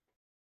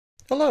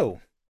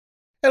Hello,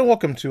 and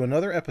welcome to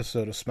another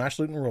episode of Smash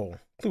Loot and Roll,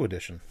 Clue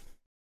Edition.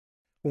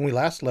 When we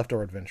last left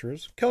our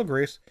adventurers,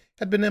 Kelgrace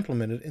had been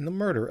implemented in the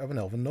murder of an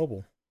elven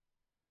noble.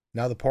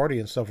 Now the party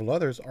and several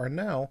others are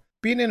now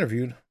being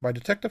interviewed by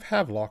Detective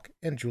Havelock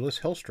and Julius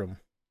Hellstrom.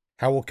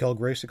 How will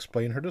Kelgrace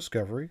explain her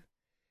discovery,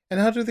 and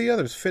how do the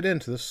others fit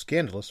into this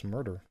scandalous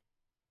murder?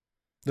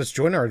 Let's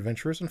join our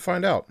adventurers and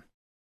find out.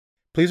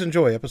 Please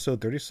enjoy episode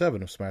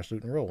 37 of Smash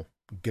Loot and Roll,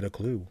 Get a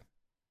Clue.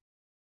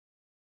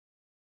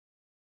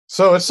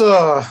 So it's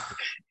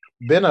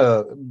been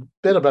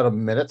about a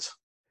minute.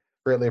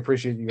 Greatly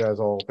appreciate you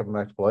guys all coming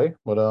back to play.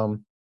 But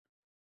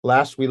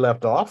last we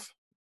left off,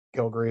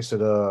 Kelgrace had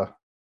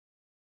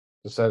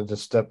decided to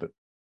step it.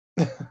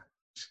 I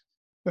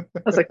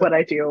was like, what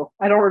I do?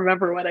 I don't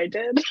remember what I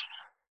did.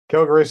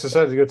 Kelgrace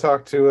decided to go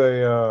talk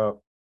to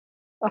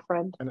A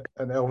friend.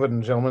 an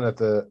elven gentleman at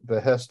the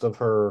behest of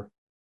her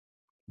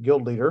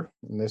guild leader,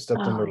 and they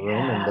stepped in the room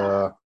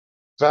and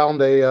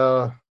found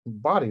a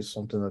body,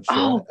 something that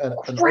showed an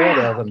old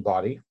elven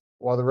body,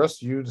 while the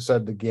rest of you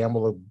decided to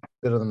gamble a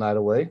bit of the night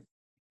away.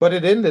 But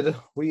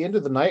we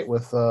ended the night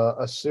with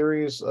a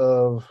series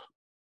of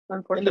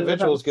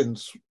individuals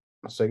events.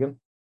 getting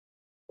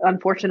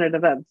Unfortunate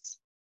events.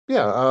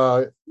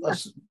 Yeah,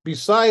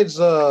 besides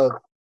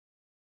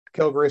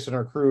Kelgrace and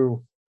her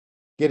crew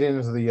getting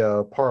into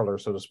the parlor,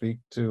 so to speak,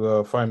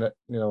 to find that,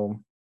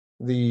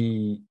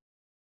 the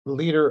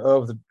leader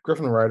of the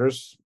Griffin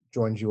Riders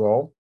joined you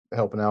all,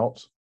 helping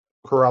out,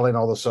 corralling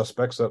all the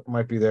suspects that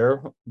might be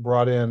there,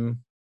 brought in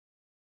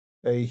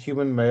a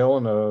human male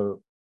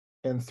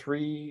and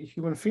three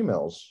human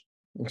females.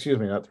 Excuse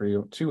me, not three,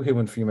 two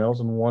human females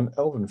and one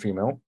elven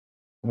female.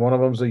 One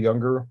of them's a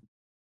younger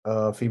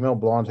female,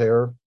 blonde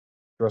hair,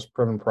 dressed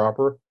prim and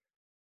proper.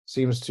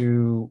 Seems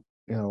to,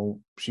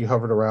 she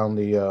hovered around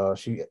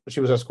she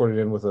was escorted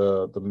in with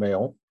the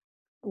male.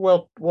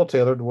 Well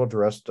tailored, well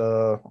dressed,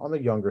 on the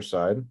younger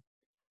side.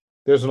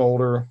 There's an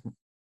older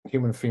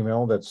human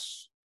female that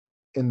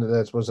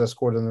was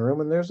escorted in the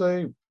room, and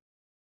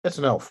it's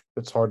an elf.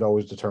 It's hard to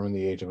always determine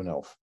the age of an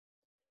elf.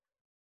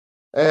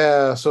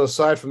 So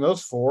aside from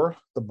those four,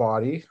 the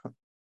body,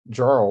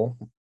 Jarl,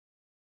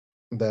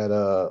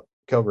 that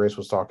Kelgrace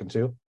was talking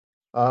to,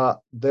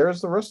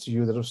 there's the rest of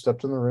you that have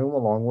stepped in the room,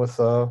 along with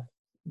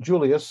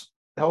Julius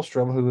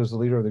Hellstrom, who is the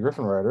leader of the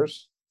Griffin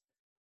Riders.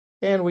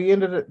 And we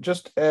ended it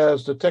just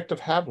as Detective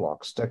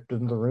Havelock stepped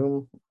into the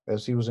room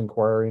as he was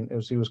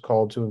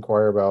called to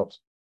inquire about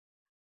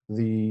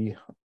the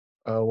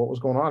what was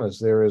going on, as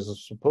there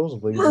is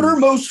supposedly murder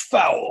most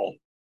foul.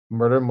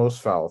 Murder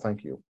most foul.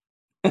 Thank you.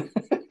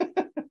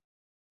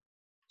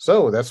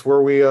 So that's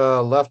where we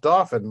left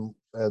off, and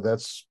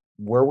that's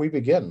where we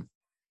begin.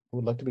 Who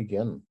would like to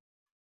begin?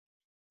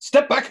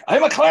 Step back.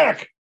 I'm a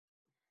cleric.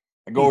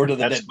 I go over to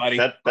the dead body.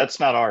 That's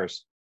not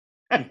ours.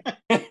 I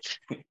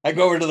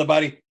go over to the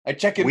body. I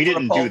check in. We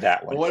didn't do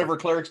that one. Whatever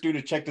clerics do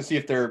to check to see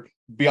if they're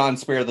beyond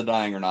spare the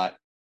dying or not.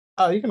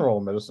 You can roll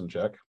a medicine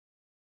check.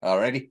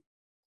 Alrighty.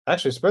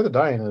 Actually, spare the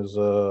dying is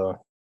you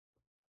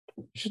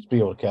should be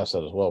able to cast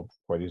that as well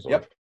quite easily.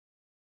 Yep.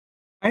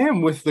 I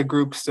am with the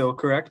group still,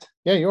 correct?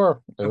 Yeah, you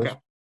are. Okay.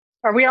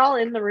 Are we all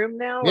in the room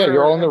now? Yeah,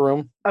 you're all in the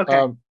room.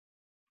 Okay.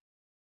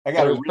 I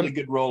got a really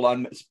good roll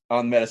on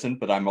medicine,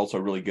 but I'm also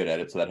really good at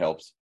it, so that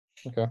helps.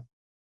 Okay.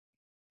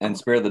 And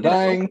spare the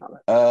dying.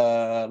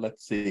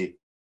 Let's see.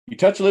 You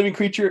touch a living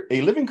creature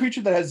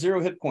that has 0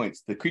 hit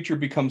points. The creature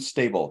becomes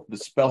stable. The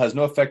spell has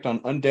no effect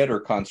on undead or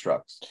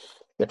constructs.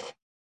 Yep.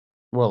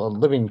 Well, a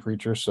living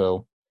creature,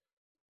 so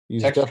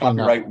he's text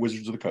copyright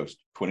Wizards of the Coast,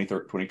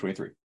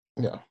 2023.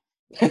 Yeah.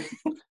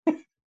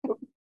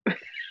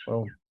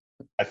 Well,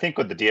 I think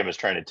what the DM is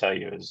trying to tell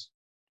you is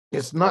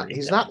he's not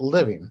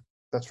living,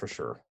 that's for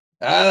sure.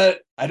 I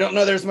don't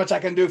know there's much I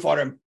can do for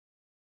him.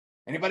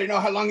 Anybody know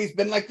how long he's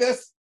been like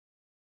this?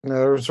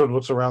 Everyone sort of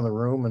looks around the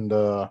room, and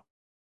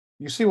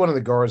you see one of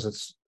the guards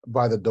that's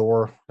by the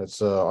door.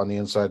 That's on the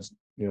inside.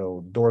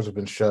 Doors have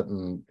been shut,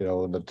 and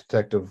the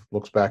detective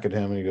looks back at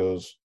him and he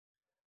goes,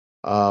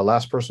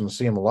 last person to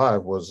see him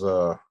alive was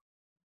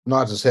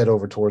nods his head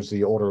over towards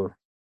the older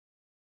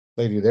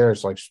lady there.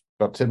 It's like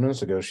about 10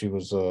 minutes ago she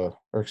was about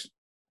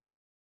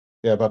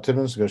 10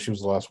 minutes ago she was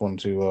the last one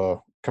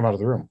to come out of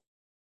the room.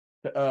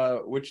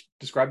 Which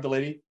describe the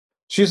lady?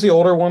 She's the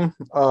older one,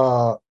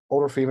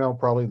 older female,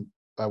 probably.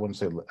 I would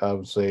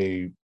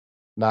say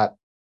not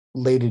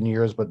late in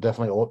years, but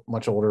definitely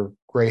much older,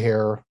 gray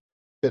hair,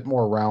 bit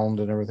more round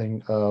and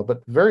everything,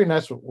 but very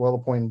nice,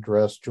 well-appointed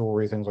dress,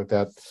 jewelry, things like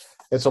that.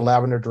 It's a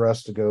lavender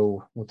dress to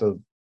go with the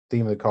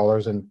theme of the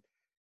colors, and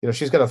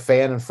she's got a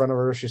fan in front of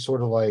her. She's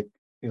sort of like,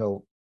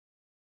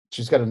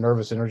 she's got a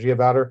nervous energy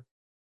about her,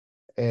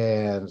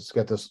 and it's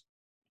got this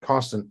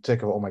constant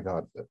tick of, oh my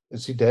god,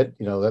 is he dead?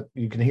 That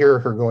you can hear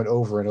her going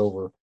over and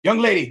over. Young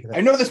lady,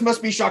 I know this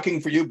must be shocking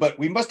for you, but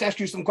we must ask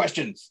you some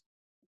questions.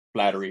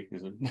 Flattery,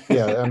 is it?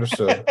 Yeah,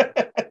 understood.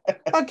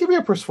 Give me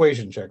a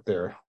persuasion check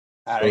there.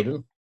 All right.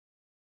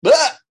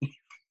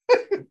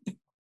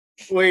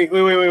 Wait.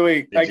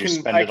 Did you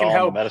spend it all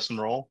on the medicine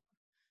roll?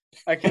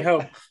 I can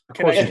help. Of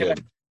course you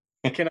did.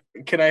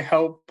 Can I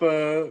help?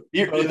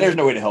 There's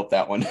no way to help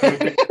that one.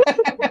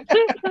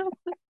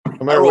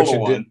 No matter what you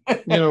one.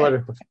 did, you know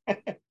what?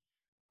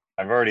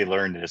 I've already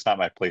learned that it's not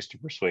my place to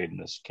persuade in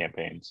this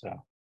campaign.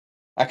 So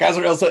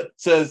Akazarel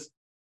says,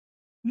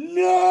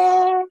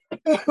 "No."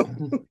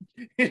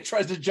 He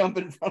tries to jump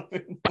in front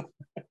of him.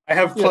 I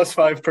have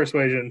 +5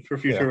 persuasion for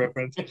future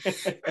reference.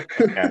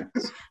 yeah.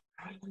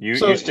 You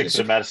stick to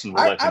the medicine.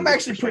 I'm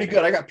actually pretty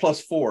good. I got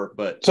 +4,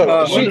 but So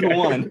 1 to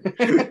 1.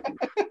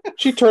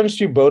 She turns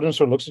to you, Bowden,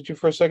 sort of looks at you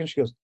for a second.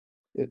 She goes,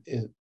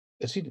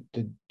 "Is he?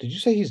 Did you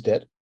say he's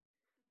dead?"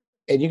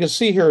 And you can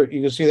see her.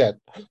 You can see that.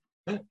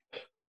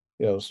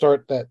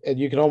 Start that, and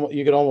you can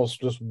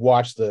almost just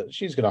watch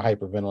she's going to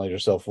hyperventilate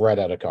herself right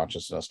out of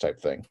consciousness type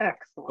thing.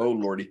 Excellent. Oh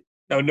lordy!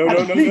 No!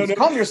 Please,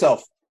 calm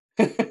yourself.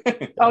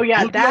 Oh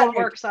yeah, that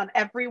works on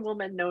every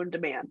woman known to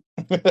man.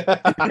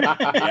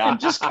 Yeah,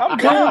 just calm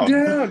Calm down.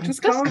 down.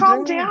 Just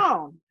calm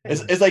down.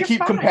 As I You're keep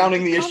fine.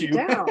 compounding the Calm issue.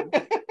 down.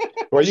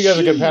 Well, you guys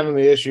are compounding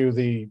the issue.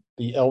 The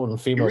elven You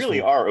female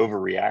really are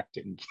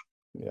overreacting.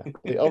 Yeah,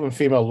 the elven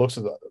female looks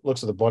at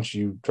the bunch of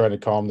you trying to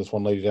calm this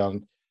one lady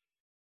down,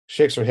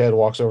 shakes her head,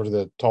 walks over to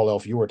the tall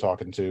elf you were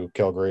talking to,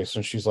 Kelgrace,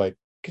 and she's like,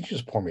 "Can you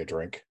just pour me a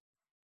drink?"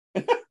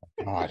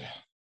 God,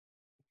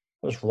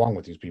 what's wrong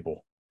with these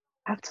people?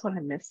 That's what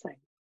I'm missing.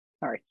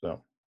 Sorry.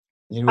 So,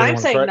 I'm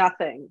saying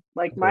nothing.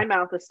 Like my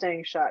mouth is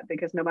staying shut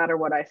because no matter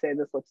what I say,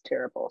 this looks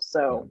terrible.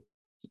 So,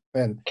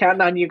 and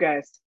counting on you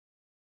guys.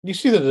 you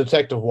see the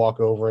detective walk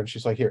over, and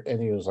she's like, "Here,"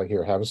 and he was like,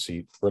 "Here, have a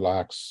seat,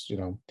 relax.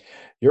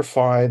 You're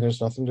fine. There's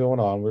nothing going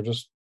on. We're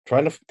just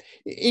trying to."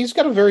 He's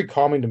got a very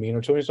calming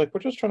demeanor to him. He's like, "We're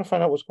just trying to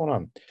find out what's going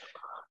on."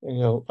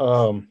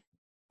 And,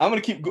 I'm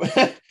gonna keep going.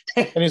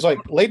 and he's like,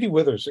 "Lady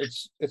Withers,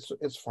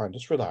 it's fine.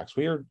 Just relax.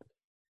 We're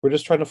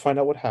just trying to find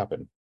out what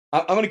happened."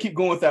 I'm gonna keep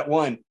going with that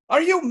one.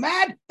 Are you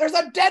mad? There's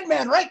a dead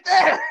man right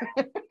there.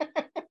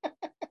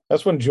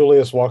 That's when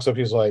Julius walks up.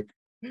 He's like,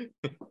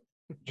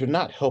 "You're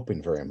not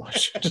helping very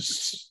much.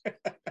 Just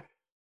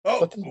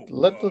let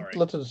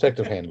the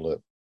detective handle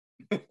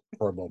it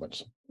for a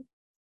moment."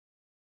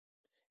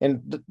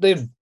 And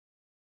the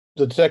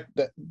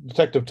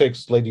detective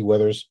takes Lady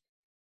Withers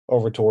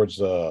over towards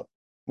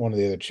one of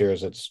the other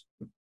chairs. That's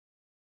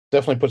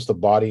definitely puts the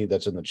body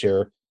that's in the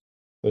chair.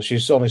 But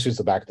she only sees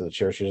the back of the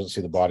chair. She doesn't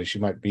see the body. She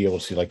might be able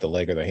to see like the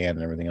leg or the hand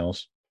and everything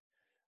else.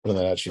 Other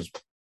than that,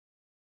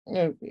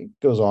 he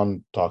goes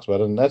on, talks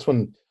about it. And that's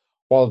when,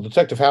 while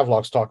Detective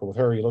Havelock's talking with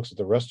her, he looks at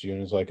the rest of you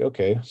and he's like,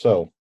 "Okay."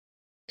 So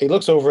he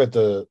looks over at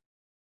the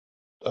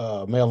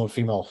male and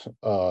female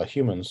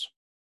humans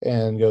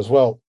and goes,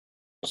 "Well,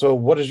 so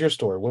what is your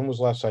story? When was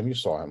the last time you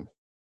saw him?"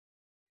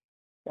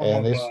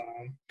 And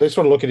they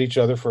sort of look at each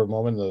other for a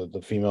moment.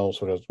 The female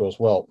sort of goes,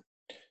 "Well,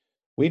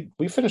 we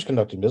finished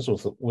conducting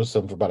business with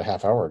them for about a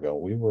half hour ago.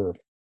 We were,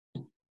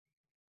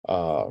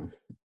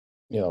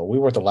 we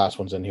weren't the last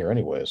ones in here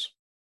anyways."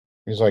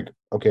 He's like,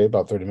 "Okay,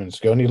 about 30 minutes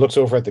ago." And he looks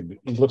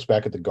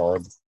back at the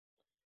guard,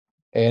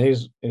 and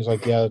he's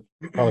like, "Yeah,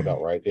 probably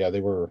about right. Yeah, they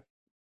were,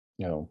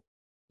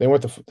 they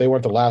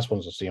weren't the last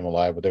ones to see him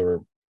alive, but they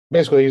were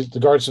basically." The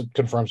guard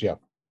confirms, "Yeah,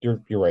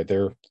 you're right.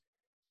 They're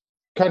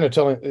kind of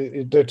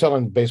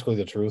telling basically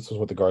the truth," is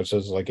what the guard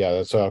says. Like, "Yeah,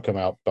 that's how I come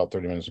out about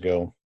 30 minutes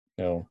ago."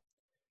 I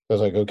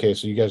was like, "Okay,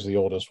 so you guys are the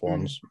oldest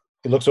ones."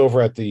 He looks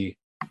over at the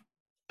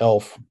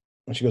elf,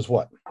 and she goes,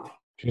 "What?"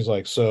 She's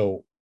like,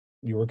 "So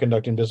you were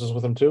conducting business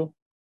with him too?"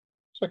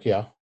 It's like,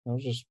 "Yeah,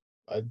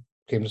 I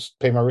came to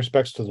pay my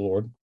respects to the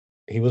Lord.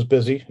 He was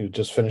busy. He was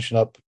just finishing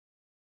up.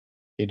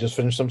 He just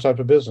finished some type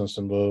of business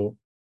and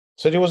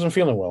said he wasn't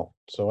feeling well.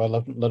 So I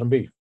let him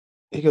be."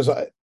 He goes,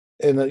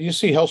 you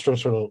see Hellstrom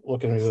sort of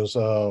looking at me. He goes,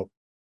 "I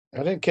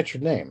didn't catch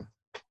your name."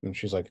 And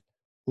she's like,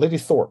 "Lady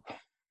Thorpe,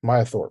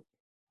 Maya Thorpe."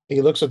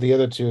 He looks at the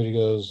other two and he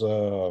goes,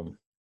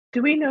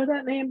 "Do we know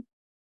that name?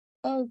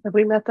 Have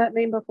we met that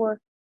name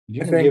before?"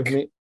 "You can give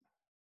me."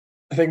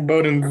 I think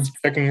Bowden's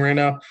checking right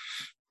now.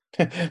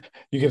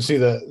 You can see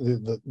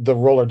the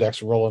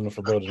Rolodex rolling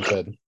for Bowden's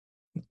head.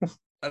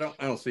 I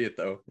don't see it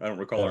though. I don't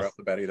recall her off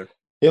the bat either.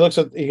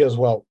 He goes,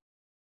 "Well,"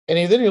 and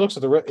he looks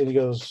at and he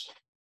goes,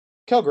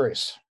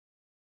 "Kelgrace,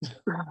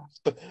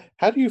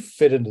 how do you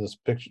fit into this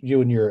picture?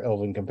 You and your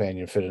elven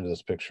companion fit into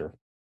this picture?"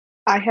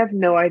 I have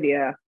no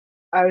idea.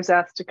 I was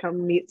asked to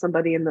come meet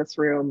somebody in this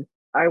room.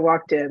 I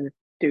walked in.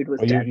 Dude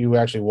was dead. You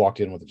actually walked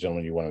in with the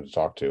gentleman you wanted to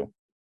talk to.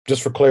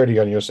 Just for clarity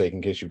on your sake,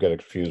 in case you get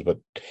confused. But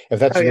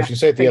if you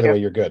say it the other way,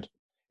 you're good.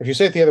 If you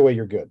say it the other way,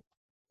 you're good.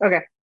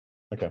 Okay.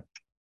 Okay.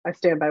 I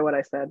stand by what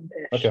I said.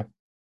 Okay.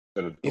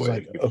 He's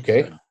like,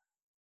 "Okay.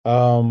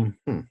 That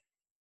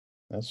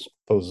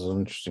poses an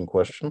interesting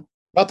question."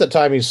 About the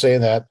time he's saying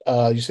that,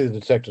 you see the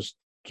detectives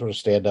sort of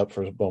stand up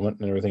for a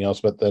moment and everything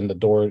else, but then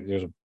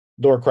there's a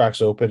door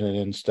cracks open and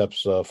in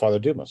steps Father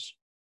Dumas.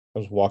 I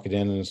was walking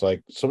in and it's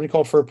like, "Somebody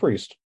called for a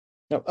priest."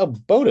 No,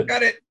 Bowden.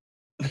 Got it.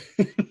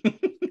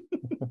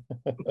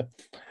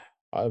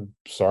 I'm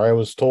sorry, I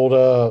was told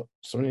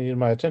somebody needed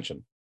my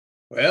attention.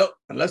 Well,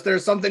 unless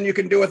there's something you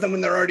can do with them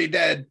when they're already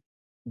dead.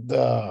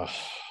 You're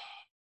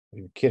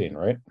kidding,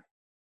 right?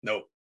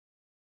 Nope.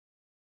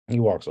 He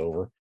walks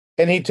over.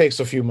 And he takes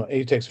a few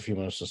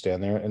minutes to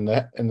stand there, and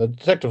the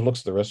detective looks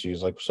at the rest of you.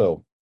 He's like,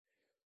 "So,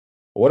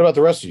 what about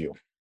the rest of you?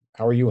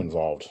 How are you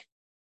involved?"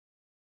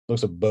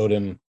 Looks at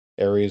Bowden,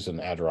 Ares, and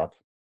Adrock,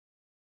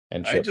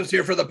 and I'm Chip. just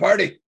here for the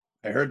party.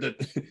 I heard that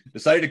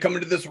decided to come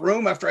into this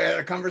room after I had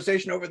a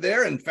conversation over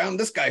there and found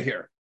this guy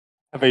here.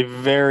 Have a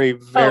very,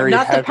 very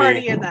not heavy. the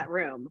party in that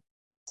room.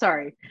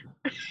 Sorry.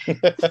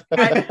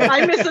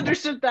 I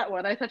misunderstood that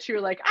one. I thought you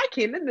were like, I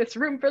came in this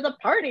room for the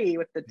party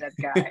with the dead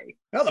guy.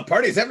 Well, the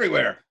party's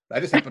everywhere. I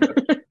just happened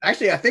to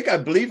actually I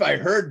believe I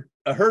heard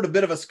a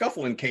bit of a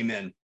scuffle and came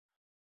in.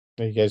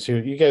 You guys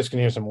can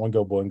hear some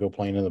Oingo Boingo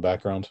playing in the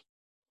background.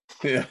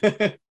 Yeah.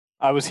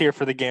 I was here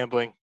for the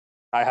gambling.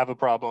 I have a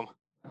problem.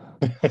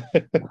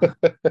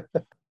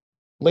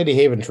 Lady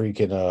Haventree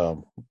can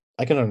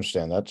I can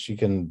understand that. She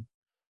can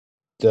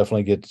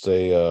definitely get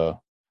a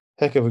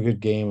heck of a good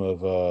game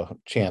of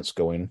chance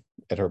going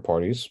at her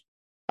parties.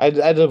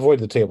 I'd avoid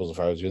the tables if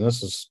I was you. And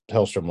this is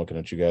Hellstrom looking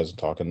at you guys and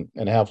talking,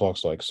 and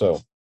Halflock's like,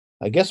 so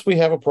I guess we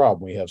have a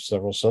problem. We have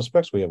several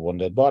suspects. We have one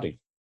dead body.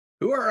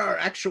 Who are our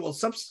actual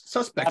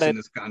suspects in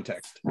this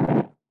context?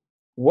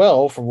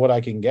 Well, from what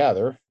I can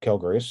gather,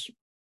 Kelgrace,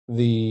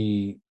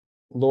 the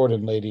Lord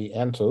and Lady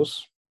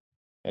Antos,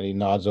 and he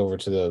nods over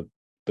to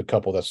the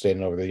couple that's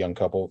standing over the young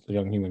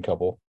human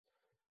couple.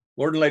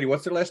 Lord and Lady,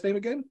 what's their last name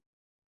again?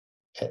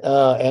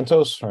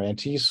 Antos or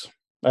Antis.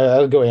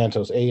 I'll go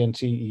Antos,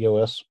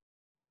 Anteos.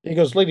 He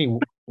goes, Lady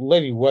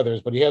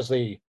Weathers, but he has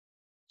the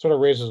sort of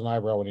raises an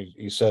eyebrow when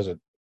he says it.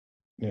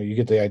 You know, you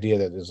get the idea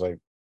that it's like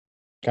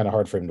kind of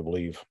hard for him to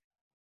believe.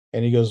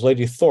 And he goes,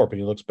 Lady Thorpe,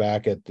 and he looks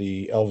back at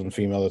the elven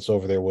female that's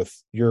over there with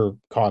your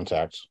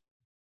contacts.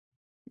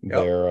 Yep.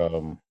 There,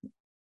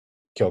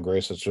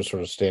 Kelgrace is just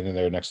sort of standing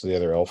there next to the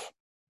other elf.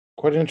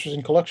 Quite an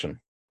interesting collection.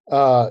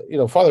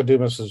 Father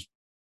Dumas has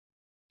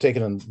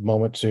taken a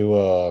moment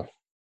to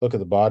look at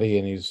the body,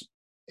 and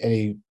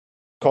he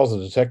calls the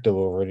detective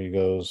over, and he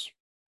goes,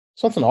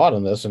 something odd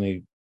on this, and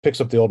he picks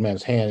up the old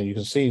man's hand, and you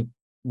can see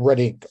red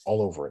ink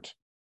all over it,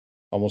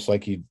 almost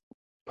like he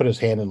put his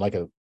hand in like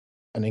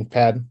an ink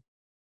pad,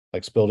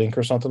 like spilled ink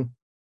or something.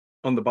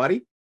 On the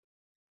body?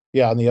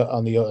 Yeah, on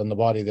the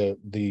body,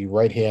 the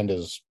right hand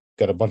has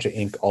got a bunch of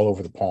ink all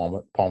over the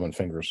palm and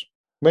fingers,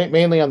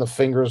 mainly on the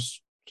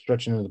fingers,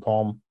 stretching into the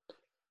palm,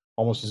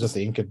 almost as if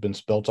the ink had been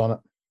spilt on it.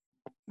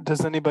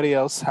 Does anybody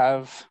else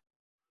have?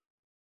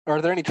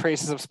 Are there any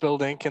traces of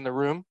spilled ink in the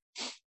room?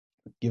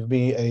 Give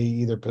me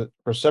either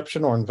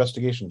perception or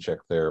investigation check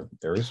there,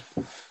 Ares.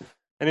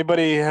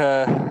 Anybody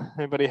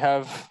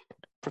have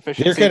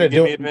proficiency You're kind to of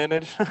give me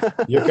advantage?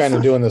 You're kind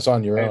of doing this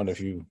on your own if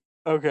you.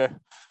 Okay.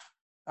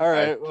 All I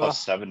right. have Well,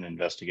 +7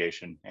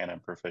 investigation, and I'm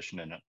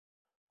proficient in it.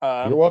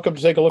 You're welcome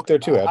to take a look there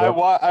too,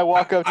 Adrock. I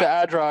walk up to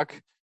Adrock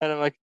and I'm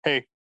like,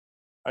 hey,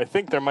 I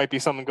think there might be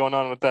something going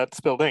on with that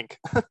spilled ink.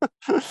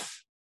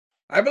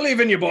 I believe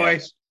in you, boy.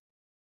 Yes.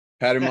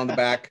 Pat him on the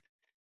back.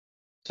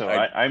 So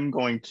I'm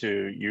going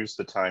to use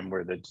the time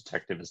where the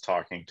detective is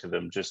talking to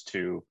them just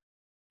to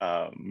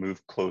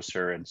move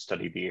closer and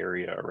study the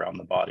area around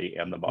the body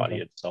and the body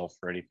itself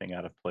for anything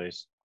out of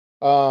place.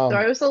 So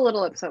I was a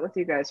little upset with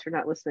you guys for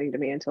not listening to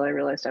me until I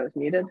realized I was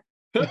muted.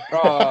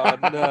 Oh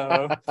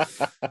no!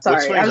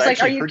 Sorry, I was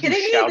like, "Are you kidding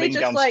me?" They Shouting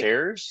just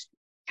downstairs.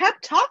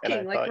 kept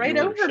talking like right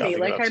over me,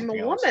 like I'm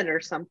a woman or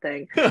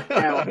something.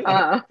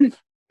 No,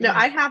 no,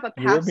 I have a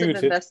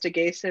passive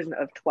investigation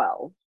of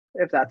 12,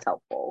 if that's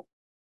helpful,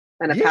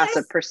 and a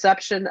passive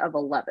perception of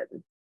 11.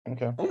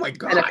 Okay. Oh my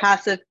god! And a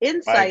passive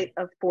insight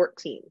of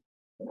 14.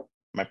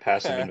 My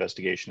passive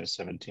investigation is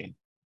 17.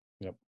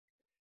 Yep.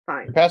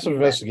 Fine. Your passive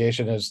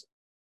investigation is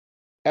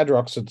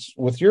Adrox. It's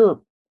with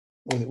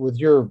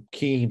your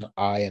keen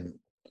eye and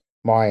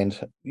mind,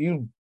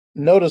 you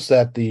notice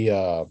that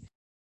the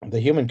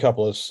human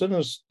couple, as soon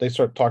as they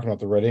start talking about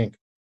the red ink,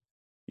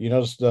 you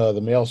notice the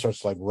male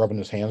starts like rubbing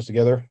his hands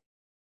together,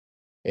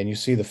 and you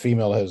see the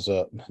female has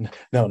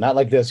no, not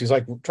like this. He's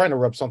like trying to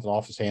rub something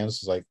off his hands.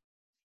 It's like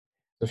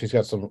if he's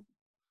got some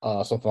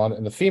something on it,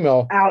 and the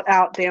female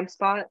out damp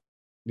spot.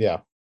 Yeah.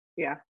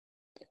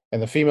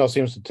 And the female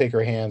seems to take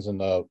her hands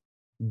and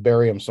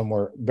bury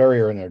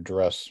her in her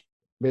dress.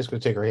 Basically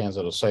take her hands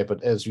out of sight.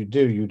 But as you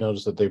do, you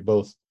notice that they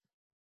both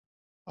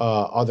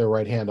on their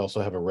right hand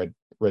also have a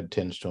red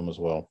tinge to them as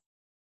well.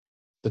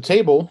 The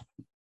table,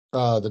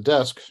 the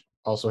desk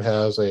also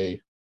has a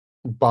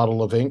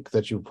bottle of ink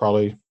that you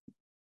probably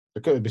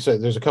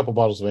there's a couple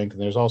bottles of ink,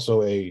 and there's also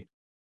what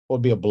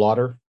would be a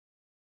blotter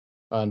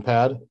and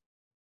pad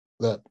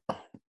that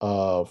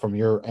from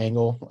your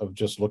angle of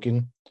just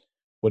looking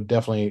would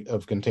definitely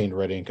have contained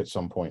red ink at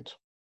some point.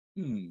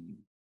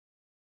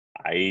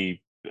 I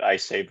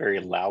say very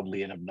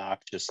loudly and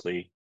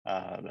obnoxiously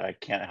that I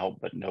can't help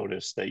but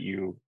notice that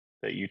you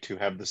two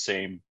have the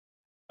same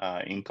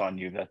ink on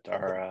you that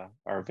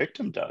our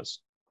victim does.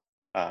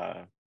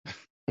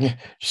 You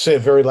say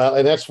it very loud,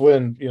 and that's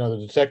when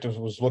the detective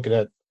was looking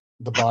at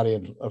the body,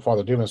 and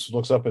Father Dumas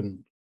looks up and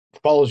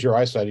follows your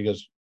eyesight. He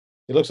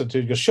looks at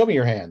you, he goes, "Show me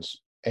your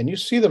hands," and you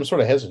see them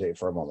sort of hesitate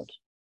for a moment,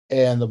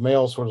 and the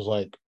male sort of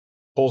like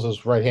pulls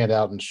his right hand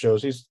out and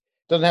shows. He's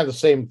doesn't have the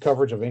same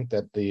coverage of ink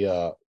that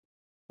the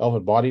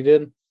elven body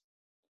did,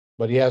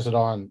 but he has it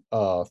on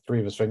 3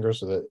 of his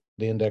fingers, so that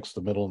the index,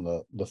 the middle,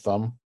 and the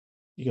thumb.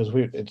 Because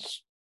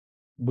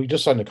we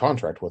just signed a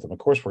contract with him. Of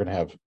course, we're going to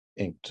have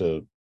ink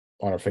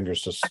on our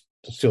fingers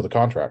to seal the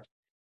contract.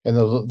 And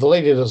the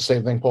lady does the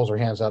same thing, pulls her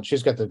hands out.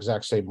 She's got the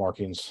exact same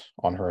markings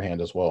on her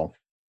hand as well.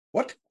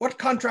 What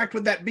contract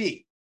would that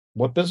be?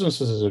 What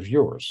business is of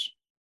yours?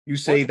 You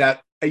say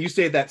that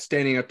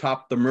standing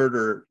atop the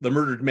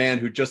murdered man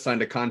who just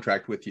signed a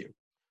contract with you.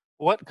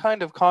 What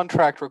kind of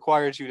contract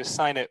requires you to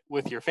sign it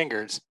with your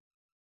fingers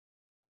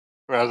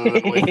rather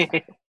than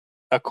with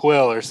a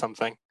quill or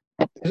something?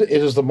 It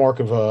is the mark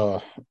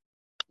of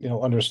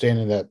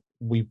understanding that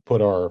we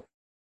put our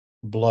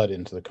blood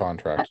into the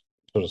contract,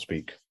 so to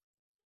speak.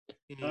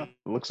 It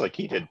looks like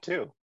he did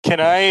too.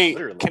 Can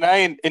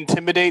I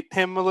intimidate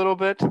him a little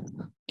bit?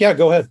 Yeah,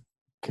 go ahead.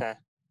 Okay.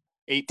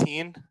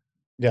 18.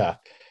 Yeah.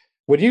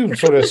 When you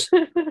sort of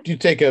you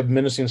take a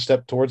menacing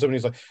step towards him, and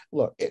he's like,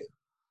 "Look,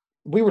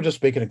 we were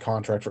just making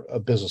a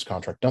business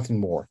contract, nothing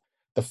more."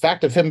 The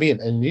fact of him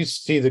and you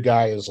see the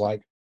guy is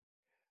like,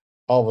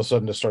 all of a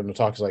sudden, just starting to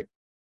talk. He's like,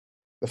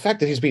 the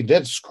fact that he's being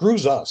dead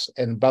screws us.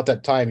 And about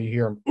that time, you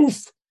hear him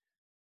oof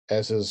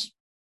as his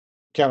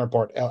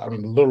counterpart. I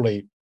mean,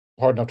 literally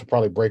hard enough to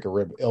probably break a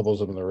rib,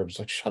 elbows him in the ribs.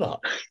 Like, shut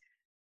up.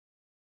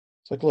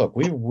 It's like, look,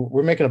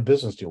 we're making a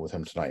business deal with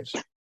him tonight.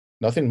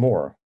 Nothing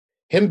more.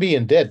 Him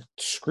being dead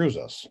screws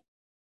us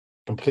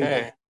completely.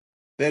 Okay.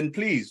 Then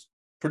please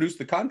produce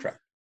the contract.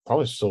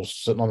 Probably still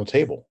sitting on the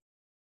table.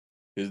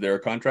 Is there a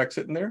contract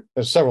sitting there?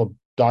 There's several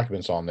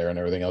documents on there and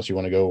everything else. You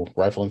want to go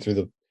rifling through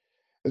the.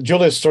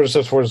 Julius sort of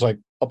steps forward. Is like,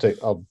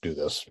 I'll do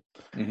this.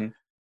 Mm-hmm.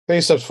 Then he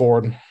steps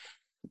forward,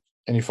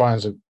 and he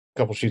finds a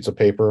couple sheets of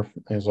paper.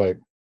 And he's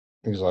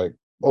like,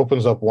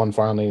 opens up one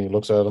finally. And he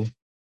looks at him,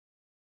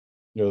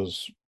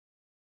 goes,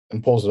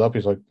 and pulls it up.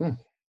 He's like,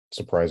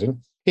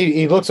 surprising.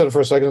 He looks at it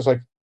for a second. It's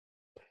like,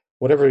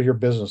 whatever your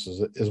business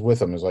is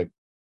with him is like,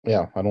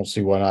 yeah, I don't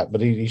see why not.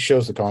 But he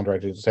shows the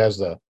contract. It just has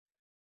the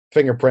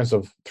fingerprints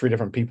of 3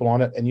 different people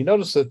on it, and you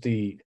notice that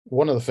the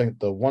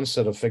one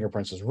set of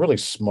fingerprints is really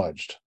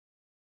smudged,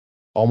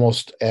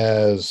 almost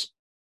as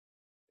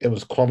it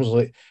was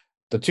clumsily.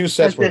 The 2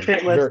 sets as if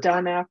it was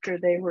done after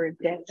they were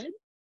dead.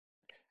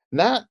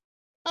 Not,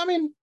 I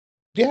mean,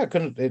 yeah,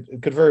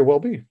 it could very well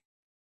be.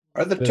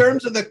 Are the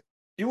terms of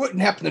you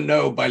wouldn't happen to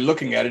know by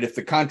looking at it if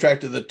the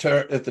contract if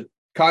the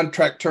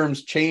contract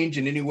terms change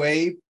in any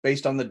way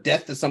based on the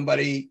death of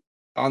somebody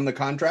on the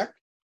contract?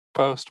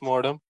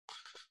 Post-mortem.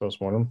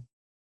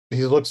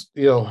 He looks,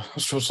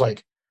 it's just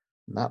like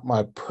not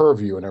my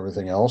purview and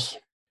everything else.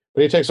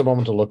 But he takes a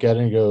moment to look at it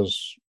and he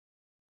goes,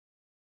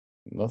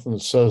 nothing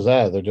that says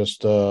that. They're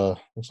just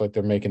looks like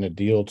they're making a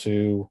deal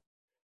to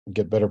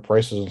get better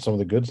prices on some of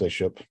the goods they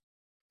ship.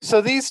 So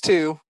these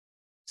 2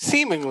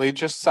 seemingly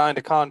just signed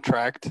a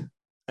contract,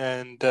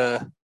 and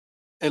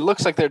it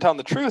looks like they're telling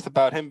the truth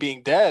about him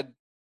being dead.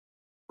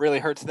 Really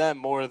hurts them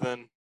more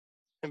than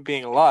him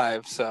being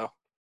alive. So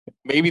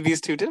maybe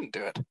these 2 didn't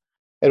do it.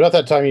 And about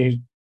that time, you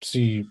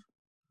see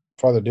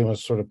Father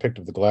Dumas sort of picked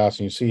up the glass,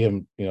 and you see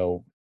him.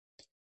 You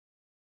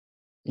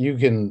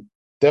can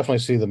definitely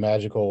see the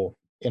magical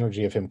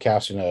energy of him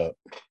casting a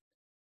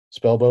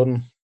spell,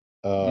 Bowden.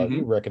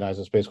 You recognize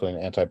it's basically an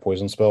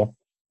anti-poison spell.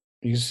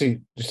 You see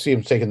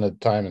him taking the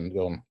time and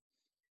going,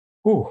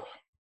 "Whew,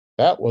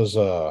 that was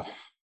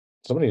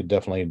somebody who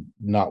definitely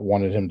not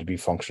wanted him to be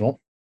functional."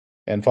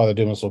 And Father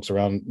Dumas looks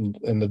around,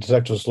 and the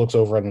detective just looks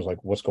over at him and is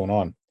like, "What's going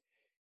on?"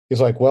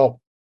 He's like,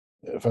 "Well,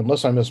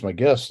 unless I miss my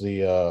guess,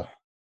 the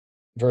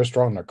very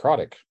strong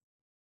narcotic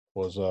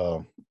was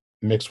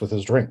mixed with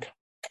his drink."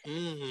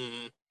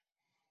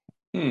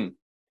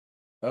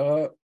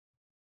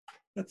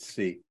 Let's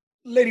see.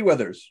 Lady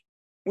Weathers,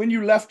 when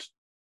you left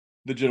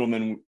the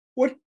gentleman,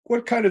 what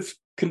kind of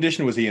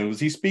condition was he in? Was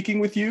he speaking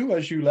with you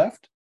as you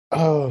left?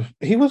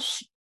 He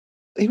was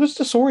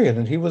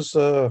disoriented. He was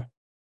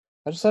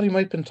I just thought he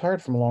might have been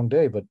tired from a long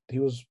day, but he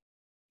was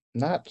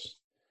not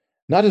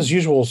his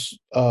usual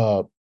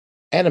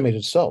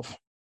animated self.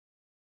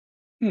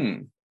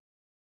 He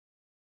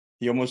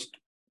almost,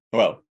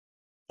 well,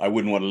 I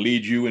wouldn't want to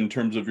lead you in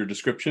terms of your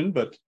description,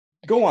 but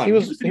go on. He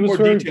was more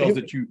details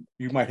that you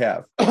might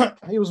have.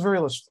 He was very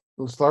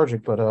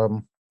lethargic, but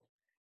I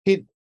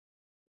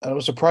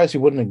was surprised he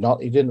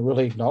didn't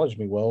really acknowledge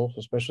me well,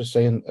 especially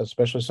since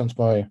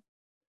I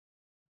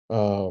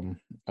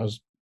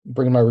was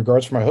bringing my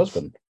regards for my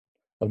husband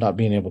of not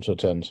being able to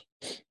attend.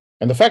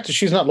 And the fact that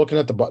she's not looking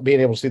at being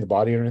able to see the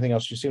body or anything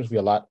else, she seems to be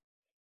a lot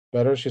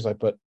better. She's like,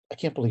 but I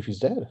can't believe he's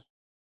dead.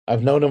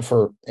 I've known him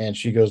and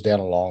she goes down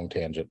a long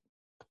tangent.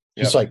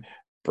 She's like,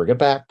 bring it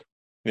back.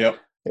 Yep.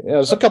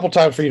 It's a couple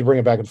times for you to bring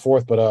it back and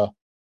forth, but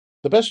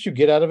the best you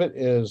get out of it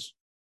is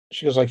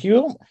she goes like, it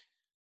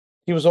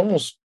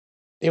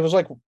was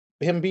like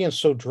him being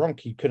so drunk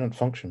he couldn't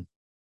function.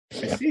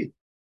 I see.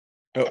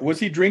 Was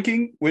he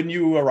drinking when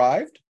you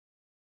arrived?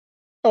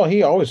 Oh,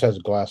 he always has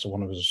a glass of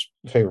one of his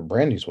favorite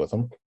brandies with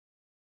him.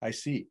 I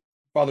see.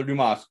 Father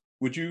Dumas,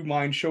 would you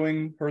mind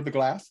showing her the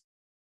glass?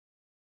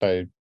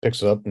 I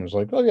picks it up and was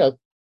like, "Oh yeah,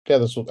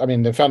 this." I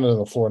mean, they found it on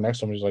the floor next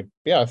to him. He's like,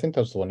 "Yeah, I think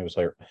that's the one he was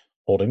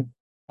holding."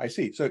 I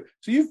see. So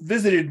you've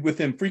visited with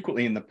him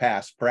frequently in the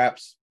past,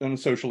 perhaps on a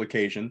social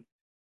occasion.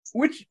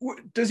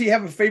 Does he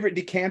have a favorite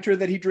decanter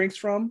that he drinks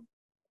from?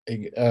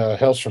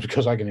 Hellstrom,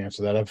 because I can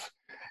answer that.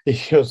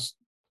 He goes,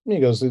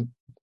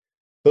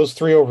 those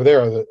three over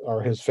there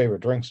are his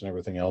favorite drinks and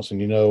everything else, and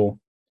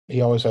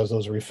he always has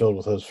those refilled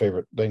with his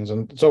favorite things,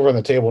 and it's over on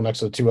the table next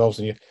to the two elves,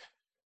 and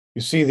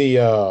you see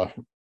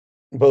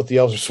both the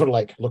elves are sort of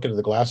like looking at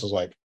the glasses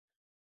like,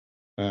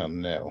 oh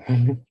no,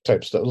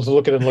 type stuff.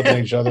 Looking at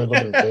each other,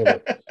 looking at the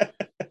table,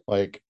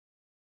 like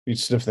you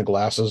sniff the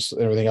glasses,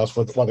 and everything else.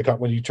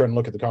 When you turn and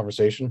look at the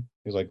conversation,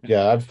 he's like,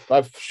 "Yeah,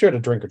 I've shared a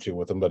drink or two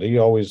with him, but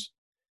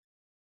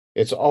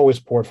it's always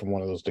poured from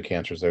one of those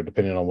decanters there,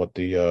 depending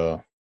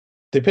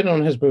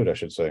on his mood, I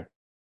should say."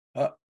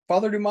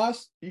 Father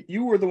Dumas,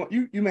 you were the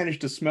one. You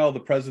managed to smell the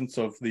presence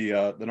of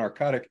the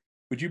narcotic.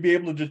 Would you be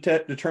able to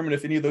determine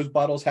if any of those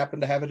bottles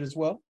happen to have it as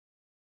well?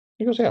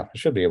 He goes, "Yeah, I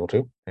should be able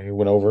to." And he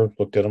went over,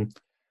 looked at them.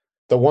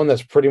 The one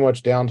that's pretty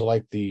much down to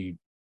like the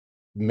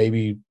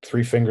maybe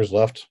 3 fingers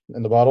left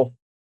in the bottle.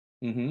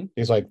 Mm-hmm.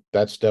 He's like,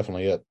 "That's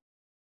definitely it."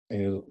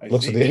 And he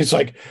looks at he's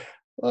like,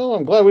 "Oh,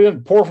 I'm glad we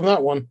didn't pour from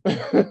that one."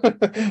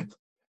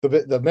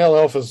 The male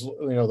elf is,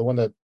 the one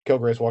that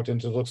Kelgrace walked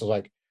into, looks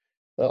like,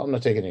 "Well, I'm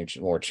not taking any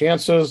more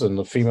chances." And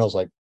the female's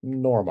like,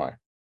 "Nor am I."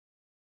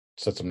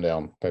 Sets him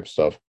down, type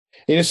stuff.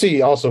 And you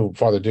see also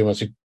Father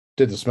Dumas, he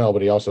did the smell,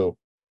 but he also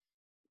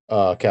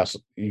cast.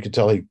 You could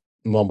tell he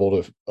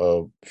mumbled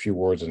a few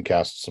words and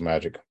cast some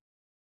magic.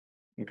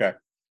 Okay.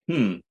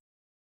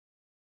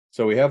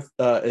 So we have.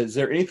 Is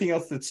there anything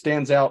else that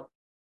stands out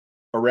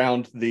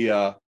around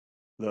the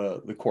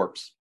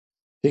corpse?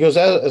 He goes,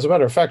 as a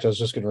matter of fact, I was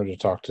just getting ready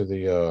to talk to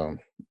the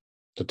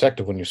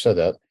detective when you said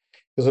that.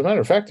 As a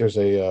matter of fact, there's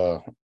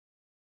a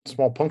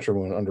small puncture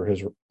wound under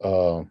his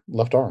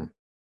left arm,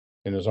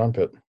 in his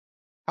armpit.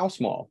 How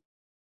small?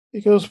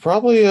 He goes,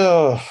 probably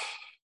a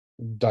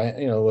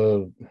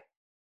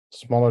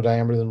smaller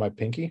diameter than my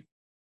pinky.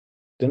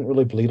 Didn't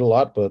really bleed a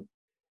lot, but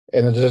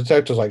and the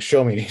detective's like,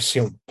 "Show me." And you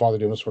see Father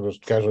Dumas sort of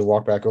casually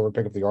walk back over,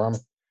 pick up the arm,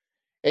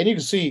 and you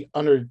can see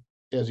under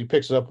as he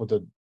picks it up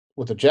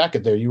with the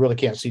jacket there. You really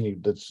can't see any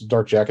that's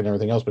dark jacket and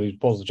everything else, but he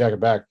pulls the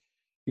jacket back.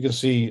 You can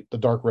see the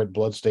dark red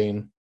blood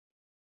stain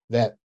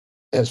that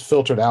has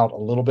filtered out a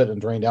little bit and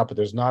drained out, but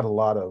there's not a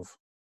lot of.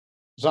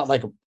 It's not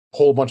like a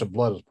whole bunch of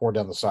blood is poured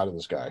down the side of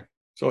this guy.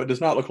 So it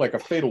does not look like a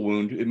fatal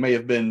wound. It may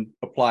have been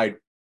applied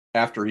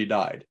after he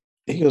died.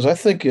 He goes, I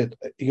think it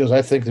was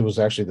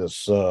actually this.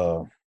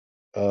 So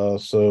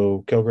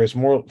Kelgrace,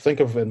 more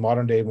think of in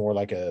modern day more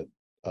like a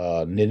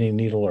knitting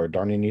needle or a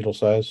darning needle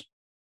size.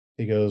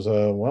 He goes,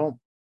 well,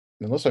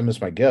 unless I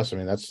miss my guess, I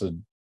mean that's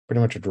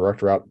pretty much a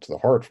direct route to the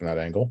heart from that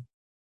angle.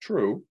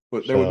 True,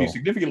 but there would be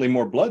significantly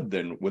more blood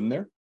then, wouldn't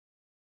there?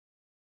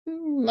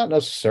 Not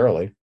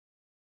necessarily.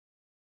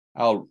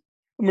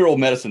 Let me roll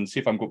medicine, see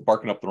if I'm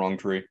barking up the wrong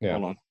tree. Yeah.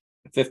 Hold on.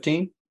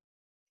 15,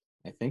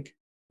 I think.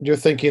 You're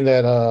thinking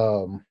that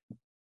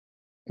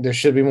there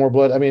should be more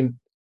blood. I mean,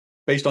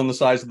 based on the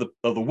size of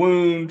the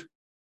wound.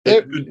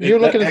 You're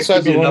looking at the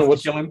size of the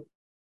wound.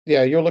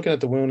 Yeah, you're looking at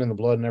the wound and the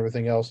blood and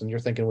everything else, and you're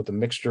thinking with the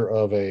mixture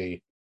of a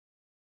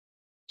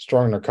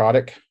strong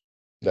narcotic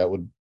that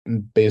would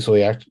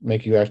basically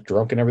make you act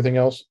drunk and everything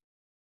else.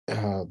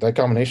 That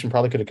combination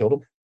probably could have killed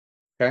him.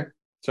 Okay.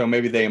 So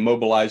maybe they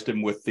immobilized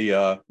him with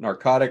the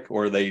narcotic,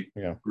 or they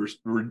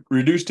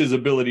reduced his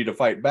ability to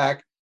fight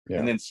back,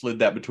 and then slid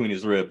that between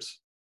his ribs.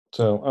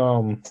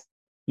 So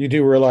you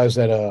do realize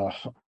that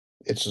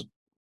it's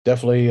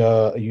definitely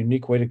a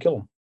unique way to kill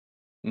him.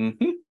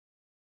 Mm-hmm.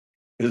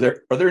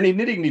 Are there any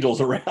knitting needles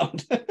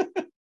around?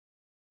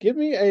 Give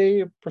me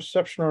a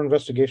perception or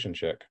investigation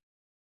check.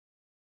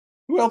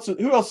 Who else?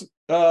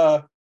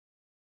 Ares,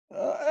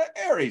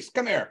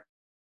 come here.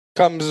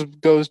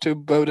 Goes to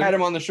Bowden. Pat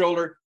him on the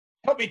shoulder.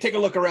 Help me take a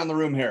look around the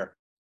room here.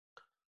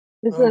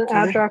 Isn't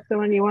Adrock the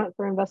one you want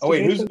for investigation? Oh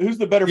wait, who's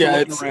the better for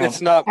looking around?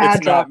 It's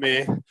not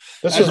me.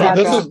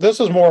 This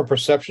is more a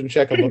perception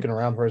check of looking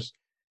around versus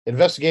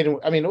investigating.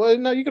 I mean, well,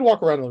 no, you can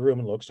walk around the room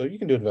and look, so you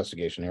can do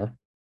investigation here.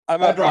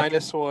 I'm at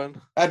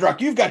 -1. Adrock,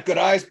 you've got good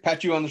eyes.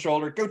 Pat you on the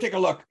shoulder. Go take a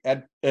look.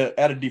 Add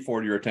a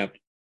D4 to your attempt.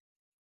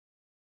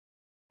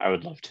 I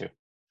would love to.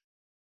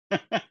 All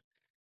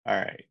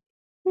right.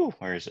 Ooh,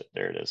 where is it?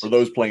 There it is. For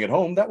those playing at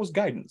home, that was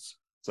guidance.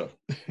 So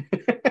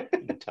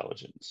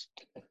intelligence.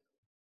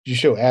 You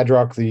show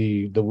Adrock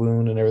the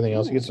wound and everything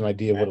else. He gets an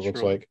idea of what it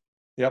looks like.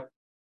 Yep.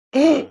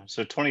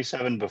 So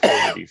 27 before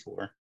the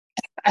D4.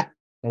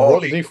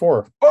 Roll the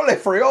D4. Holy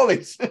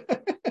frioles.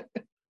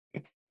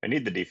 I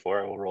need the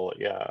D4. I will roll it.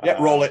 Yeah.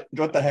 Yeah, roll it.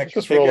 What the heck?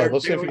 Just roll it.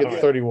 Let's see if we get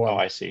 31. Oh,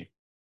 I see.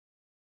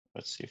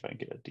 Let's see if I can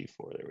get a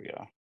D4. There we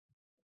go.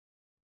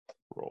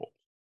 Roll.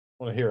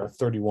 I want to hear a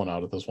 31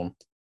 out of this one.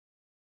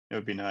 It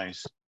would be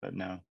nice, but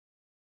no.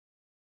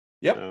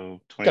 Yep.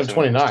 So got a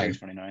 29.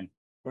 29.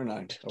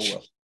 29. Oh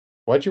well.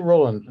 Why'd you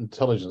roll an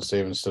intelligence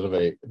save instead of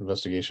a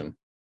investigation?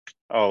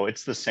 Oh,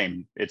 it's the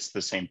same. It's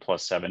the same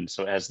 +7.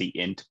 So it has the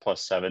int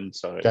 +7.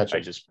 So Gotcha. I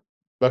just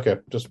Okay,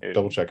 just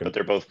double checking. But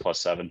they're both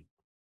 +7.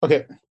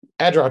 Okay,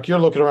 Adrock, you're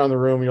looking around the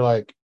room. You're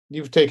like,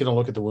 you've taken a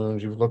look at the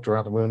wounds. You've looked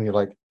around the wound. And you're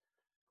like,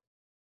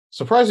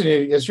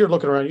 surprisingly, as you're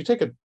looking around, you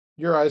take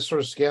your eyes sort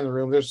of scan the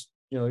room. There's,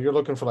 you're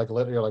looking for like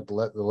letter. You're like the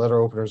letter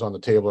openers on the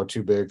table are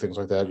too big, things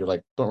like that. You're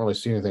like, don't really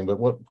see anything. But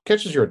what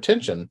catches your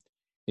attention, and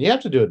you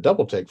have to do a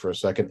double take for a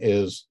second,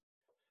 is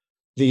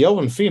the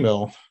elven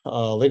female,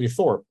 Lady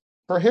Thorpe.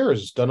 Her hair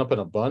is done up in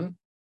a bun,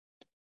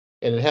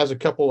 and it has a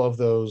couple of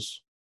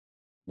those.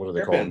 What are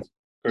they called?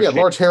 Yeah,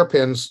 large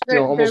hairpins.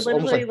 Almost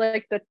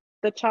like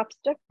the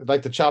chopstick.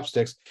 Like the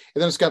chopsticks,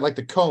 and then it's got like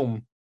the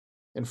comb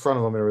in front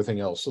of them and everything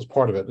else as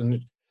part of it.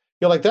 And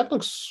you're like,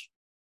 those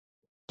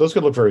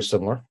could look very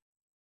similar.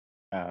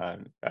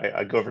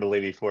 I go over to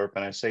Lady Thorpe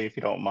and I say, if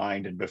you don't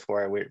mind, and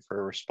before I wait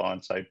for a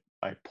response, I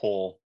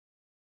pull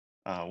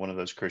one of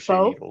those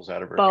crochet needles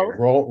out of her hair.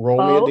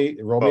 Roll me a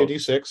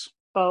D6.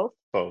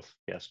 Both.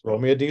 Yes. Roll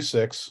me a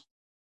D6.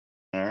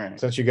 All right.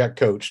 Since you got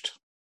coached.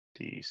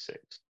 D6.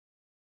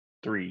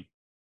 3.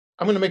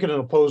 I'm going to make it an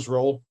opposed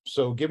roll.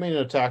 So give me an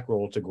attack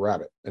roll to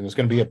grab it, and it's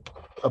going to be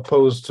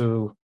opposed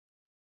to.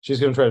 She's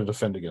going to try to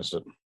defend against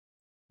it.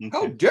 Okay.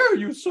 How dare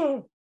you,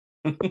 sir?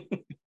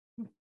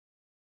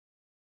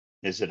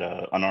 Is it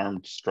an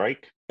unarmed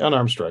strike?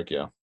 Unarmed strike,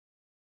 yeah.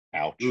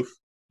 Ouch. Oof.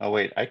 Oh,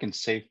 wait, I can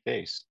save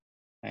face.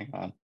 Hang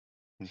on.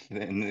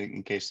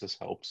 In case this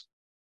helps.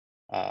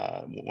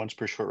 Once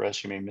per short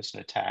rest, you may miss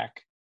an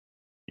attack.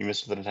 You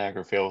miss with an attack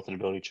or fail with an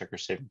ability check or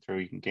saving throw.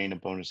 You can gain a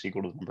bonus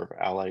equal to the number of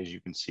allies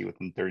you can see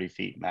within 30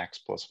 feet, max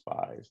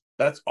 +5.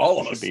 That's all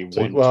of us.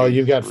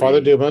 You've got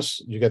Father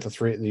Dumas. You got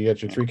you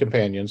got your 3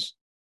 companions,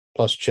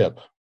 plus Chip.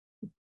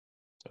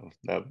 So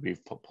that would be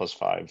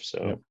 +5.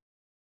 So,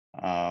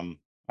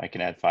 I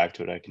can add 5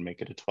 to it. I can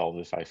make it a 12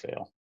 if I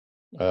fail.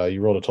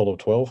 You rolled a total of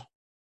 12?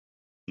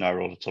 No, I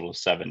rolled a total of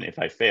 7. If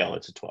I fail,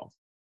 it's a 12.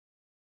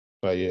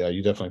 Yeah,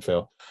 you definitely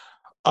fail.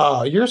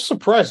 You're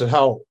surprised at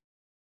how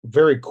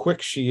very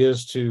quick she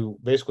is to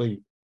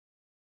basically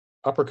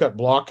uppercut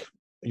block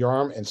your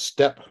arm and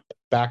step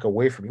back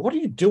away from you. What are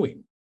you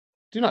doing?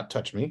 Do not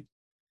touch me.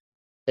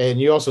 And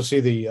you also see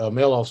the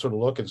male elf sort of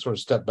look and sort of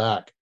step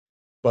back.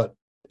 But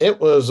it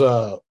was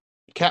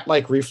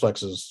cat-like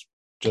reflexes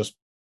just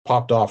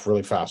popped off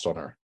really fast on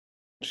her.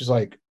 She's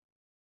like,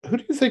 who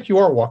do you think you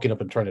are walking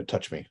up and trying to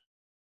touch me?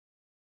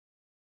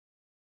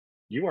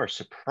 You are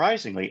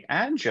surprisingly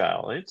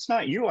agile. It's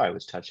not you I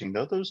was touching,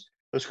 though. Those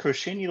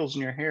crochet needles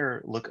in your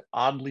hair look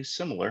oddly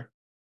similar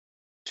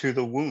to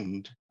the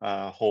wound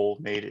hole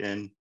made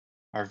in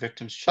our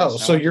victim's chest. Oh,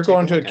 so you're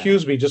going to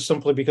accuse me just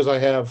simply because I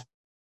have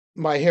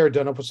my hair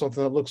done up with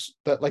something that looks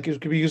like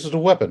it could be used as a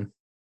weapon?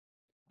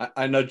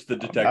 I nudged the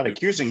detective. I'm not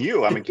accusing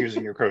you. I'm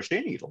accusing your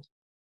crochet needles.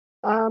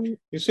 You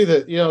see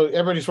that,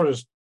 everybody sort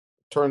of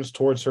turns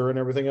towards her and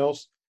everything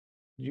else.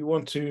 What do you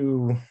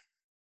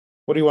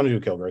want to do,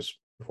 Kelgrace,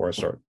 before I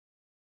start?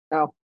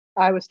 Oh,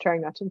 I was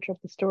trying not to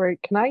interrupt the story.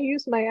 Can I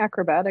use my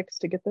acrobatics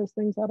to get those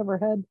things out of her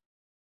head?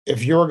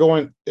 If you're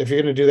going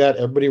to do that,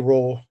 everybody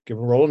give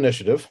a roll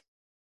initiative.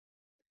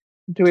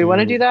 Do we want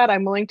to do that?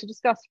 I'm willing to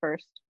discuss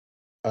first.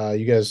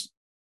 You guys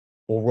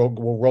we'll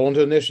roll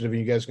into initiative, and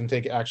you guys can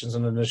take actions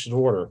in initiative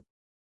order.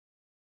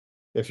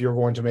 If you're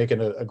going to make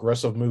an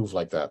aggressive move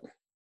like that.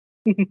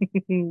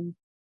 Going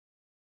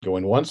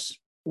once.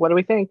 What do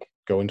we think?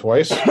 Going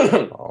twice.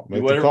 I'll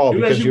make the call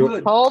because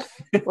you hold.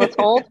 Let's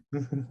hold.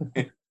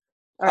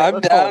 Right,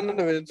 I'm down in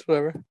a minute,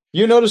 whatever.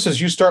 You notice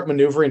as you start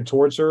maneuvering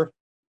towards her,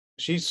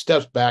 she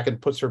steps back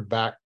and puts her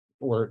back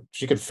where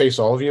she could face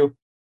all of you,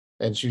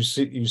 and you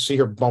see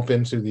her bump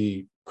into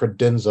the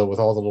credenza with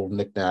all the little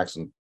knickknacks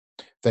and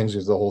things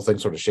as the whole thing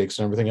sort of shakes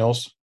and everything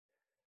else.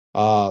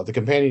 The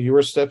companion you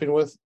were stepping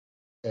with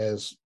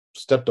has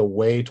stepped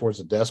away towards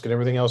the desk and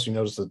everything else. You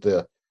notice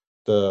that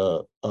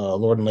the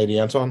Lord and Lady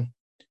Anton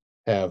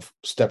have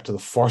stepped to the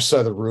far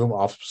side of the room,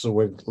 opposite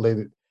way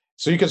Lady.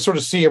 So you can sort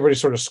of see everybody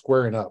sort of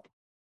squaring up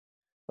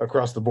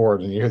across the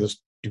board, and you hear this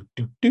do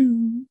do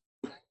do.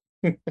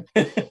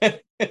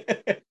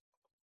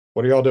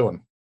 What are y'all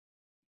doing?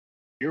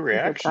 Your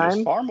reaction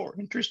is far more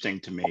interesting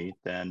to me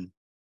than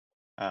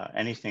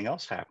anything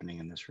else happening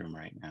in this room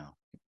right now.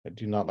 I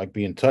do not like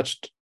being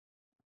touched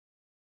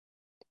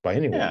by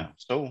anyone. Yeah,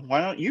 so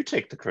why don't you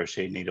take the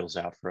crochet needles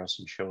out for us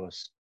and show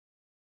us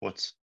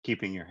what's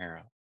keeping your hair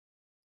up?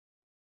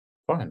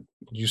 Fine.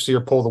 You see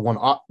her pull the one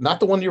out, not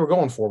the one you were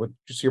going for, but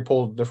you see her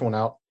pull a different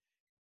one out,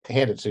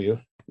 hand it to you.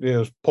 It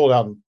was pulled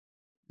out.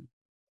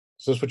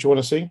 Is this what you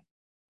want to see?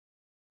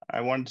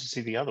 I wanted to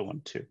see the other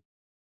one too.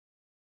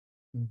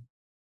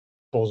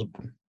 Pulls it.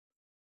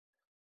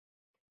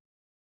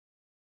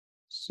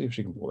 See if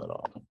she can pull that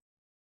off.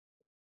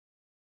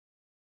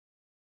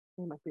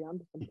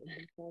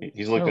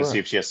 He's looking to see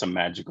if she has some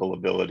magical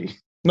ability.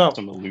 No.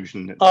 Some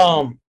illusion.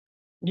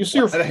 You see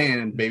her at a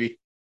hand, baby.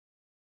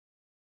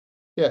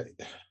 Yeah.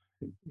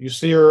 You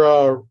see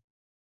her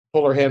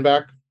pull her hand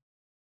back,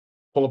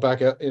 pull it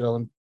back,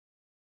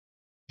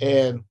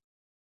 and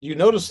you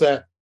notice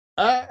that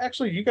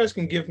actually you guys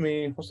can give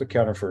me what's the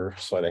counter for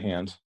sleight of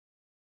hand?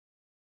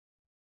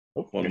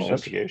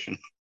 Investigation.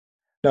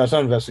 No, it's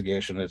not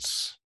investigation.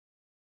 It's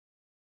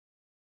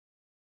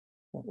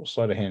what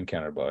sleight of hand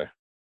countered by?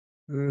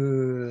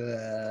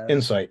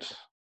 Insight.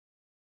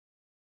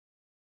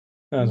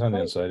 No, it's not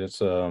insight.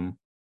 It's nope,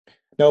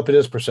 it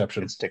is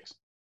perception. It sticks.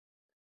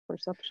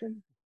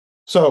 Perception.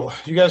 So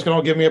you guys can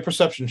all give me a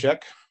perception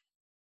check.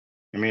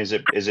 I mean, is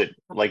it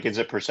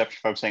perception?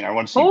 If I'm saying I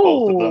want to see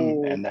both of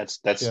them, and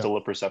that's still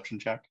a perception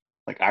check.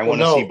 Like I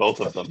want to see both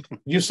of them.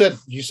 You said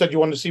you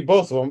wanted to see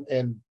both of them,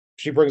 and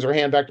she brings her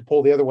hand back to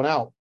pull the other one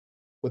out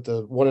with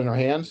the one in her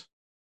hand.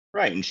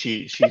 Right, and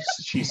she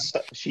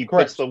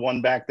puts the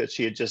one back that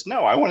she had just.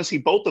 No, I want to see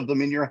both of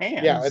them in your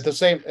hands. Yeah, at the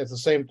same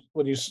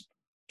when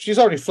she's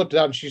already flipped it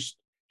out, and she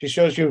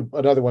shows you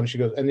another one. She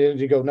goes, and then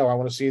you go, no, I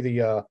want to see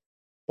the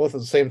both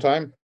at the same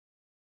time.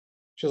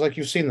 She's like,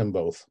 you've seen them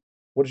both.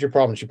 What is your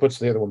problem? She puts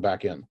the other one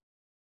back in.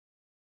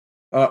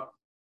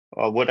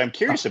 What I'm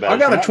curious about. I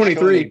got a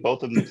 23.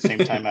 Both of them at the same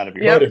time out of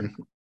your head.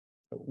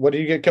 What do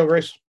you get,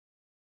 Kelgrace?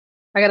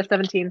 I got a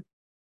 17.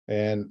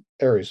 And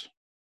Aries.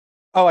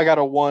 Oh, I got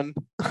a 1.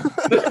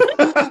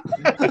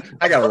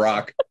 I got a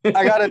rock.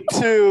 I got a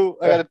 2.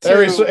 I got a 2.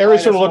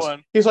 Aries sort of looks.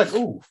 1. He's like,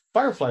 ooh,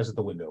 fireflies at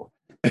the window.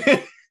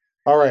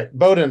 All right,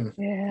 Bowden.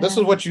 Yeah. This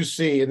is what you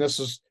see, and this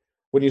is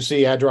when you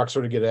see Adrock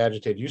sort of get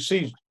agitated. You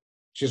see,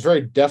 she's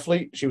very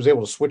deftly. She was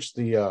able to switch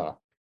the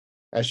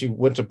as she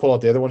went to pull out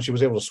the other one. She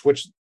was able to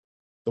switch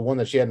the one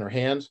that she had in her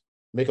hand,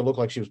 make it look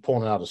like she was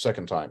pulling it out a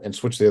second time, and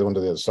switch the other one to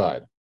the other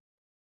side.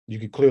 You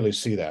could clearly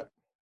see that.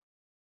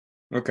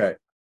 Okay.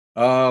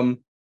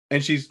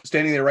 And she's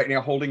standing there right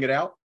now holding it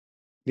out?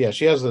 Yeah,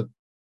 she has it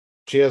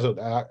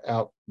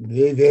out.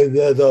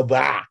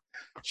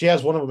 She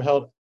has one of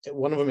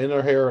them in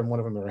her hair and one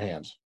of them in her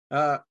hands.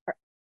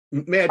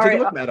 May I take a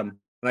look, madam?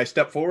 And I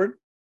step forward?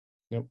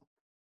 Yep.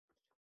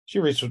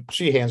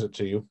 She hands it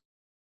to you.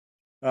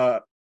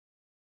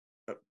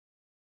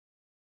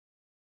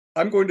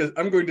 I'm going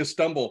to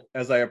stumble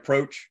as I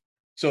approach,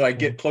 so I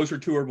get closer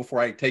to her before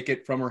I take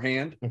it from her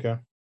hand. Okay.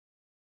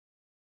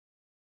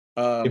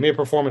 Give me a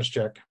performance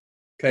check.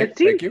 Okay,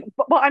 thank you.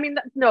 Well, I mean,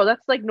 no,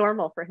 that's like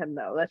normal for him,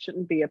 though. That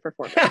shouldn't be a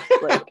performance.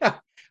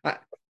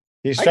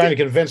 He's trying to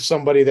convince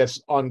somebody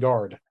that's on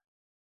guard.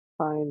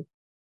 Fine.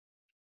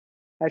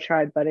 I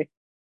tried, buddy.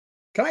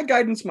 Can I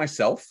guidance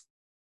myself?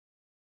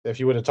 If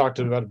you would have talked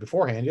to him about it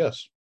beforehand,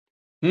 yes.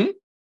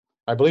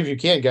 I believe you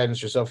can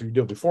guidance yourself if you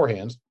do it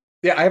beforehand.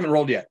 Yeah, I haven't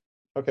rolled yet.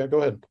 Okay, go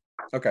ahead.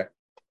 Okay.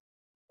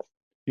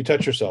 You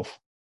touch yourself.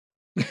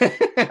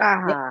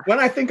 When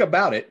I think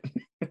about it.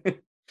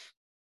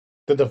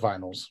 The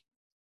Divinals.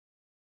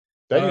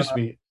 That used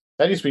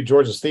to be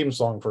George's theme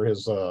song for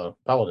his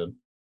Paladin.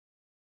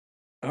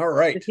 All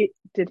right.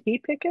 Did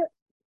he pick it?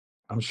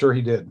 I'm sure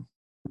he did.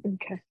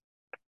 Okay.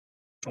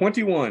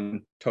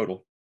 21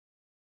 total.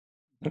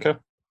 Okay.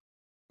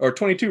 Or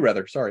 22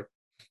 rather, sorry.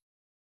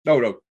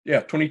 No.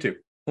 Yeah, 22.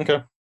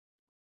 Okay.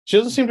 She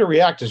doesn't seem to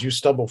react as you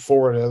stumble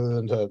forward other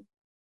than to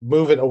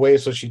move it away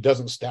so she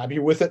doesn't stab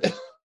you with it.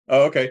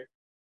 Oh, okay.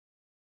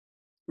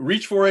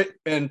 Reach for it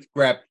and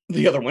grab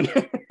the other one.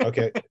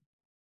 Okay.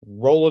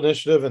 Roll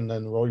initiative and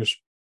then roll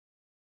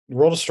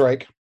to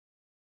strike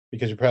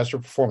because you passed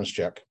your performance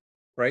check.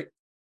 Right.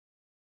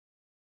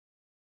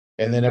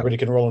 And then everybody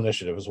can roll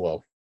initiative as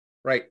well.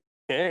 Right.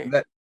 Okay.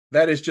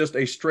 That is just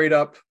a straight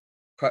up,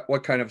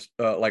 what kind of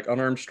like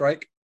unarmed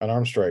strike?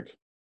 Unarmed strike.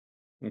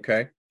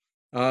 Okay.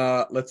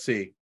 Let's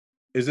see.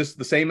 Is this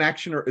the same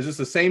action or is this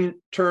the same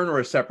turn or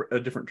a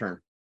different turn?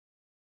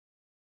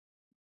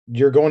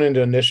 You're going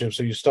into initiative,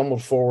 so you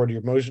stumbled forward.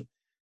 Your motion,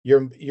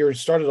 you're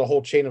started a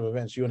whole chain of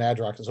events. You and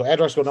Adrock, and so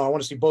Adrock's going, no, I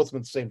want to see both of them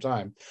at the same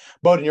time.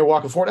 Bowden, you're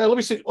walking forward. Hey, let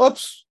me see.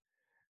 Oops.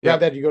 Yeah.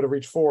 That you go to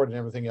reach forward and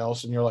everything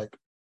else, and you're like,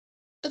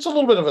 it's a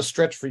little bit of a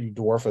stretch for you,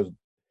 dwarf,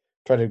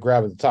 trying to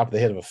grab at the top of the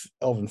head of an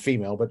elven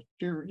female, but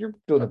you're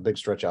doing a big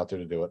stretch out there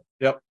to do it.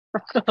 Yep.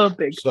 A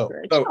big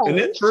stretch. So and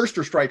it first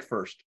or strike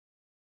first?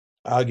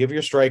 I'll give you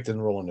a strike, then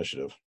roll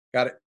initiative.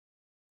 Got it.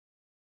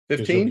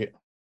 15.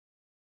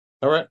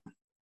 All right.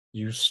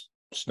 You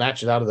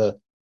snatch it out of her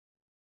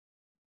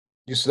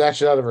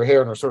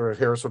hair, and her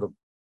hair sort of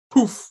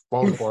poof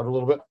falls apart a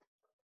little bit.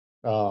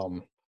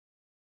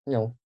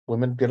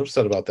 Women get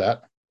upset about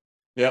that.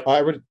 Yeah.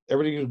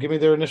 Everybody give me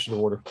their initiative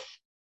order.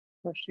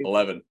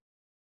 11.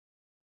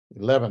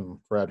 11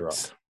 for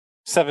Adrock.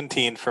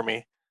 17 for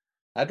me.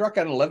 Adrock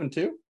got an 11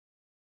 too?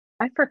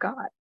 I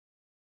forgot.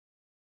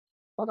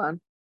 Hold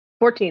on.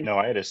 14. No,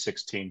 I had a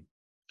 16.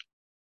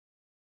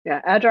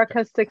 Yeah, Adrock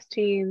has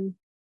 16.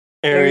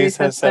 Aries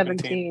has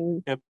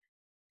 17. Yep.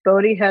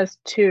 Bodhi has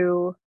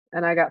 2,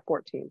 and I got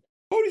 14.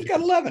 Bodhi's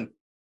got 11.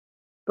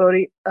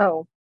 Bodhi,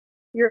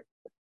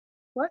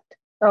 what?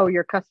 Oh,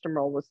 your custom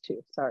roll was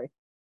 2. Sorry.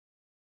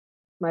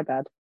 My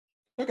bad.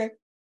 Okay.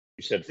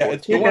 You said 14.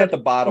 It's the one at the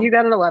bottom. You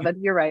got an 11.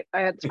 You're right.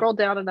 I had scrolled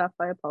down enough.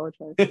 I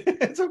apologize.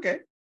 It's okay.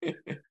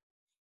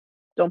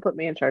 Don't put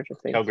me in charge of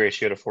things. Kelgrace,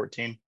 you had a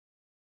 14?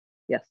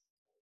 Yes.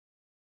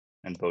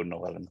 And Bowden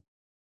 11.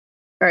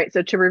 All right.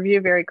 So to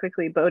review very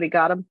quickly, Bodhi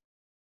got him.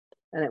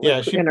 And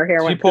her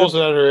hair went. She pulls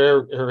it out of her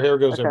hair. Her hair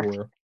goes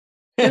everywhere.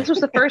 This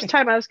was the first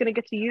time I was going to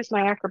get to use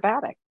my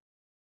acrobatic.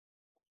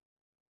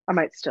 I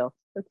might still.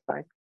 It's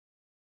fine.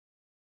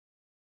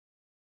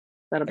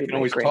 That'll be. I can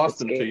always toss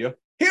them to you.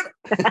 Here.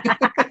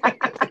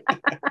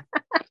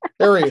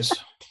 Aries,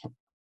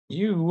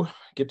 you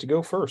get to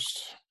go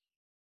first.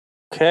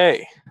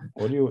 Okay.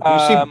 What do you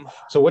see?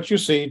 So what you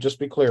see, just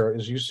be clear,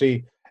 is you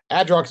see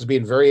Adrox is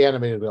being very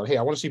animated. Like, hey,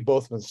 I want to see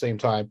both of them at the same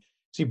time.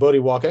 See Bodhi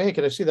walk. Hey,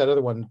 can I see that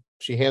other one?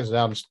 She hands it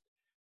out. And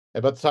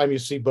about the time you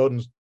see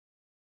Bowden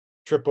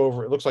trip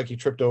over, it looks like he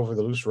tripped over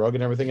the loose rug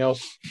and everything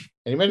else.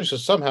 And he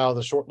manages somehow,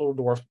 the short little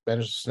dwarf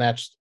manages to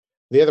snatch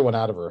the other one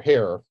out of her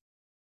hair.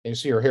 And you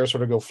see her hair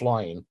sort of go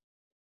flying.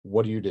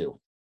 What do?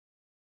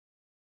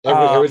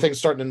 Everything's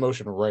starting in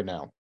motion right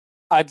now.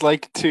 I'd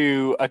like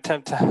to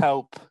attempt to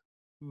help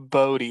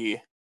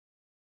Bodhi.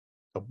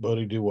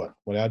 Bodhi do what?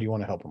 How do you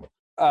want to help him?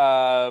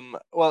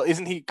 Well,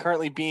 isn't he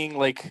currently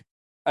being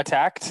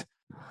attacked?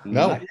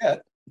 No, not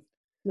yet.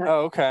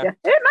 Oh, okay. Yeah.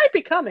 It might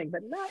be coming,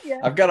 but not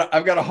yet. I've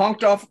got a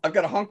honked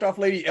off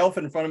lady elf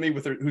in front of me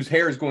with whose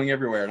hair is going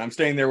everywhere, and I'm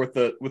standing there with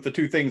the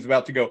two things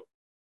about to go.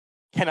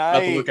 Can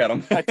I look at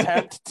them?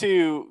 attempt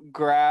to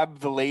grab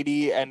the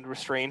lady and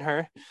restrain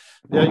her?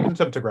 Yeah, you can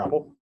attempt to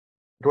grapple.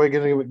 Go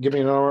ahead and give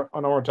me an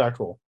unarmed attack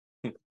roll.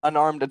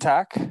 Unarmed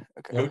attack?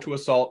 Okay. Go to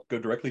assault. Go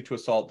directly to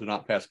assault. Do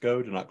not pass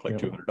go. Do not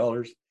collect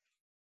 $200.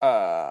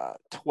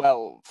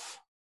 12.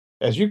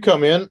 As you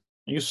come in,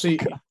 you see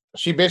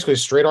she basically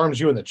straight arms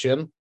you in the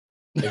chin.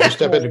 As you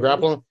step into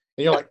grappling, and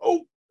you're like,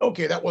 "Oh,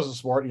 okay, that wasn't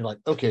smart." And you're like,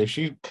 "Okay,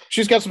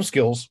 she's got some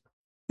skills."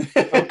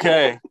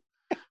 Okay.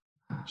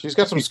 She's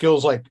got some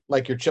skills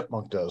like your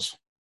chipmunk does.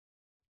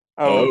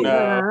 Oh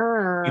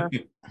no.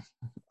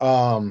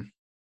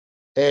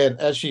 And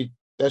as she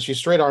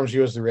straight arms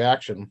you as the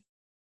reaction,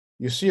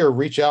 you see her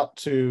reach out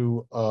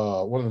to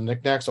one of the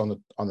knickknacks on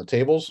the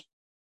tables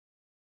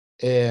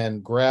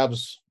and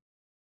grabs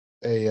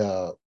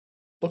a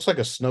looks like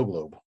a snow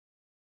globe.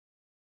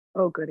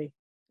 Oh goody.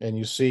 And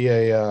you see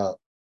a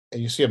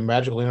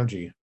magical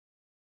energy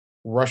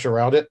rush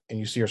around it, and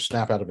you see her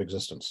snap out of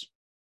existence.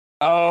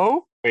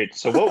 Oh, wait.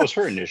 So what was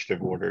her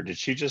initiative order? Did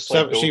she just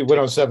she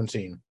went on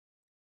 17?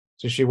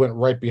 So she went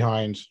right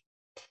behind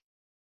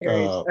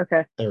Aries.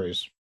 Okay.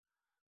 Aries.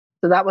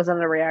 So that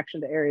wasn't a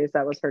reaction to Aries.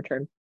 That was her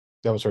turn.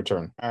 That was her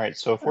turn. All right.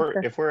 So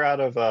if we're out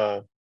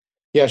of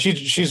yeah,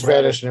 she's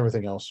vanished and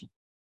everything else.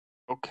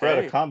 Okay. We're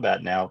out of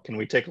combat now. Can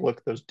we take a look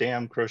at those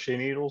damn crochet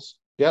needles?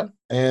 Yep.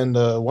 And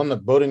one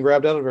that Bowden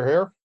grabbed out of her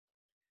hair.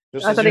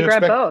 I thought he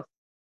grabbed both.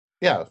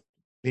 Yeah.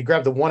 He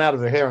grabbed the one out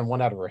of her hair and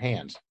one out of her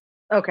hand.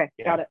 Okay.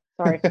 Yeah. Got it.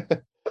 Sorry.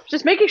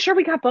 Just making sure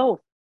we got both.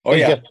 Oh,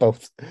 yeah.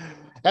 Both.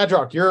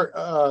 Adrock, your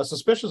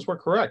suspicions were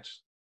correct.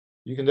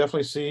 You can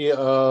definitely see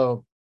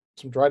some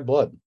dried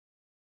blood.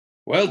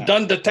 Well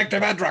done,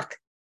 Detective Adrock.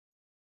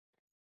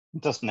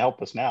 It doesn't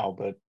help us now,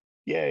 but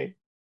yay.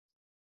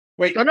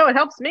 Wait. Oh, no, it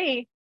helps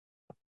me.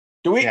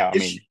 Do we? Yeah,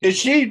 is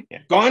she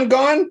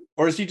gone,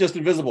 or is she just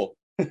invisible?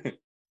 I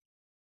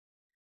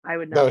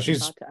would not be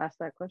about to ask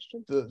that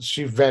question.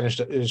 She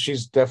vanished.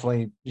 She's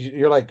definitely.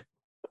 You're like,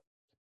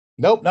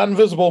 nope, not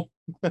invisible.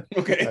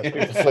 Okay.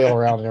 People flail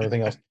around and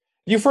everything else.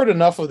 You've heard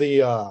enough of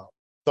the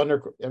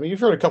thunder. I mean, you've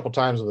heard a couple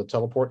times of the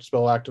teleport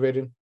spell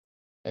activating,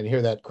 and you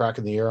hear that crack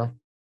in the air,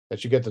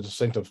 that you get the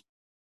distinctive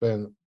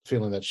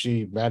feeling that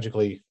she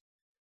magically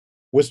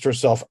whisked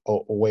herself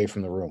away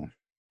from the room.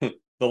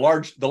 The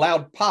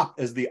loud pop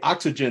is the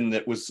oxygen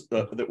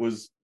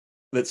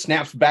that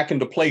snaps back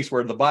into place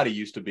where the body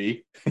used to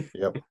be.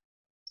 Yep.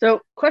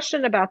 So,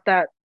 question about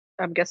that.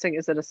 I'm guessing,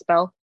 is it a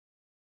spell?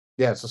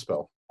 Yeah, it's a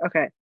spell.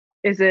 Okay.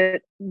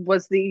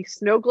 Was the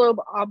snow globe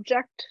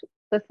object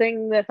the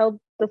thing that held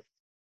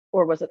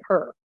or was it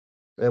her?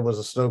 It was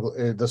a snow globe.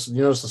 You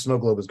notice the snow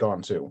globe is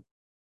gone too.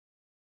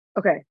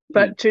 Okay.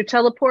 But to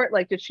teleport,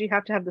 did she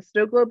have to have the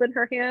snow globe in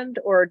her hand,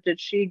 or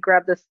did she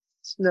grab the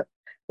snow?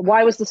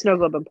 Why was the snow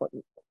globe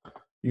important?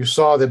 You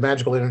saw the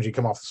magical energy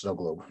come off the snow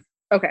globe.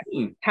 Okay.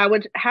 How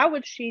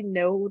would she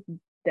know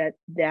that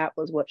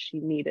was what she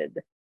needed?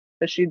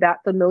 Is she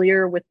that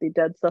familiar with the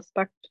dead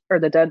suspect or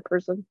the dead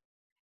person?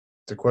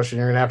 It's a question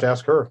you're gonna have to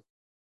ask her.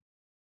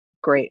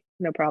 Great,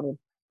 no problem.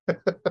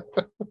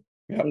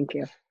 Thank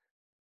you.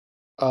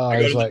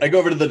 I go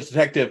over to the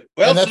detective.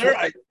 Well, sir,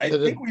 I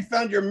think we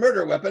found your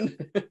murder weapon.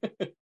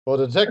 Well,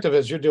 the detective,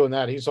 as you're doing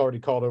that, he's already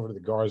called over to the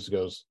guards.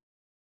 Goes,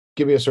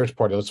 give me a search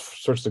party. Let's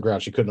search the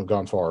ground. She couldn't have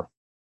gone far.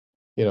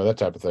 That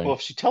type of thing. Well,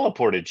 if she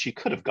teleported, she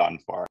could have gone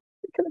far.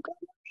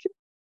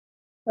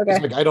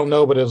 Okay. I don't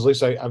know, but at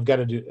least I've got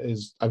to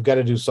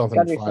do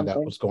something to find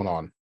out what's going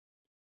on.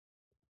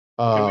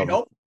 Can we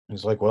help?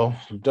 He's like, well,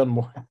 you've done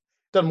more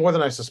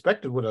than I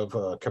suspected would have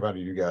come out of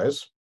you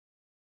guys.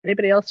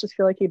 Anybody else just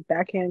feel like he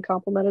backhand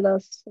complimented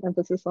us?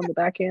 Emphasis on the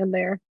backhand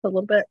there a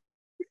little bit.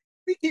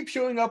 We keep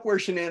showing up where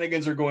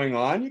shenanigans are going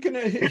on. You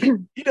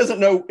can. He doesn't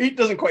know. He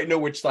doesn't quite know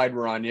which side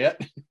we're on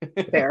yet.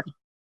 Fair.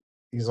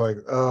 He's like,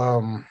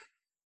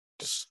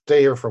 just stay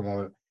here for a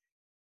moment.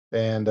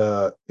 And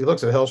he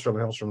looks at Hellstrom, and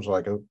Hellstrom's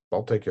like, oh,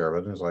 I'll take care of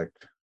it. And he's like,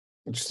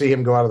 you see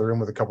him go out of the room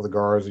with a couple of the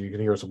guards, and you can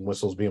hear some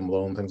whistles being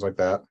blown, things like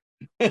that.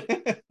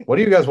 What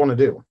do you guys want to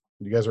do?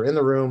 You guys are in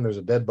the room. There's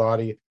a dead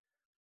body.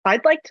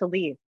 I'd like to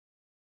leave.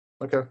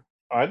 Okay.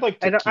 I'd like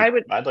to.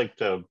 I'd like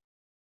to.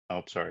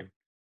 Oh, sorry.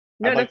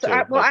 No, that's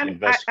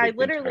I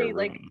literally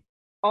like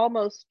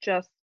almost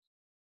just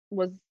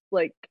was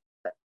like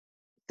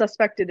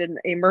suspected in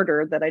a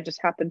murder that I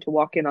just happened to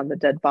walk in on the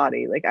dead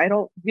body. Like, I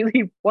don't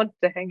really want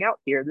to hang out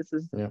here. This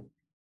is. Yeah.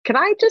 Can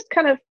I just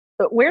kind of?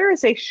 Where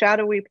is a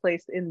shadowy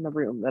place in the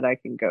room that I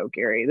can go,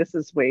 Gary? This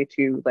is way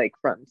too like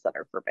front and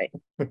center for me.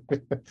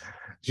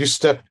 You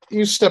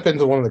step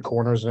into one of the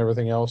corners and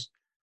everything else.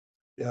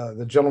 The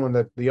elven gentleman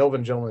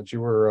that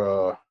you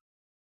were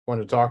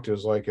wanting to talk to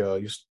is like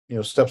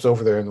steps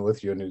over there and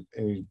with you, and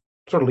he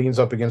sort of leans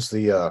up against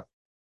the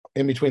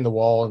in between the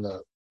wall and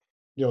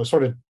the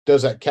sort of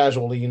does that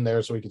casual lean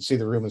there so he can see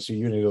the room and see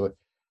you. And so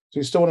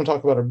you still want to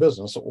talk about our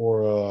business,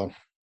 or is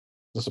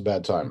this a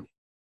bad time?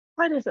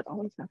 Why does it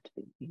always have to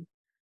be me?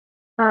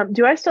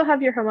 Do I still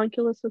have your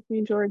homunculus with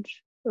me,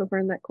 George, over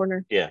in that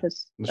corner? Yeah. The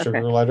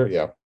sugar lighter,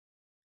 yeah.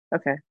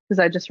 Okay, because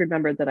I just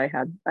remembered that I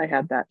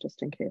had that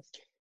just in case.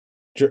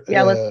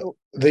 Yeah,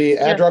 the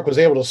Adrock was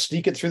able to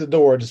sneak it through the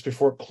door just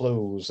before it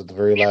closed at the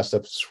very last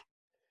episode.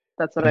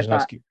 That's what I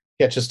thought.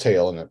 Catch his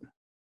tail in it.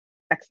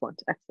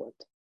 Excellent.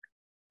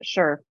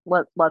 Sure,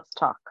 let's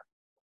talk.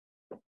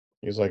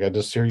 He's like, I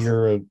just hear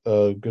you're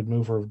a good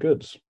mover of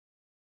goods.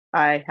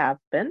 I have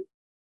been.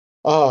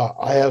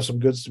 I have some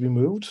goods to be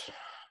moved.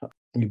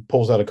 He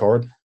pulls out a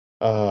card.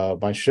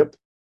 My ship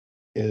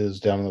is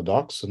down in the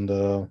docks,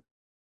 and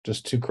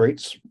just 2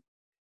 crates.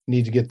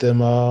 Need to get them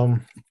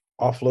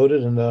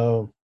offloaded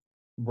and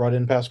brought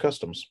in past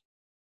customs.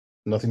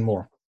 Nothing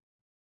more.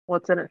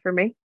 What's in it for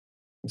me?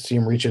 You see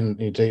him reaching.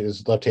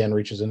 His left hand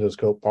reaches into his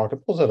coat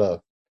pocket, pulls out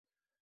a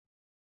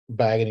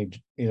bag, and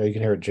you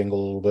can hear it jingle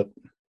a little bit.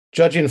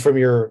 Judging from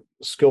your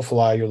skillful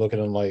eye, you're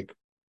looking at like,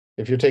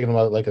 if you're taking them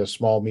out like a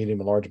small, medium,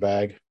 and large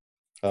bag,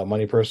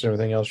 money purse and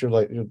everything else,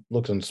 you're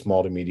looking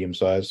small to medium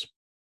size.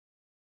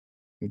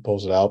 He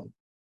pulls it out,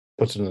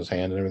 puts it in his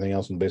hand and everything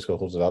else, and basically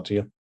holds it out to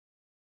you.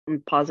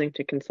 I'm pausing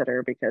to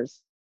consider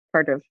because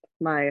part of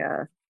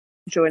my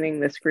joining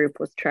this group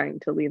was trying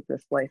to leave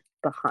this life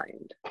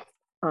behind.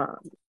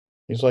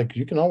 He's like,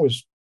 I can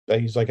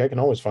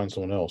always find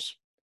someone else.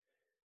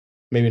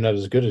 Maybe not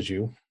as good as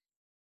you.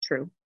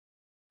 True.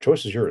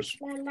 Choice is yours.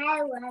 Mama,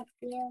 I love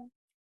you.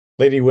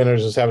 Lady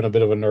Winters is having a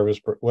bit of a nervous.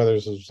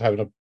 Weathers is having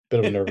a bit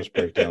of a nervous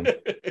breakdown.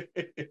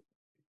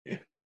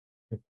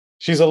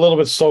 She's a little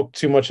bit soaked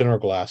too much in her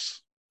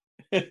glass.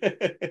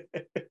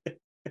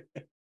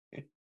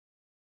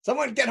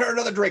 Someone get her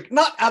another drink.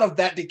 Not out of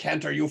that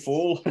decanter, you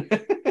fool.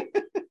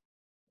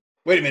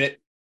 Wait a minute.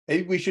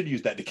 Maybe we should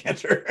use that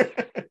decanter.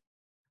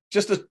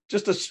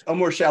 just a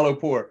more shallow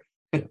pour.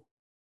 A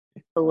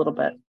little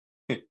bit.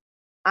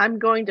 I'm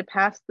going to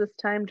pass this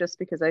time just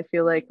because I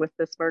feel like with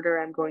this murder,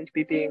 I'm going to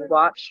be being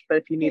watched. But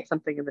if you need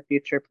something in the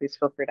future, please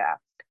feel free to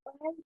ask.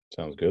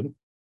 Sounds good.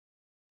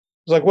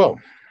 It's like, well,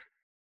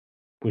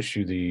 wish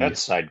you that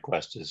side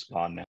quest is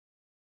gone now.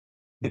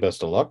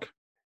 Best of luck.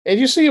 And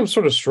you see him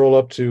sort of stroll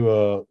up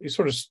to, he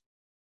sort of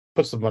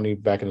puts the money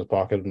back in his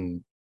pocket,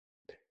 and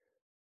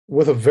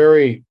with a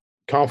very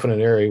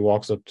confident air, he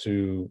walks up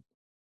to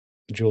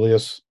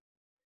Julius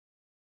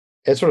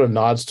and sort of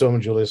nods to him,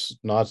 and Julius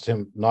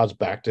nods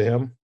back to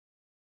him.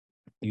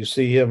 You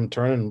see him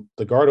turn, and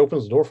the guard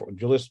opens the door for him.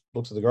 Julius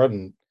looks at the guard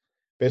and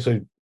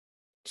basically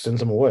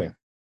sends him away.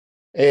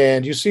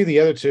 And you see the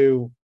other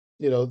 2,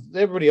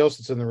 everybody else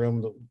that's in the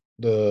room,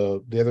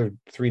 the other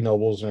 3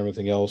 nobles and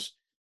everything else.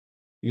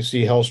 You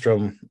see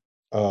Hellstrom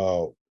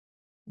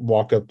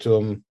walk up to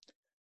him,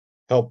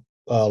 help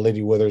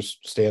Lady Withers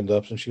stand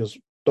up, and she goes,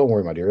 "Don't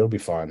worry, my dear, it'll be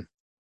fine."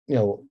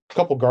 A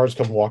couple guards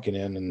come walking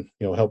in and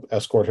help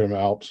escort her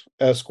out,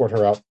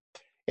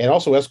 and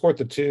also escort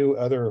the 2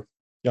 other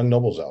young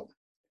nobles out.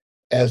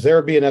 As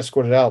they're being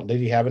escorted out,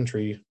 Lady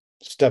Haventry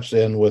steps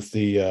in with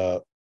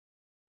Jarl,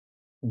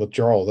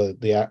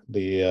 the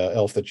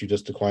elf that you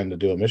just declined to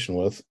do a mission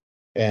with,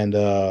 and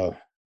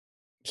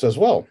says,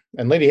 "Well,"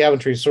 and Lady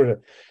Haventry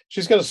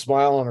she's got a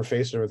smile on her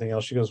face and everything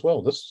else. She goes,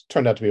 "Well, this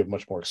turned out to be a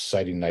much more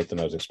exciting night than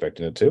I was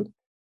expecting it to.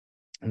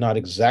 Not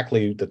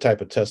exactly the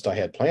type of test I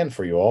had planned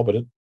for you all, but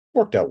it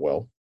worked out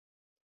well."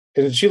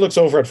 And she looks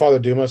over at Father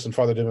Dumas, and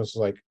Father Dumas is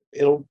like,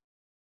 it'll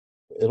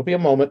be a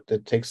moment.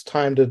 It takes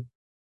time to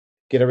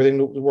get everything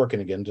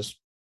working again. Just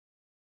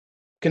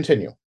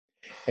continue."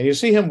 And you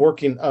see him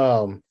working.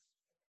 Boda,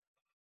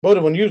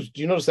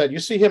 do you notice that you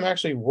see him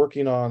actually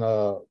working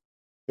on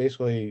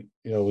basically,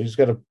 he's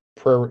got a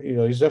prayer,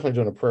 he's definitely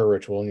doing a prayer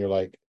ritual, and you're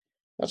like,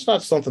 that's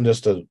not something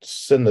just to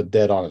send the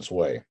dead on its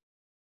way.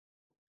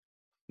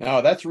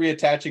 No, that's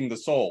reattaching the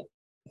soul.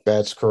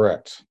 That's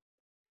correct.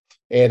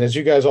 And as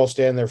you guys all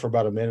stand there for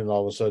about a minute,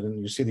 all of a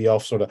sudden you see the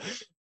elf sort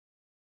of,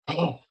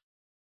 "Oh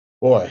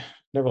boy,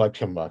 never liked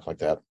him back like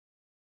that."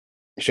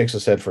 He shakes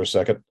his head for a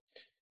second.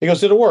 He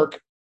goes, "Did it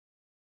work?"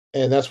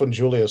 And that's when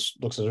Julius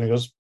looks at him and he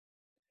goes,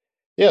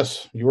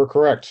 "Yes, you were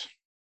correct.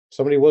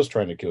 Somebody was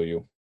trying to kill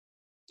you.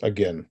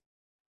 Again."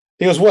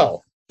 He goes,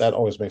 "Well, that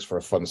always makes for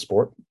a fun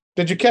sport.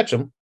 Did you catch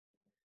him?"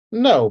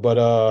 "No,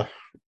 but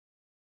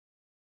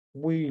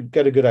we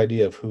got a good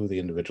idea of who the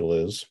individual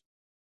is."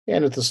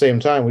 And at the same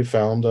time, we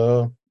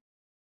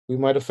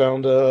might have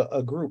found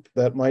a group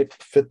that might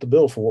fit the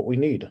bill for what we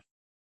need.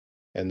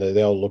 And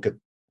they all look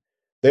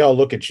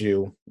at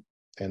you,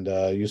 and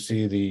you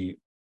see the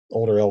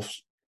older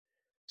elf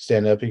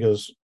stand up. He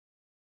goes,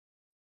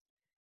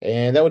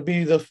 and that would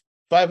be the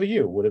 5 of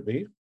you, would it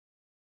be?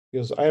 He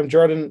goes, I am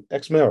Jordan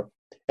Exmeyer.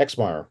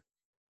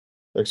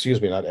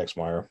 Excuse me, not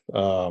Exmeyer.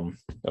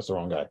 That's the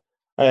wrong guy.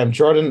 I am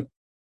Jordan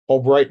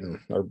O'Brighton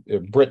or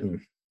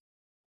Britain.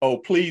 Oh,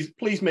 please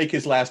make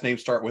his last name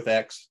start with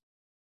X.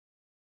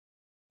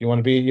 You want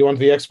to be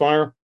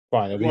Exmeyer?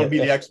 Fine. You want to be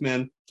the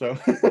X-Men, so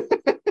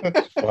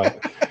fine.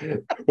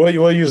 Well, you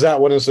will use that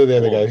one instead of the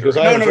other guy. Because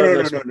no.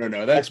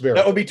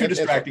 That would be too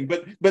distracting.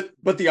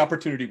 But the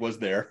opportunity was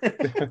there.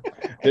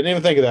 Didn't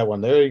even think of that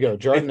one. There you go,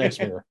 Jordan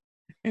Exmeyer.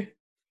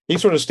 He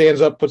sort of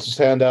stands up, puts his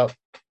hand out,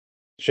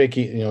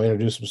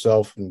 introduce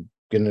himself, and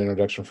get an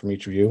introduction from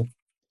each of you.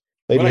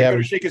 When I go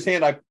to shake his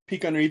hand, I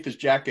peek underneath his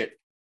jacket,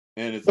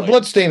 and it's the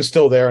bloodstain's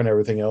still there and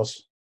everything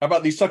else. How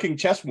about the sucking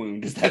chest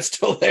wound? Is that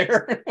still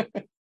there?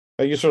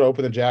 You sort of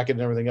open the jacket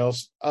and everything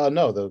else.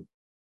 No, the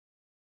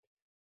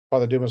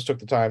Father Dumas took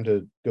the time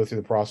to go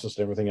through the process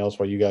and everything else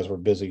while you guys were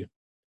busy.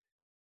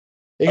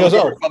 He goes,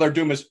 Father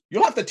Dumas,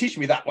 you'll have to teach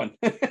me that one.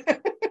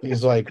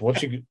 He's like,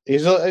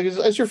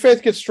 as your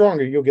faith gets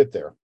stronger, you'll get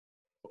there.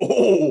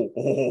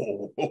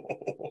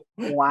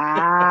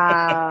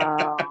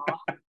 Wow.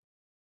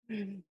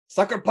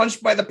 Sucker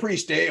punched by the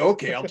priest, eh?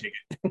 Okay, I'll take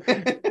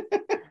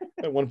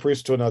it. One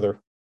priest to another.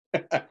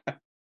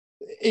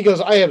 He goes,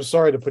 I am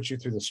sorry to put you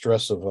through the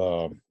stress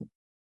of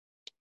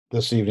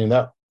this evening.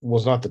 That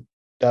was not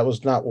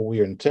what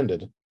we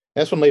intended.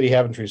 That's when Lady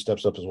Haventry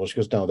steps up as well. She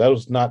goes, no, that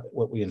was not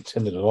what we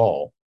intended at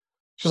all.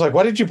 She's like,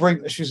 why did you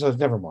bring? She says,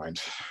 never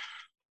mind.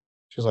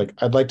 She's like,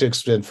 I'd like to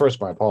extend first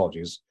my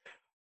apologies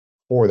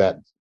for that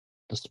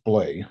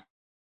display.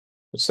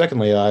 But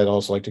secondly, I'd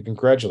also like to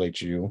congratulate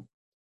you.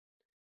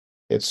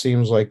 It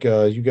seems like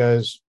you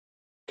guys,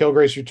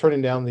 Kelgrace, you're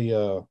turning down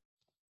the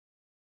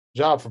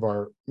job from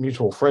our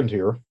mutual friend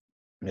here,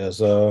 as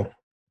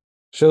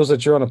shows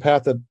that you're on a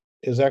path that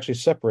is actually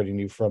separating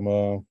you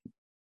from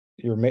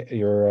your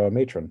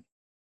matron,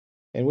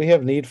 and we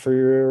have need for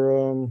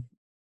your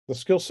the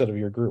skill set of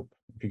your group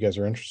if you guys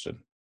are interested.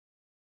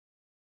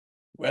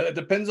 Well, it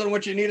depends on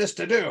what you need us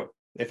to do.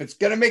 If it's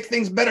going to make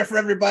things better for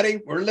everybody,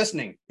 we're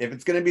listening. If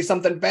it's going to be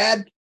something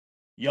bad,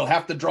 you'll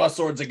have to draw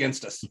swords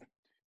against us.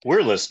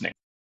 We're listening.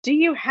 Do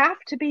you have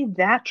to be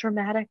that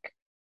dramatic?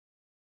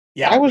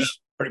 Yeah, I was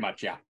pretty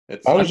much. Yeah,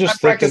 I was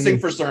just practicing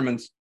for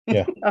sermons.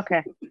 Yeah.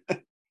 Okay.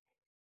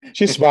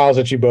 She smiles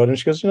at you, Bode, and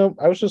she goes,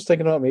 I was just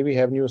thinking about maybe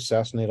having you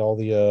assassinate all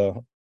the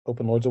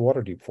open lords of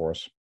Waterdeep for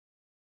us.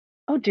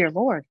 Oh, dear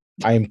Lord.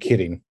 I am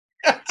kidding.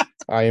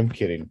 I am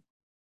kidding.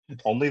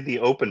 Only the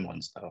open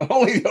ones, though.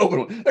 Only the open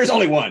one. There's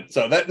only one,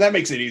 so that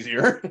makes it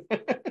easier.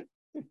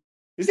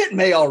 Is it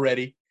May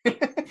already?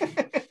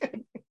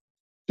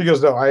 She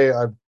goes, no,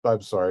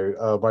 I'm sorry.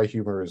 My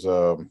humor is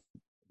a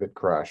bit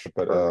crash,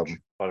 but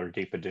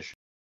Waterdeep edition.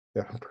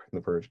 Yeah,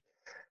 the purge.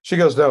 She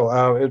goes,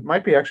 no, it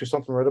might be actually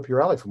something right up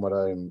your alley from what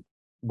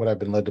I've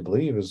been led to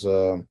believe is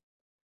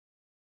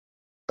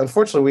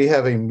unfortunately we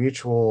have a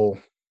mutual,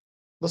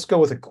 let's go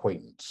with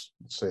acquaintance,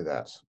 let's say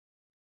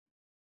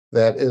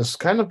that is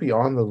kind of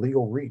beyond the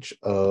legal reach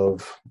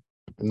of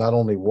not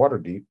only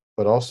Waterdeep,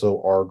 but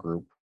also our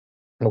group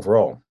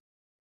overall.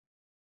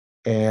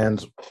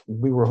 And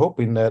we were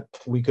hoping that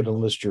we could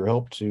enlist your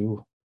help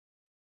to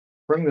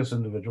bring this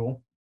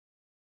individual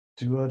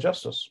to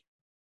justice.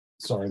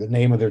 Sorry, the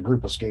name of their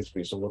group escapes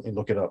me, so let me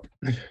look it up.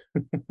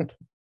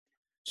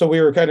 So we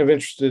were kind of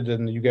interested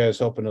in you guys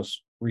helping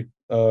us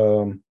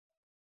bring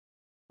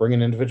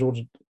an individual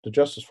to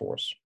justice for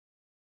us.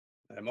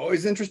 I'm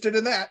always interested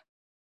in that.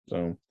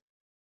 So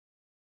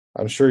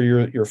I'm sure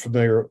you're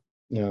familiar.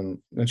 And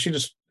she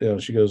just,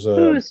 she goes,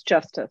 who's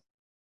justice?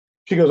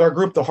 She goes, our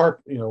group, the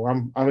Harp.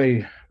 I'm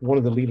one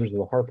of the leaders of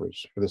the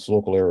Harpers for this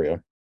local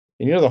area,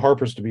 and the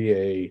Harpers to be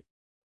a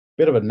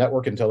bit of a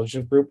network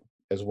intelligence group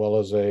as well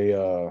as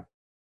a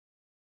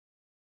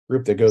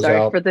group that goes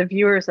out. For the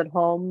viewers at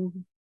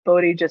home,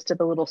 Bodhi just did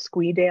a little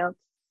squee dance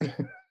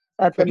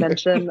at the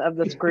mention of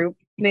this group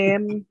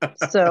name.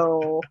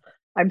 So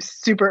I'm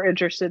super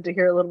interested to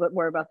hear a little bit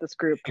more about this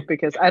group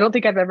because I don't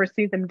think I've ever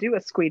seen them do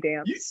a squee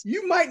dance.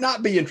 You might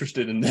not be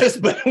interested in this,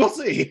 but we'll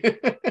see.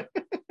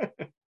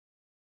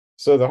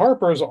 So the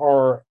Harpers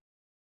are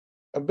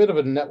a bit of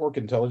a network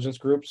intelligence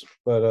groups,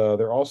 but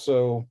they're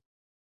also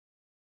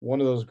one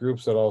of those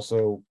groups that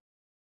also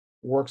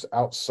works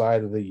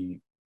outside of the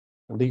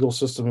legal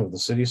system of the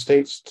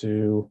city-states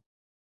to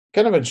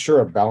kind of ensure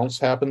a balance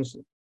happens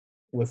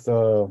with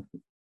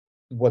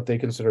what they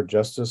consider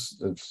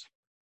justice.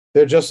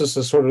 Their justice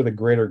is sort of the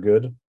greater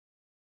good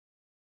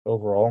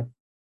overall.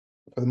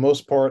 For the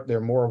most part, they're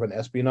more of an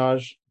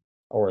espionage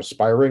or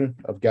aspiring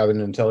of gathering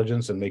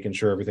intelligence and making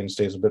sure everything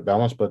stays a bit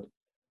balanced. But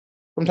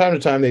from time to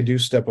time, they do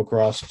step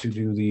across to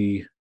do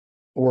the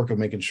work of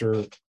making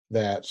sure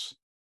that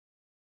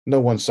no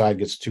one side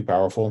gets too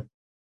powerful.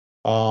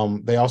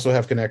 They also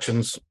have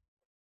connections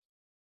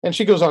And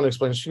she goes on to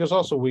explain. She goes,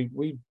 also,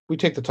 we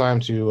take the time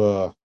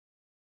to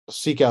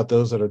seek out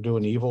those that are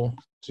doing evil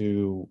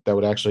that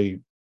would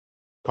actually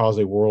cause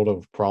a world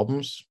of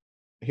problems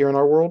here in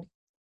our world,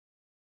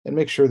 and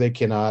make sure they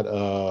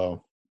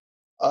cannot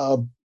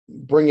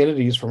bring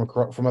entities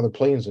from other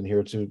planes in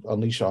here to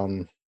unleash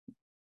on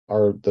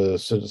the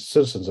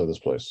citizens of this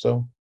place.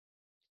 So,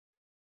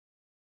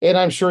 and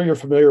I'm sure you're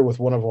familiar with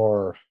one of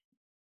our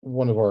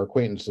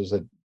acquaintances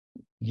that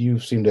you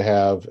seem to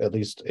have at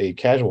least a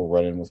casual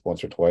run-in with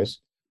once or twice,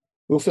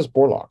 Rufus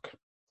Borlock.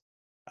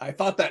 I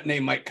thought that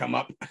name might come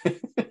up.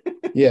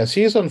 Yes,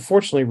 he has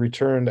unfortunately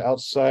returned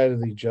outside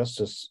of the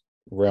justice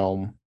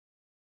realm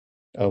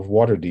of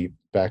Waterdeep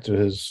back to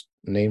his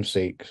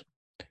namesake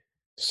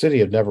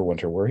city of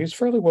Neverwinter, where he's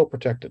fairly well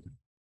protected.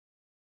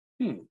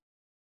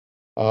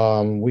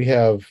 We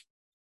have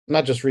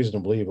not just reason to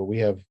believe, but we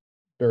have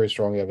very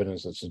strong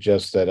evidence that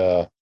suggests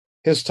that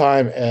his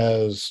time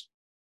as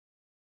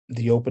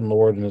the Open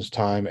Lord and his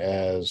time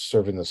as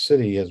serving the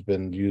city has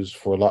been used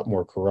for a lot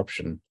more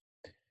corruption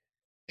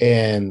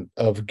and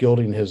of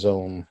gilding his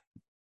own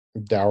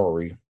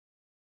dowry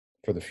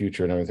for the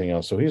future and everything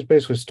else. So he's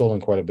basically stolen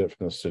quite a bit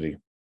from the city,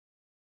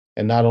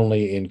 and not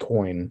only in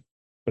coin,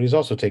 but he's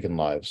also taken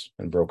lives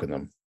and broken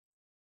them.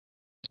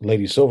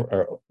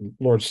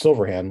 Lord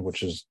Silverhand,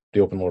 which is the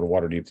Open Lord of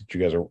Waterdeep that you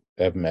guys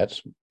have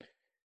met,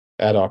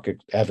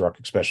 Adrock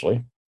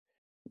especially,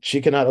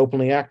 she cannot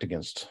openly act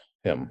against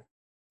him,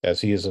 as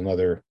he is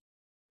another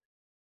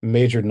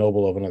major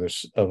noble of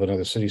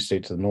another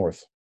city-state to the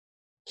north.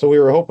 So we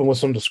were hoping with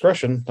some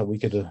discretion that we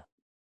could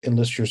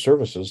enlist your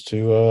services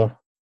to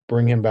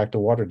bring him back to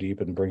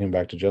Waterdeep and bring him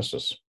back to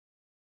justice.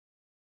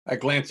 I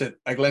glance at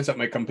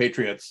my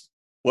compatriots.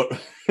 What?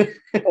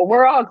 Well,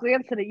 we're all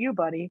glancing at you,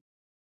 buddy.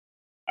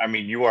 I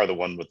mean, you are the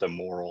one with the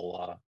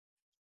moral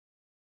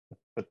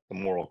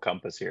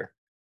compass here.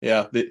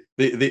 Yeah,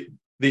 the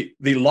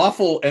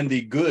lawful and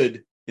the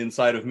good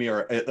inside of me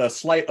are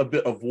a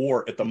bit of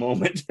war at the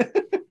moment.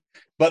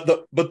 but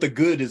the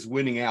good is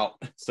winning out.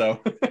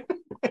 So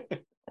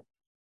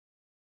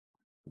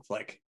it's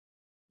like,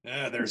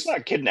 it's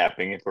not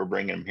kidnapping if we're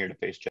bringing him here to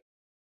face justice.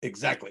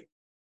 Exactly.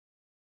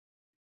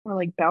 Or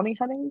like bounty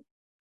hunting.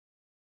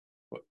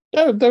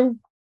 There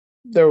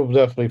will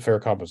definitely fair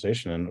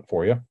compensation in it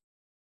for you.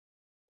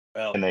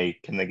 Well, can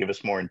they give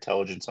us more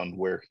intelligence on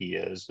where he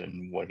is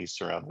and what he's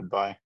surrounded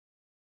by?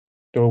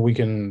 So we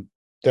can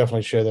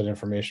definitely share that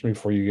information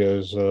before you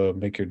guys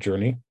make your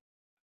journey.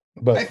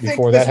 But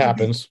before that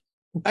happens,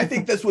 I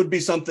think this would be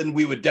something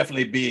we would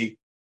definitely be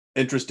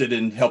interested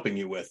in helping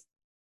you with.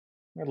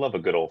 I love a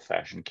good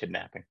old-fashioned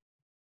kidnapping.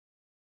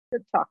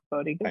 Good talk,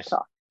 Bodie. Good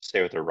talk.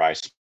 Stay with her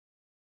rice.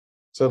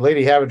 So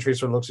Lady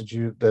Haventracer looks at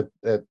you,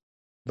 at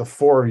the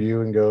four of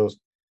you, and goes,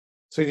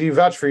 "So do you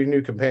vouch for your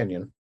new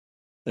companion?"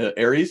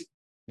 Ares?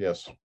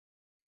 Yes. She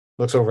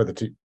looks over the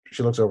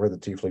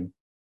tiefling.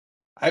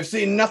 I've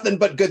seen nothing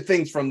but good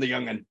things from the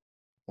young'un.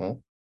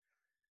 Well,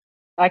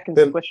 I can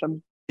squish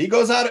him.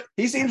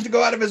 He seems to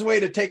go out of his way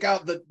to take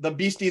out the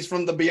beasties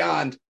from the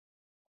beyond.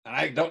 And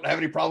I don't have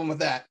any problem with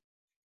that.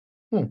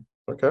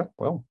 Okay.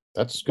 Well,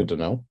 that's good to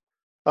know.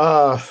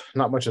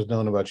 Not much is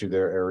known about you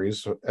there,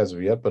 Ares, as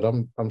of yet, but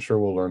I'm sure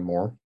we'll learn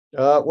more.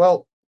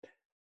 Well,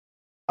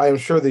 I am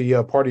sure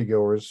the party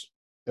goers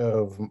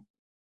of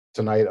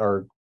tonight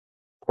are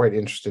quite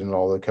interested in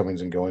all the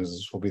comings and goings.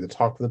 This will be the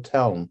talk of the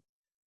town,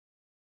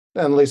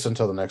 and at least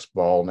until the next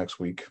ball next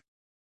week.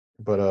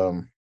 But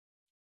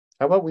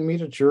how about we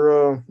meet at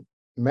your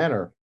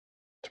manor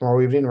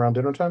tomorrow evening around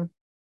dinner time?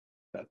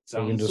 That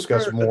sounds. We can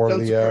discuss more of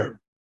the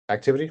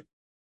activity.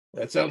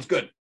 That sounds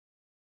good.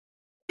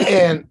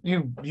 And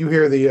you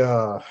hear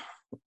the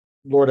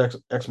Lord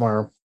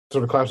Exmire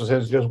sort of claps his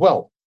hands and goes,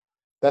 "Well,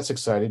 that's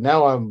exciting.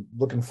 Now I'm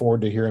looking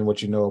forward to hearing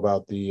what you know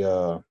about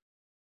the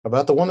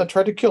one that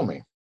tried to kill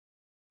me."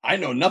 I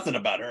know nothing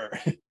about her,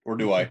 or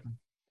do I?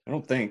 I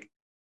don't think.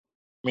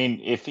 I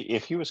mean, if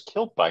he was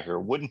killed by her,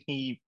 wouldn't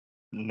he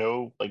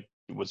know? Like,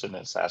 it was an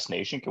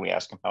assassination? Can we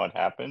ask him how it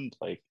happened?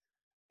 Like,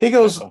 he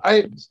goes,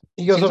 Seems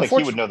like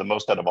he would know the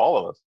most out of all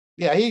of us.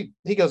 Yeah,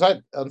 he goes,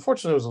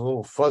 unfortunately, it was a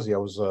little fuzzy.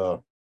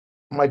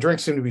 My drink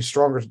seemed to be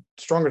stronger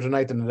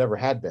tonight than it ever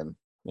had been,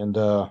 and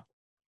I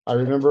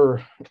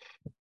remember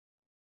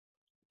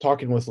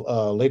talking with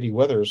Lady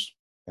Weathers,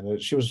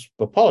 and she was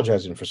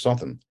apologizing for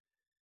something.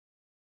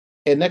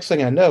 And next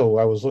thing I know,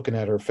 I was looking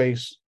at her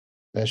face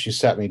as she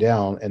sat me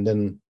down, and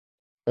then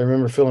I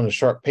remember feeling a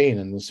sharp pain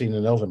and then seeing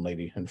an elven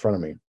lady in front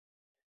of me.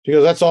 She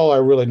goes, "That's all I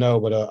really know,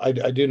 but I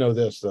do know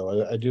this,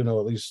 though. I do know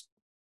at least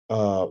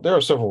there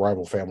are several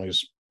rival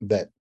families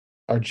that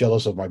are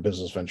jealous of my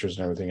business ventures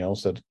and everything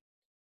else that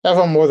have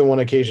on more than one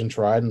occasion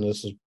tried, and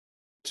this is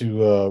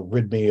to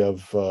rid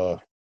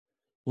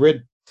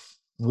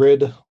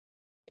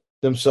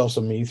themselves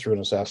of me through an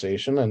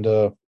assassination. And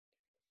one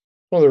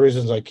of the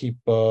reasons I keep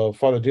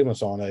Father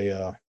Dumas on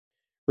a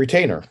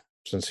retainer,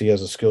 since he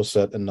has a skill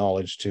set and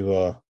knowledge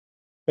to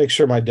make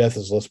sure my death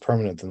is less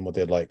permanent than what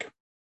they'd like."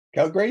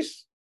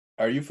 Kelgrace,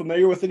 are you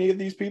familiar with any of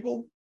these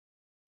people?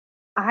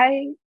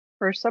 I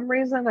For some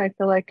reason, I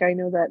feel like I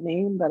know that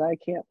name, but I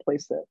can't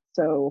place it.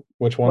 So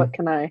which one? What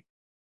can I?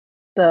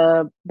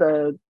 The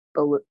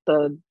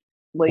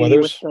lady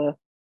Weathers? with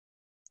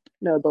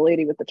the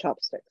lady with the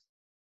chopsticks.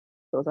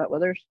 So was that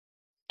Withers?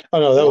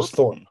 Oh no, that was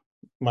Thorpe.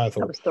 That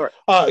was Thorpe.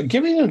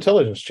 Give me an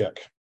intelligence check.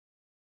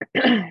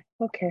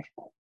 Okay.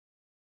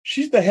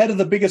 She's the head of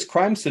the biggest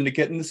crime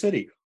syndicate in the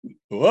city.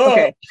 Whoa.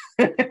 Okay.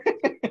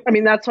 I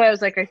mean, that's why I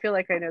was like, I feel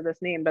like I know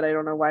this name, but I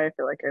don't know why I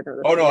feel like I know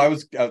this. Oh no,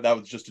 name. that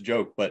was just a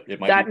joke, but it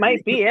might. That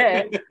might be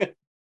it.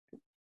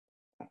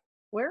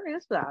 Where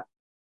is that?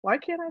 Why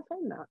can't I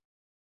find that?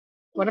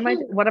 What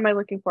am I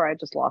looking for? I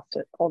just lost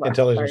it. Hold on.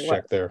 Intelligence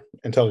check there.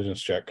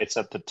 Intelligence check. It's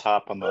at the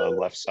top on the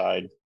left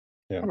side.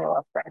 Yeah.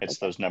 It's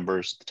those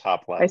numbers, the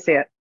top left. I see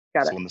it.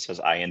 Got it. The one that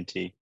says INT.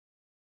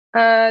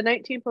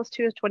 19 plus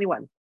 2 is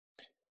 21.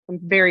 I'm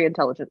very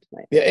intelligent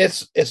tonight. Yeah,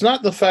 it's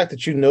not the fact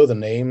that you know the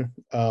name.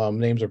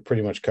 Names are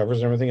pretty much covers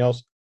and everything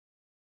else.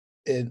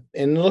 In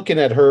looking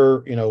at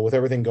her, with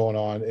everything going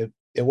on,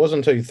 it wasn't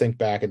until you think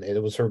back, and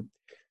it was her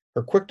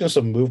quickness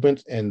of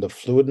movement and the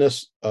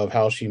fluidness of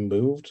how she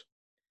moved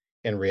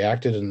and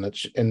reacted,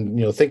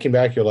 and thinking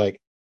back, you're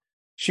like,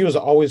 she was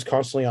always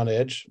constantly on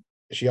edge.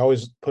 She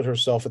always put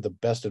herself at the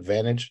best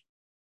advantage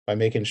by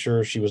making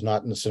sure she was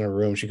not in the center of the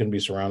room. She couldn't be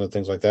surrounded,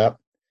 things like that.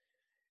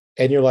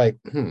 And you're like,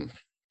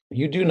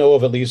 you do know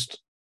of at least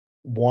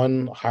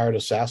one hired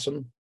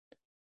assassin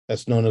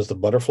that's known as the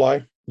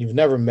Butterfly. You've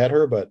never met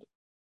her, but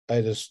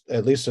at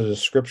least a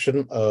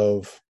description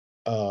of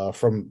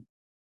from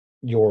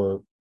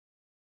your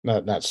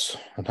not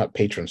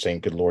patron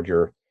saint, good Lord,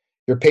 your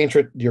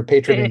patron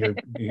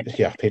and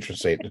your patron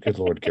saint, good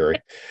Lord, Gary.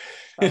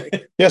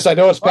 Yes, I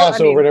know it's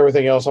Passover and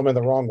everything else. I'm in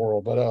the wrong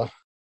world,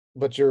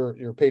 but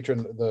your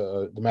patron,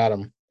 the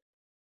madam,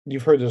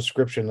 you've heard the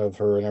description of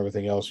her and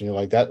everything else, and you're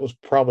like, that was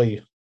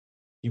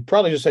you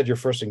probably just had your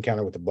first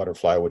encounter with the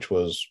Butterfly, which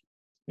was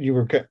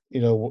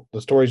the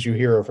stories you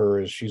hear of her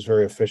is she's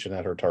very efficient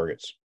at her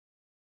targets.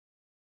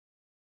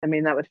 I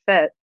mean, that would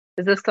fit.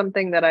 Is this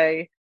something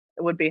that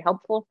would be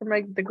helpful for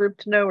the group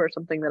to know, or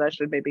something that I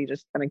should maybe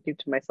just kind of keep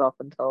to myself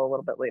until a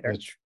little bit later?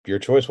 It's your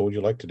choice. What would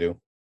you like to do?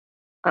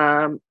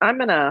 I'm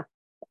gonna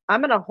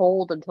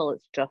hold until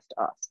it's just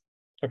us.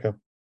 Okay.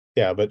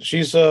 Yeah, but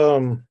she's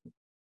one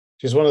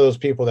of those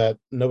people that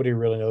nobody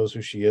really knows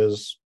who she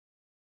is,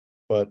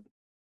 but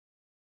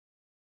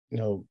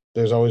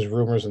there's always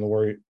rumors in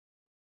the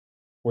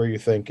where you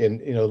think,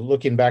 and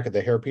looking back at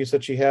the hairpiece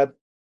that she had,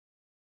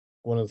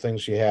 one of the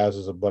things she has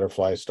is a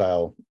butterfly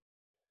style.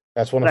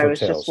 That's one of her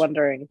tails. I was just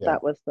wondering if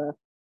that was the.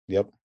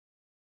 Yep.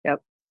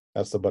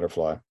 That's the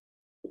Butterfly.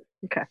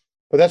 Okay.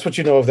 But that's what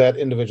you know of that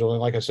individual,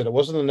 and like I said, it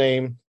wasn't the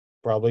name,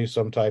 probably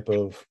some type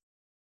of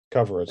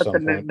cover at some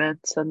point.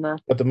 Movements and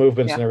but the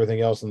movements and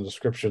everything else, and the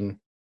description,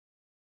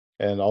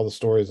 and all the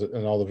stories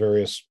and all the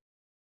various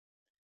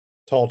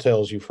tall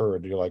tales you've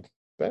heard, you're like,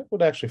 that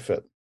would actually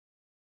fit.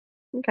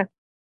 Okay.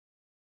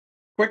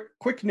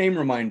 Quick name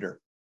reminder.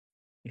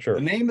 Sure.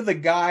 The name of the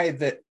guy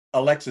that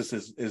Alexis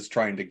is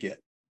trying to get.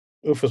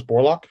 Ufus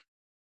Borlock.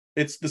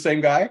 It's the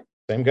same guy?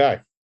 Same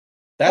guy.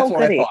 That's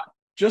what I thought.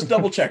 Just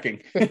double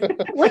checking.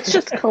 Let's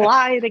just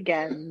collide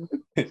again.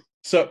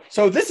 So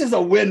this is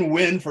a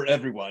win-win for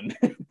everyone.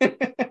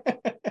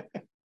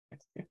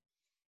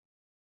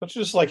 That's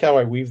just like how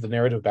I weave the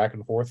narrative back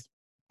and forth.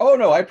 Oh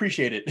no, I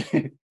appreciate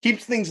it.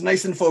 Keeps things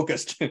nice and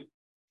focused.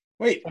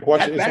 Wait,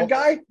 that bad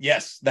guy?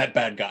 Yes, that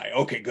bad guy.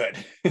 Okay, good.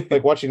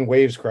 Like watching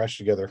waves crash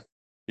together.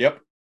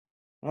 Yep.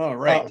 All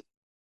right.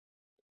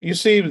 You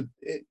seem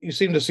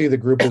to see the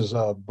group is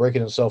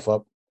breaking itself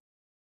up.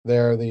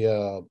 They're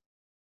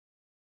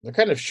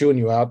kind of shooing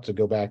you out to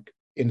go back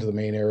into the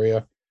main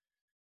area.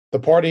 The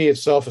party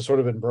itself has sort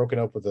of been broken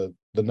up with the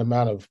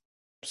amount of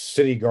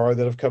city guard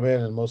that have come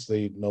in, and most of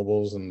the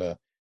nobles, and the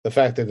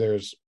fact that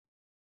there's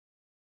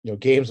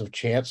games of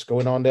chance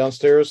going on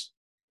downstairs.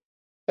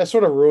 That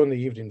sort of ruined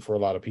the evening for a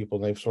lot of people,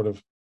 and they've sort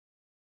of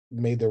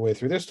made their way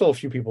through. There's still a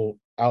few people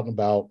out and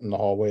about in the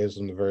hallways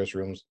and the various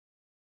rooms,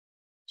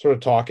 sort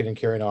of talking and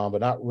carrying on, but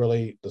not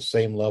really the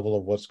same level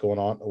of what was going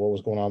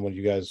on when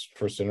you guys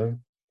first entered.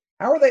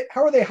 How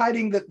are they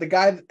hiding that the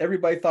guy that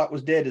everybody thought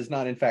was dead is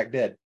not in fact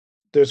dead?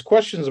 There's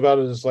questions about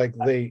it. It's like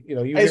I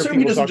assume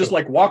he doesn't just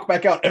like walk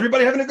back out.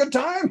 Everybody having a good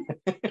time?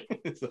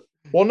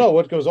 Well, no.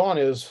 What goes on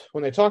is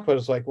when they talk about it,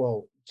 it's like,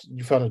 well,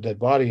 you found a dead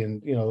body,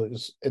 and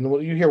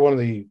and you hear one of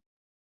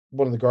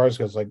the guards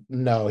goes like,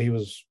 no, he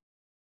was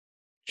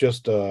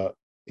just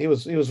he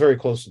was very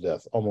close to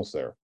death, almost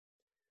there.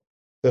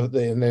 And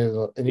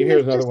you hear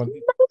another one,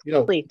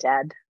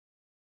 dead.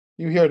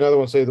 You hear another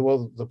one say,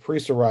 well, the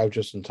priest arrived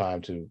just in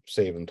time to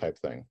save him, type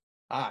thing.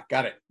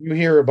 Got it. You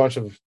hear a bunch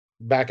of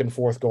back and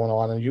forth going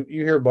on, and you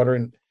hear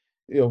buttering,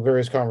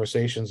 various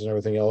conversations and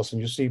everything else,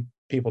 and you see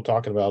people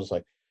talking about, it's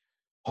like,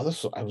 oh,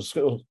 I was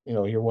still,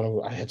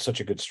 I had such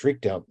a good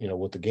streak down,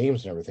 with the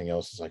games and everything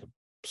else. It's like,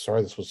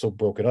 sorry, this was so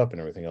broken up and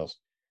everything else.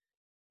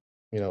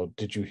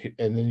 Did you?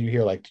 And then you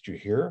hear like, did you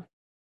hear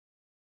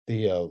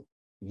the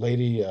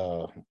lady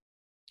or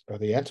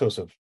the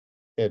Antos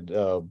had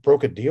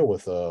broke a deal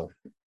with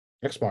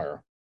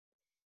Exmire,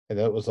 And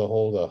that was the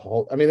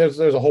whole. I mean, there's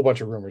a whole bunch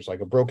of rumors, like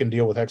a broken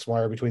deal with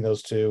Exmeyer between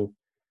those two.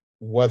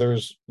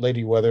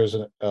 Lady Weathers,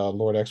 and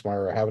Lord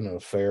Exmeyer are having an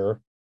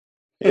affair.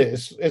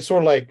 It's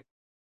sort of like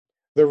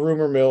the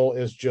rumor mill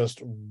is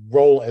just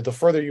rolling. The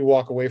further you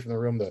walk away from the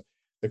room, the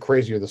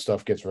crazier the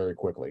stuff gets very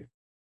quickly.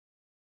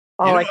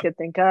 All I could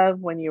think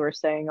of when you were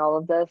saying all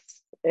of this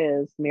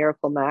is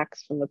Miracle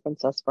Max from The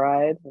Princess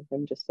Bride, and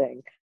him just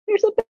saying,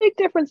 "There's a big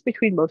difference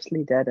between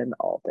mostly dead and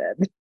all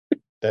dead."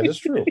 That is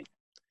true.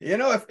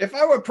 If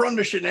I were prone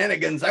to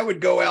shenanigans, I would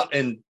go out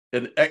and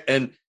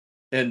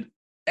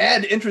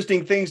add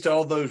interesting things to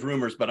all those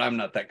rumors, but I'm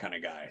not that kind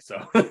of guy.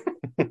 So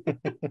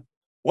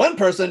one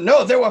person,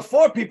 no, there were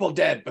 4 people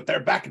dead, but they're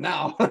back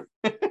now.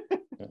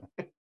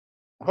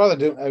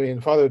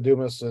 Father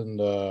Dumas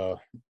and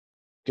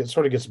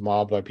gets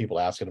mobbed by people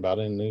asking about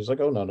it, and he's like,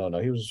 "Oh no,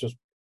 he was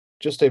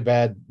just a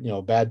bad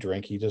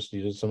drink. He just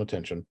needed some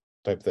attention,"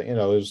 type thing. It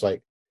was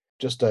like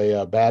just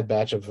a bad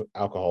batch of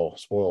alcohol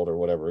spoiled or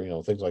whatever.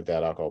 Things like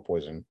that, alcohol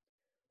poisoning.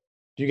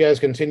 Do you guys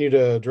continue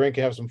to drink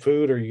and have some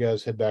food, or you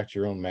guys head back to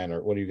your own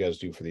manor? What do you guys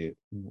do for the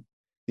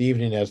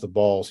evening as the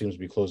ball seems to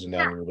be closing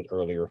down a little bit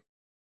earlier?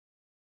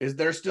 Is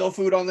there still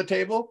food on the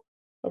table?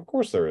 Of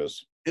course there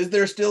is. Is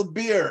there still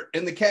beer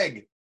in the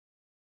keg?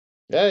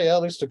 Yeah,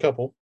 at least a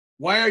couple.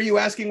 Why are you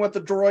asking what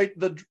the dwarf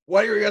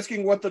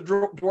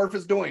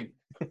is doing?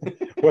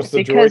 What's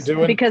the droid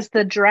doing? Because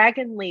the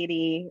dragon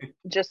lady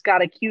just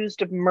got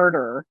accused of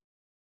murder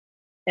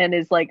and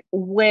is like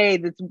way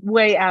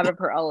out of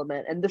her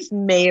element. And this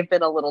may have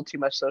been a little too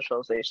much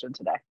socialization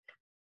today.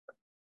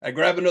 I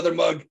grab another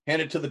mug,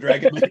 hand it to the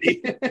dragon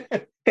lady.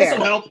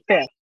 This'll help.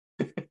 Fair.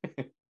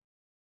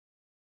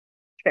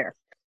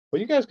 Well,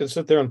 you guys can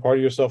sit there and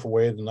party yourself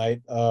away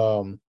tonight.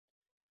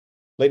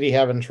 Lady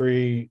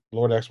Haventree,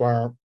 Lord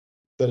Exmeyer,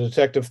 the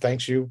detective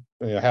thanks you.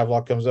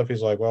 Havelock comes up.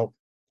 He's like, "Well,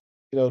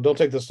 don't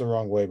take this the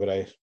wrong way, but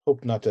I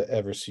hope not to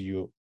ever see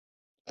you.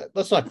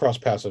 Let's not cross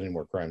paths on any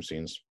more crime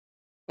scenes."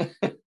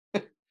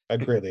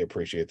 I'd greatly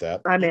appreciate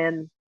that. I'm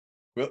in.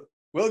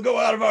 We'll go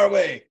out of our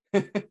way.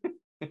 I'm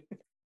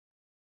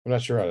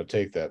not sure how to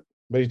take that,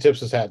 but he tips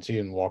his hat to you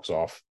and walks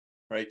off.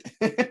 Right.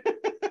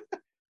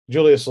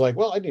 Julius is like,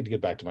 "Well, I need to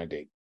get back to my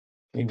date."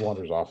 He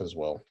wanders off as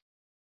well.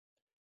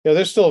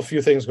 There's still a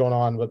few things going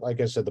on, but like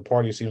I said, the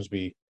party seems to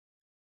be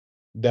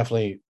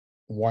definitely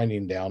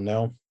winding down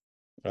now.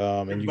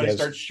 And everybody you guys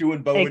starts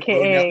shooing Bo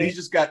now. He's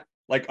just got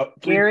like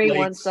Gary plates,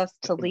 wants us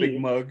to leave.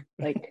 Big mug.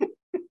 Like,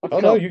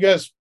 no, you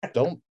guys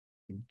don't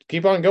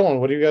keep on going.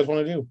 What do you guys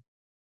want to do?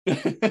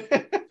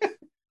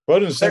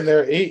 Bowden's sitting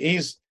there.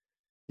 He's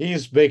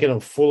making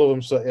a fool of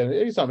himself, and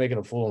he's not making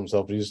a fool of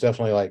himself, but he's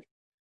definitely like,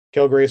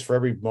 Kelgrace, for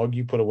every mug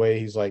you put away,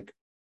 he's like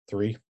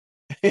 3.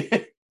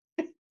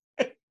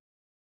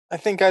 I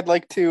think I'd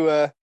like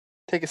to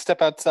take a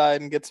step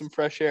outside and get some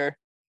fresh air.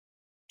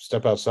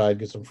 Step outside,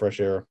 get some fresh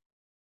air.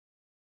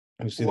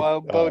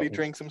 While Bodhi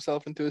drinks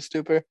himself into a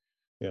stupor.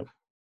 Yeah.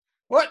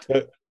 What?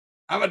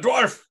 I'm a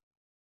dwarf.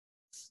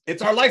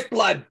 It's our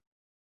lifeblood.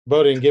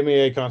 Bodhi, give me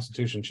a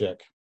Constitution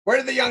check. Where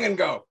did the youngin'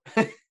 go?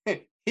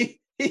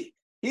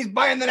 He's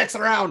buying the next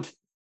round.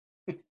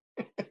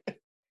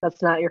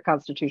 That's not your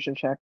Constitution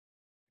check.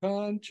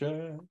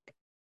 Check.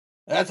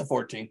 That's a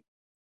 14.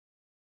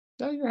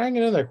 No, you're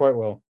hanging in there quite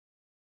well.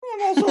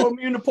 I'm also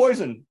immune to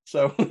poison,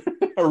 so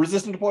or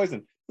resistant to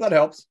poison. That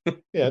helps.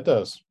 Yeah, it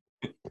does.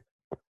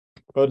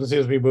 Bowden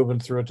seems to be moving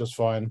through it just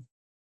fine.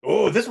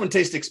 Oh, this one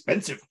tastes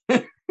expensive.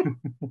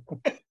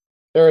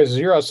 Anyways,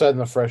 you're outside in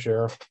the fresh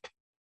air.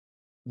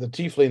 The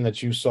tiefling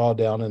that you saw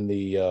down in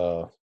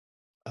the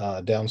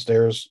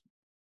downstairs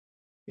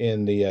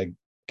in the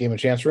game of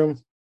chance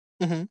room,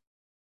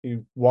 he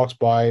walks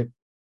by,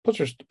 puts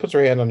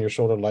her hand on your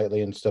shoulder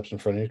lightly, and steps in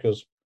front of you.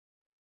 Goes,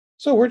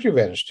 "So, where'd you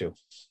vanish to?"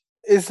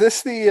 Is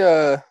this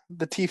the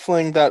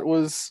tiefling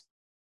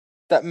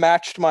that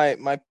matched my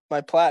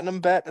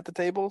platinum bet at the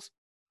tables?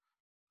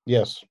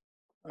 Yes.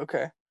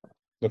 Okay.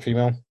 The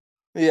female.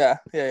 Yeah.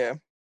 It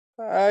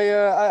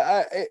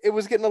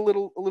was getting a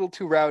little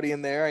too rowdy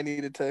in there. I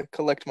needed to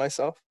collect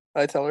myself.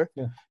 I tell her.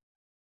 Yeah.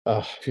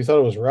 If you thought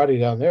it was rowdy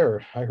down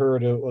there, I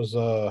heard it was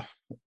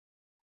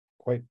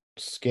quite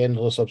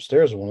scandalous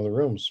upstairs in one of the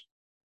rooms.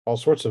 All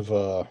sorts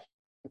of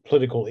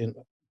political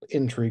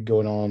intrigue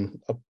going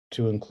on, up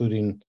to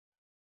including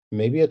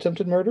maybe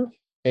attempted murder.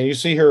 And you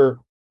see her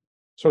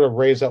sort of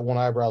raise that one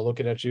eyebrow,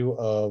 looking at you,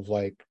 of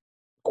like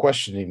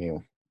questioning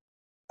you.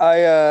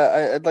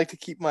 I'd like to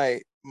keep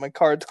my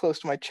cards close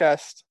to my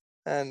chest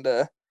and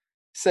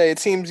say, "It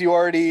seems you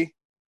already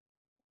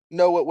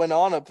know what went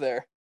on up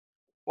there.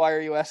 Why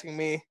are you asking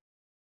me?"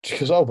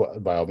 Because,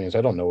 by all means,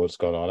 I don't know what's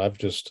going on.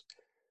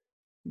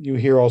 You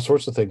hear all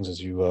sorts of things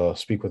as you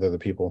speak with other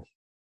people.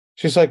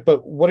 She's like,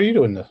 "But what are you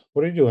doing?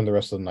 What are you doing the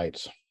rest of the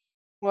nights?"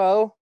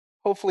 Well,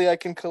 hopefully I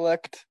can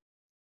collect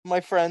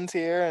my friends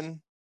here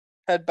and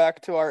head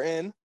back to our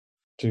inn.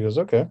 She goes,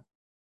 "Okay."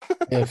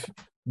 If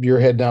you're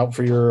heading out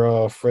for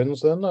your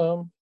friends, then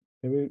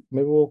maybe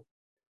we'll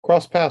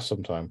cross paths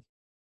sometime.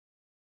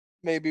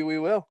 Maybe we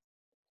will.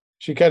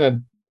 She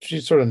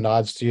sort of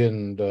nods to you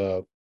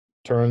and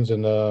turns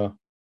and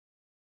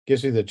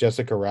Gives you the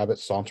Jessica Rabbit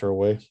saunter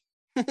away.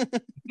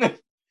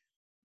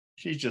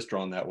 She's just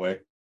drawn that way.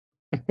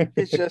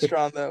 It's just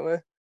drawn that way.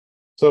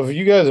 So if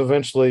you guys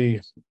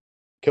eventually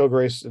kill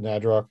Grace and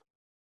Adrock,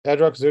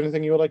 is there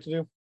anything you would like to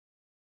do?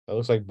 It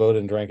looks like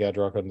Bowden drank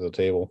Adrock under the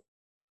table.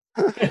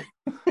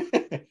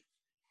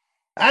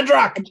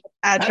 Adrock,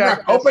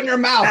 open your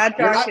mouth.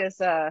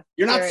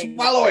 You're not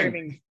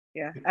swallowing.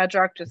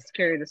 Adrock just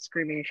carried a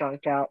screaming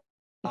chunk out.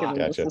 Give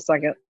me just a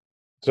second.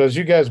 So as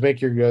you guys make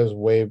your guys'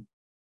 way,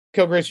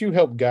 Kelgrace, you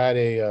help guide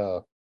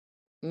a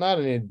not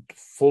an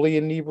fully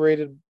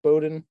inebriated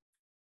Bowden,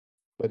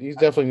 but he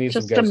definitely needs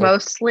just some guys.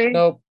 Mostly.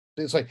 Nope,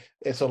 it's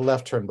a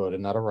left turn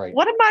Bowden, not a right.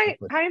 What am I?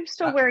 I'm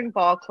still wearing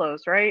ball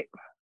clothes, right?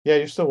 Yeah,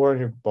 you're still wearing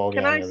your ball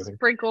gown. Can I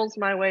sprinkles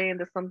my way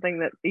into something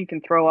that you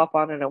can throw up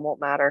on and it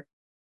won't matter?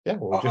 Yeah,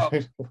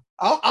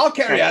 I'll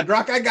carry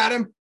Adrock. I got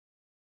him.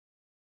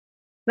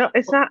 No,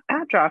 it's not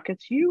Adrock.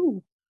 It's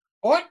you.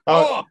 What?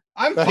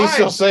 I'm fine.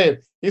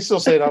 He's still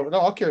saying. No,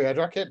 I'll carry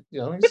Adrock.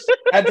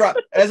 Adrock.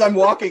 As I'm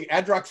walking,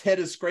 Adrock's head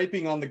is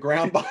scraping on the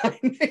ground behind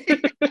me.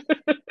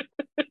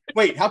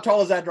 Wait, how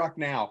tall is Adrock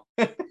now?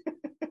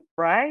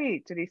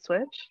 Right? Did he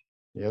switch?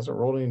 He hasn't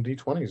rolled any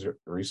D20s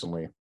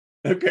recently.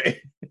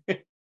 Okay.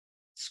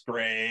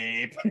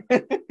 Scrape.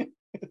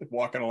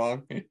 Walking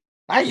along.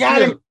 I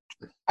got him.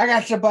 I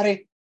got you,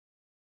 buddy.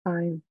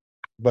 Fine.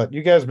 But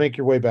you guys make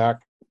your way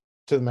back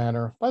to the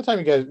manor. By the time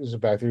you guys are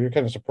back there, you're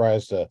kind of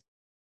surprised to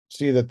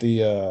see that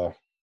the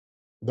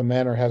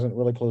manor hasn't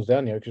really closed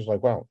down yet. Because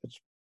like, wow, it's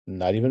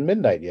not even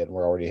midnight yet, and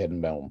we're already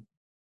heading home,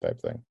 type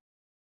thing.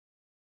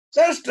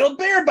 There's still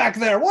beer back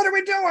there. What are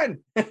we doing?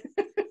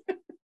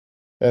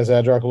 As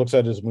Adrock looks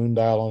at his moon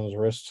dial on his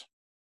wrist.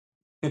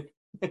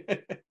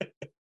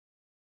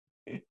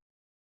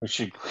 We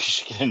should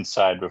get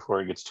inside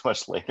before it gets too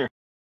much later.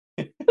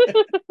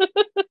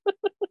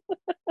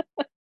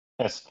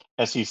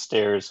 as he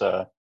stares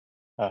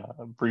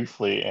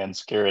briefly and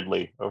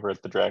scaredly over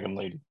at the dragon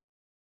lady.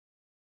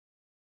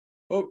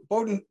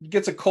 Bowden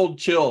gets a cold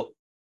chill.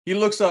 He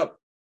looks up.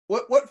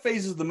 What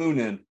phase is the moon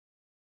in?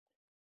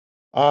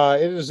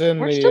 It is in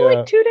We're still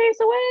like 2 days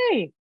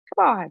away.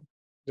 Come on.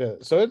 Yeah,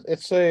 so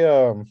it's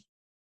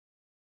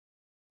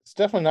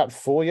definitely not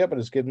full yet, but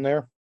it's getting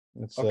there.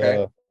 It's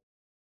okay.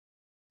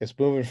 It's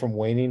moving from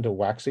waning to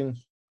waxing.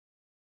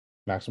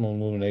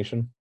 Maximum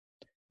illumination.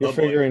 You're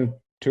figuring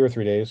 2 or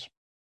 3 days.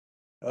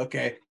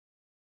 Okay.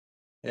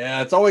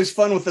 Yeah, it's always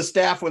fun with the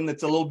staff when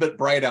it's a little bit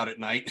bright out at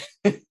night.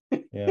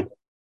 Yeah.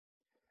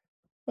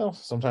 Well,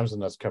 sometimes the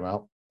nuts come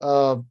out.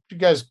 You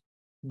guys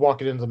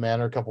walking into the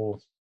manor, a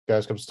couple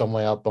guys come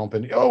stumbling out,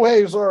 bumping. Oh,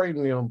 hey, sorry,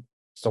 and,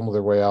 stumble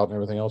their way out and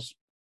everything else.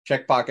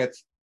 Check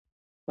pockets.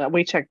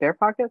 We check their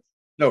pockets?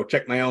 No,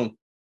 check my own.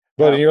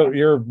 But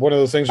you're one of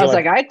those things. I was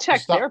like, I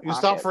checked their pockets. You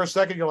stop for a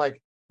second. You're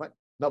like, what?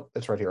 Nope,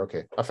 it's right here.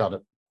 Okay, I found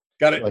it.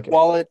 Got it. Like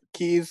wallet,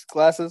 keys,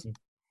 glasses.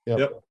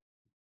 Yep.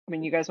 I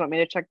mean, you guys want me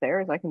to check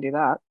theirs? I can do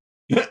that.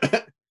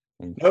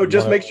 No,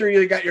 just make sure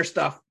you got your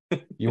stuff.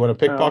 You want to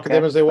pickpocket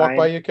them as they walk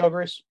by you,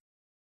 Kelgrace?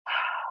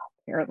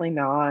 Apparently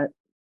not.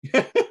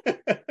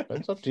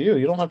 It's up to you.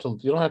 You don't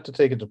have to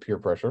take it to peer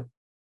pressure.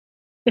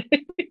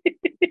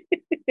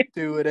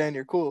 Do it and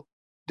you're cool.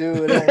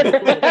 Do it and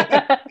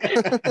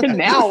you're cool.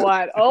 Now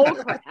what? Oh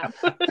crap.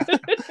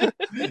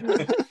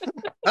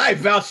 I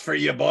vouch for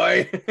you,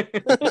 boy.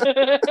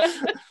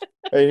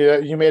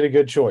 Hey, you made a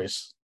good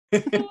choice.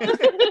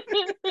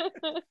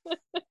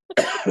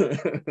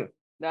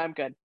 No, I'm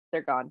good.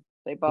 They're gone.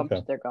 They bumped.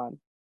 Okay. They're gone.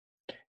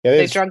 Yeah,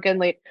 they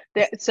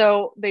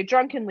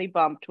drunkenly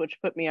bumped, which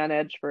put me on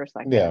edge for a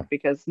second. Yeah.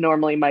 Because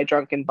normally my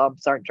drunken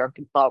bumps aren't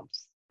drunken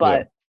bumps,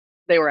 but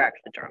they were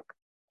actually drunk.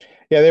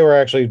 Yeah, they were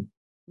actually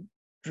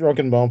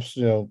drunken bumps.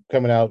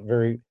 Coming out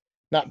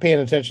not paying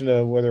attention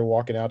to where they're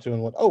walking out to,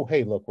 and went, oh,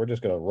 hey, look, we're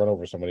just gonna run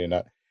over somebody and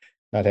not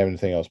have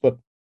anything else. But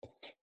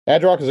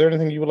Adrock, is there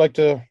anything you would like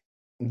to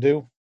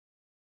do?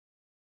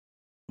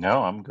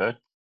 No, I'm good.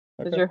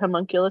 Okay. Is your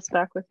homunculus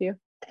back with you?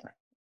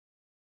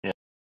 Yeah.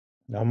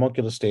 The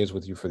homunculus stays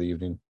with you for the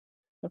evening.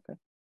 Okay.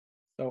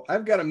 So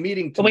I've got a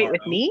meeting tomorrow. Wait,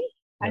 with me?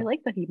 Yeah. I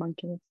like the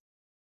homunculus.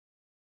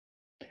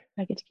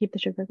 I get to keep the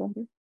sugar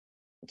glider.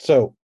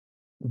 So,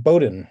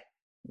 Bowden,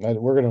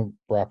 we're going to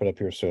wrap it up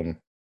here soon.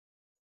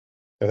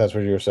 If that's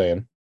what you were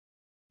saying.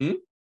 You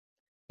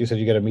said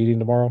you got a meeting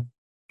tomorrow?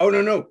 Oh,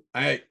 no.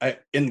 I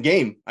in the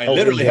game. I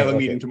literally have a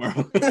meeting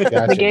tomorrow.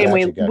 Gotcha, the game,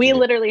 we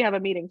literally have a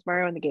meeting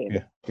tomorrow in the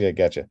game. Yeah,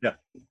 gotcha. Yeah.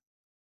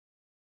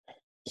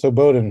 So,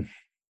 Bowden,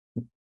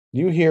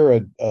 you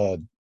hear a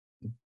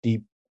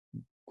deep,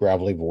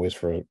 gravelly voice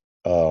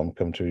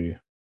come to you.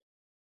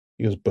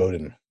 He goes,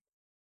 Bowden,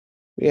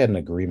 we had an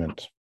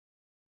agreement.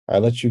 I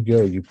let you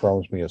go. You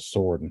promised me a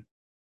sword.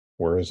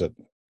 Where is it?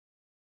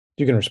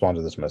 You can respond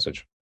to this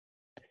message.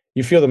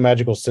 You feel the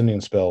magical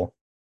sending spell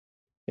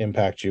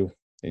impact you,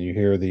 and you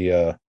hear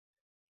the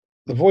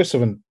voice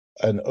of an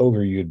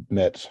ogre you'd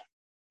met.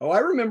 Oh, I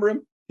remember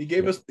him. He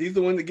gave us. He's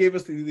the one that gave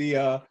us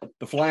the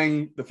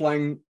flying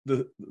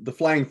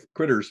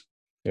critters.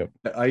 Yep.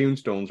 The Ioun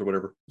stones or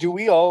whatever. Do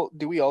we all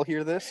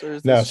hear this? Or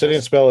is no, this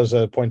sending spell is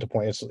a point to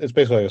point. It's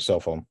basically like a cell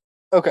phone.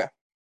 Okay.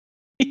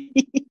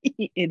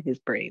 In his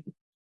brain.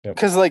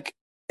 Because like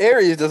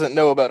Ares doesn't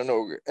know about an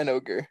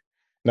ogre.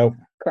 Nope.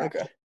 Correct.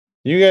 Okay.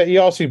 You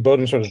all see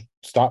Bowden sort of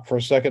stop for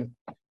a second,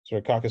 sort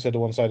of cock his head to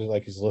one side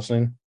like he's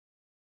listening.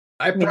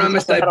 I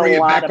promised I'd bring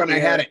it back when I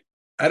had it.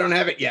 I don't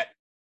have it yet.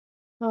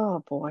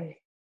 Oh boy.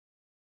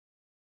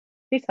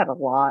 He's had a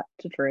lot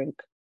to drink,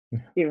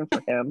 even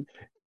for him.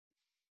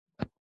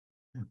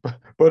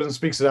 Bowden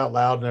speaks it out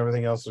loud and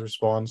everything else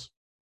responds.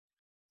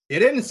 You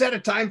didn't set a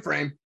time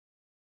frame.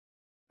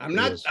 I'm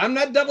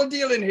not double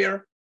dealing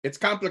here. It's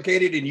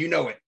complicated and you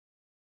know it.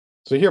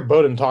 So you hear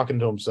Bowden talking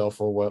to himself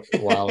for a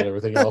while and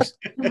everything else.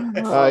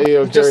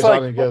 Just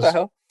like, on and goes, what the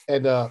hell?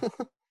 And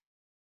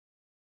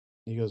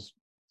he goes,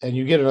 and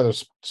you get another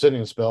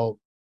sending spell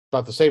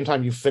about the same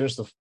time you finish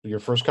your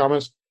first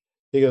comments.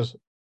 He goes,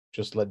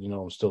 just letting you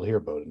know I'm still here,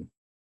 Bowden.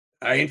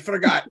 I ain't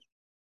forgot.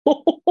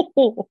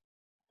 You're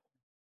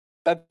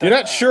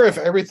not sure if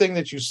everything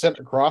that you sent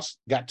across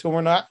got to him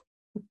or not.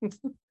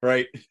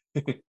 Right.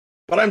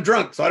 But I'm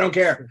drunk, so I don't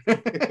care.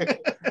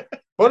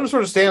 Bowden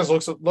sort of stands,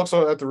 looks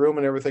at the room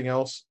and everything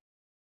else,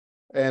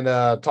 and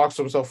talks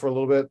to himself for a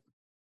little bit.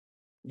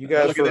 You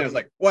guys look at that. It's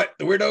like, what?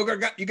 The weird ogre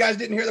guy? You guys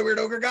didn't hear the weird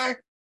ogre guy?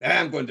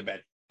 I'm going to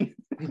bed.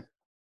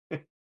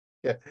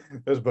 Yeah,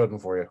 there's Bowden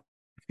for you.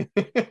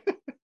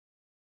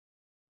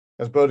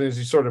 As Bowden, as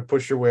you sort of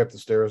push your way up the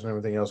stairs and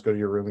everything else, go to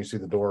your room, you see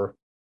the door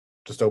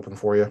just open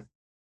for you.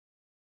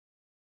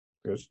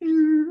 Goes,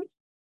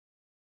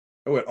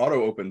 oh, it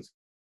auto opens.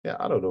 Yeah,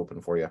 auto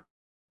open for you.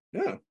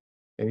 Yeah.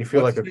 And you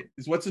feel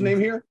what's his name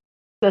here?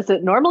 Does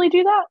it normally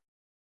do that?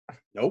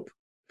 Nope.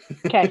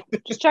 Okay,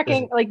 just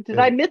checking. Did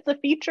I miss a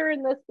feature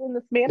in this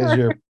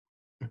manner?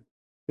 You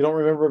don't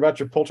remember about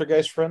your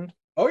poltergeist friend?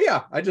 Oh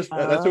yeah, I just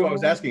that's who I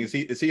was asking.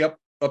 Is he up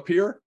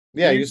here?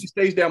 Yeah, he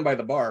stays down by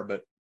the bar,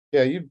 but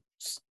yeah,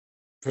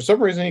 for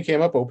some reason he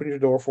came up, opened your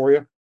door for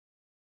you.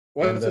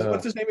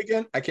 What's his name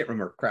again? I can't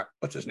remember. Crap.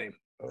 What's his name?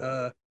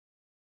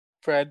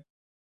 Fred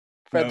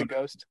the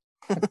ghost.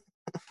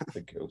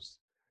 The ghost.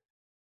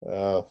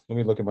 Let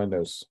me look at my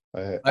notes.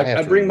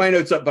 I bring my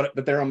notes up,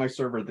 but they're on my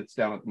server that's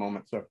down at the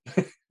moment. So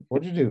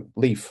what'd you do?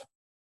 Leaf.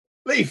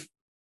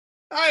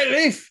 Hi,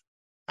 Leaf.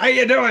 How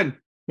you doing?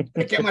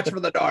 Thank you much for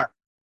the door.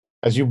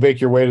 As you make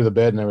your way to the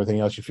bed and everything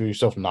else, you feel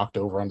yourself knocked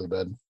over onto the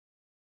bed.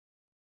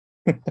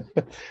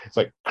 It's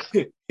like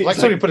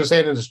somebody put his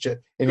hand in his chest.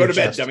 Go to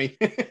bed, dummy.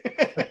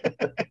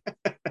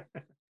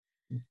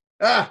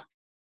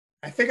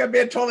 I think I'm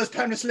being told it's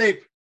time to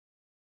sleep.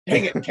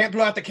 Dang it, can't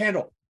blow out the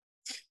candle.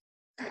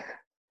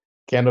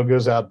 Candle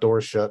goes out,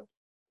 doors shut.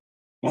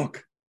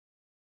 Monk.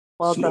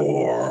 Well done.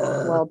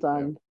 Well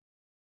done.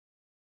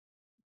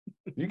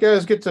 You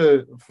guys get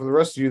to, for the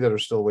rest of you that are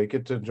still awake,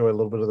 get to enjoy a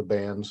little bit of the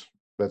band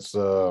that's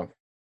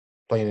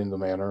playing in the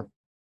manor.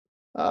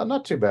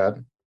 Not too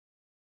bad.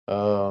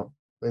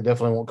 They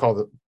definitely won't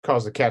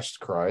cause the cats to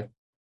cry.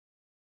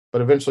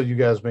 But eventually you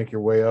guys make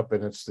your way up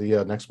and it's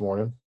the next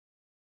morning.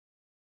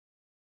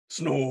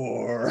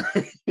 Snore.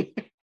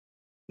 It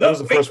was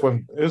the first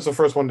one. It was the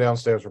first one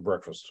downstairs for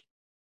breakfast.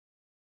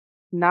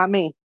 Not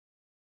me.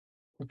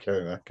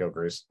 Okay,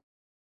 Kelgrace.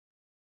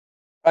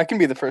 I can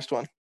be the first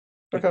one.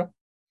 Okay.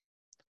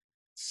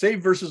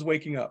 Save versus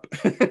waking up.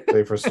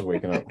 Save versus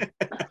waking up.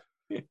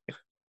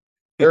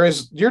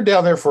 You're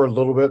down there for a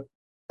little bit,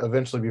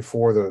 eventually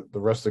before the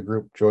rest of the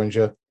group joins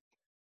you.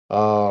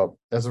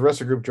 As the rest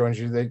of the group joins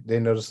you, they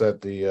notice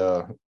that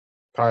the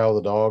Kyle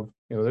the dog,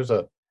 there's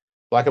a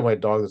black and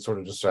white dog that sort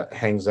of just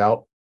hangs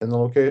out in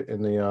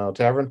the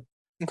tavern.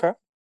 Okay.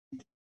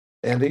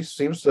 And he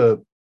seems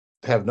to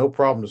have no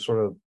problem to sort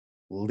of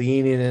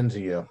leaning into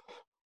you.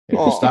 And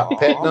if you stop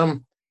petting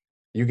him,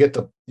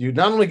 you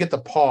not only get the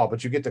paw,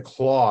 but you get the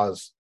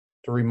claws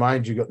to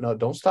remind you, no,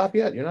 don't stop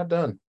yet. You're not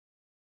done.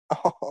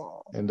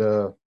 Oh. And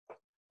a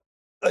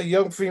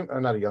female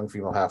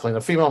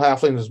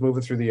halfling is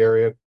moving through the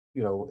area,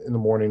 in the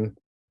morning,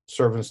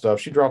 serving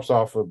stuff. She drops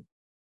off a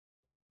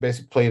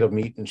basic plate of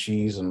meat and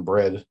cheese and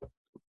bread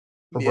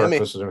for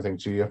breakfast and everything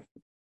to you.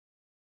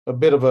 A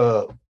bit of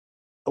a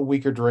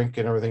weaker drink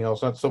and everything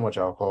else, not so much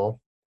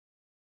alcohol.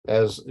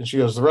 And she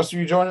goes, the rest of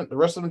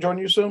them join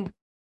you soon?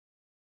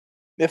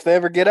 If they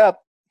ever get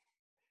up.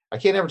 I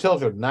can't ever tell if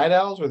they're night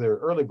owls or they're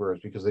early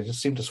birds because they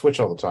just seem to switch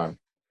all the time.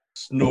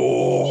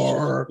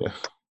 Snore. Yeah.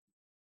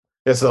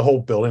 It's the whole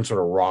building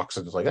sort of rocks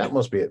and it's like, that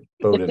must be it,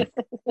 Bowden.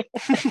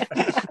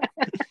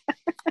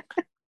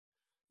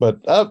 But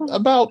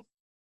about,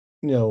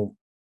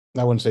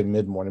 I wouldn't say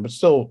mid-morning, but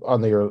still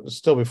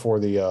still before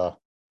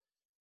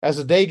as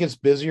the day gets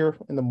busier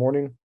in the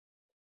morning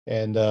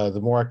and the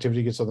more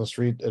activity gets on the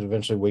street, it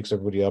eventually wakes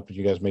everybody up and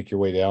you guys make your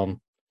way down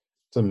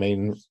to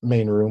the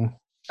main room.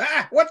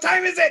 What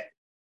time is it?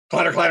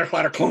 Clatter, clatter,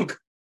 clatter, clunk.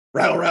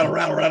 Rattle, rattle,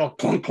 rattle, rattle,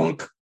 clunk,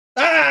 clunk.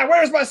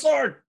 Where's my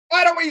sword?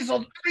 Why don't we use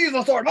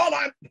the sword? Hold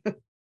on.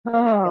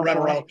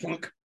 Rattle, rattle,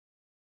 clunk.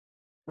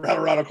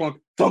 Rattle, rattle, clunk.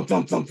 Thump,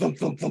 thump, thump, thump,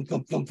 thump, thump,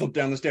 thump, thump, thump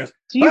down the stairs.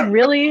 Do you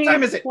really what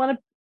time is it? want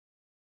to?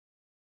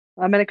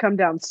 I'm going to come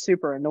down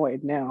super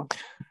annoyed now.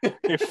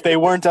 If they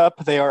weren't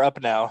up, they are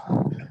up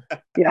now.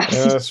 Yeah.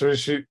 So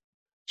she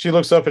She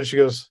looks up and she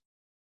goes,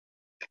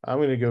 I'm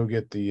going to go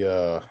get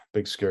the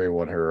big scary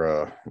one,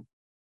 her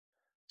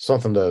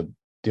something to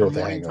deal with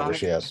the hangover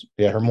she has.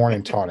 Yeah, her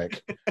morning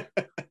tonic.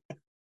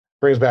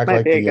 Brings back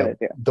Might like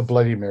the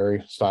Bloody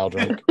Mary style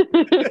drink.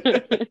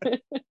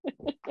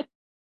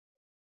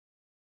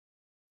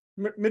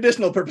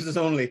 Medicinal purposes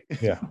only.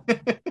 Yeah.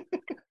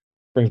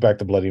 Brings back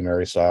the Bloody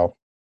Mary style.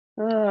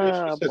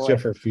 Oh, she sets you up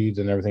for feeds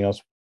and everything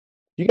else.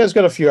 You guys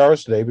got a few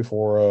hours today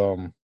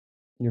before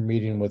your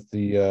meeting with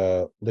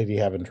the Lady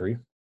Haventry.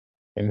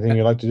 Anything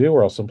you'd like to do,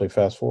 or I'll simply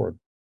fast forward.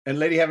 And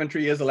Lady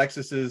Haventry is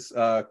Alexis's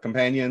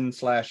companion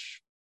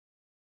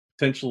 /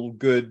 potential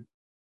good.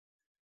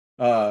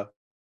 I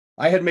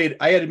had made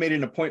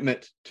an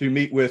appointment to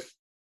meet with.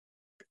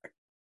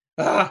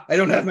 I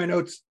don't have my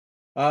notes.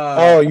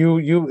 Okay.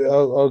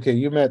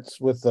 You met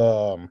with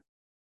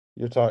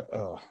you're talking.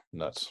 Oh,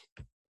 nuts.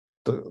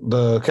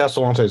 The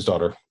Castellante's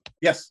daughter.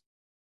 Yes.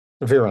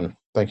 Viren.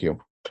 Thank you.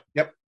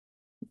 Yep.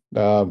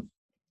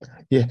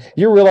 Yeah.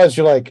 You realize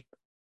you're like,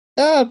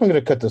 I'm going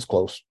to cut this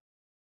close,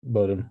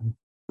 Bowden.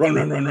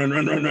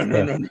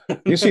 Run.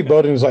 You see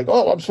Bowden's like,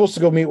 I'm supposed to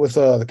go meet with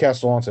the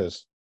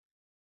Castellantes.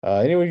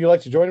 Anyone you'd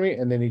like to join me?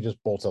 And then he just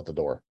bolts out the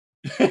door.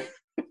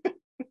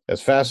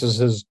 As fast as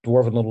his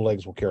dwarven little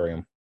legs will carry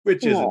him.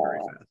 Which isn't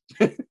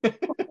very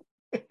fast.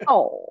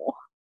 Oh.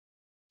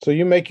 So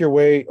you make your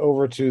way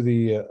over to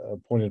the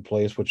appointed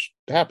place, which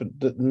happened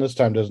this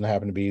time doesn't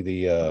happen to be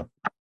the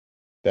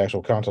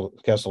actual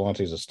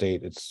Castellante's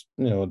estate. It's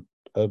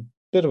a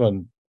bit of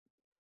a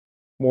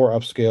more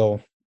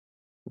upscale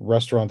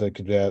restaurant that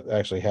could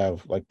actually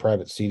have like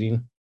private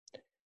seating.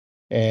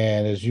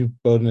 And as you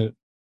Bowden,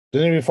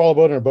 didn't even follow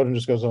Bowden, or Bowden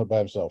just goes on by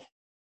himself?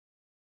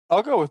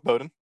 I'll go with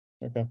Bowden.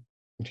 Okay.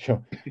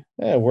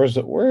 Yeah, where's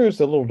the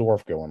little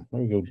dwarf going?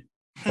 Let me go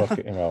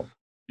get him out.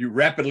 You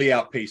rapidly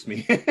outpace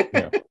me.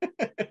 Yeah.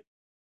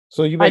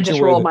 So I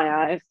just roll my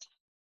eyes.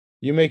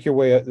 You make your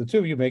way. The two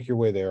of you make your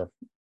way there,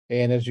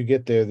 and as you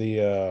get there,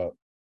 the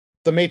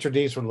maitre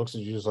d' sort of looks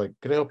at you, just like,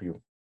 "Can I help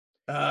you?"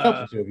 Help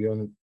the two of you,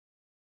 and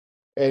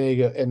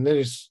then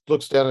he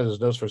looks down at his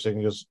nose for a second.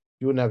 And goes,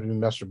 "You wouldn't have to be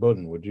Master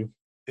Bowden, would you?"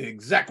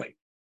 Exactly.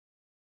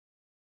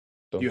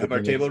 Don't you have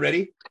our table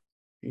ready?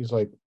 He's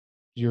like,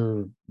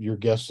 Your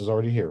guest is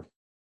already here.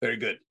 Very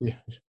good. Yeah.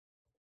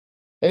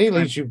 And he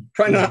leads you.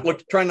 Try not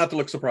to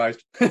look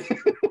surprised.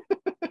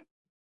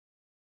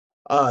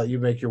 You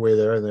make your way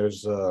there, and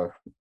there's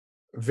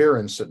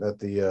Viren sitting at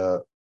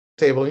the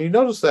table, and you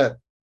notice that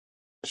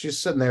she's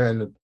sitting there,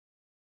 and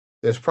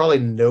there's probably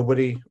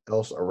nobody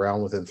else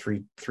around within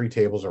three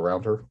tables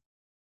around her.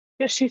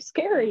 Yeah, she's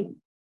scary.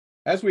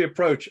 As we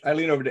approach, I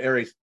lean over to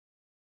Ares.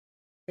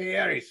 Hey,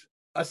 Ares.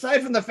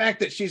 Aside from the fact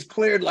that she's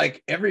cleared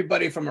like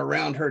everybody from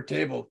around her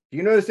table, do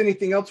you notice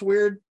anything else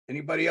weird?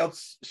 Anybody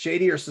else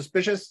shady or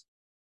suspicious?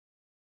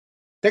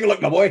 Take a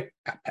look, my boy.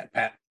 Pat, pat,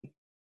 pat.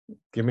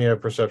 Give me a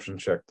perception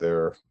check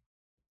there,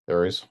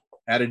 Ares.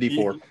 Add a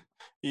D4.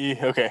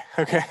 Okay.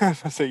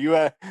 So you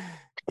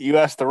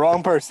asked the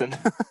wrong person.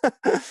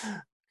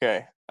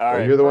 Okay. All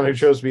right. You're the one who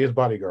chose to be his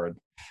bodyguard.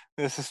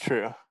 This is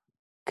true.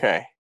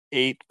 Okay.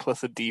 8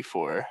 plus a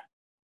D4.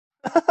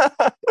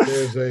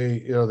 There's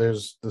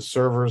there's the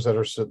servers that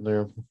are sitting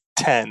there.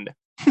 10.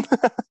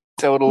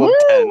 Total of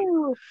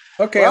 10.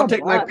 Okay, I'll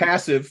take my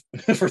passive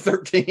for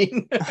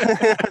 13.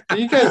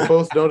 You guys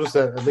both notice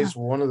that at least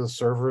one of the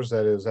servers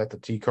that is at the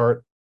tea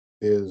cart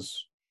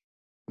is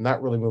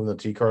not really moving the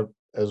tea cart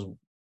as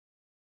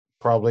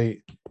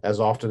probably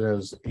as often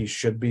as he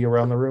should be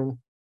around the room,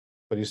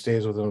 but he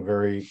stays within a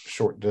very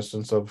short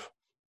distance of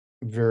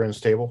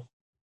Viren's table.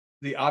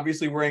 Is he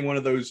obviously wearing one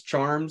of those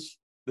charms?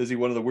 Is he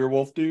one of the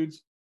werewolf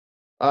dudes?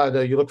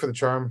 No, you look for the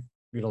charm.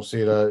 You don't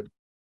see it.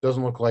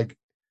 Doesn't look like.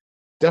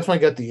 Definitely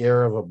got the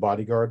air of a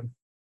bodyguard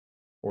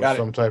or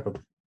some type of.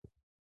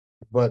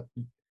 But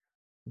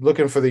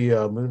looking for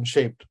the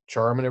moon-shaped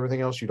charm and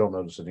everything else, you don't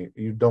notice any.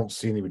 You don't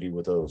see anybody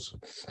with those.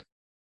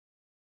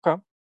 Okay.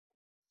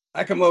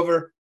 I come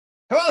over.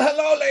 Well,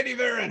 hello, Lady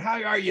Viren.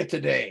 How are you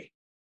today?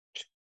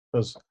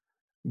 Because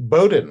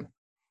Bowden,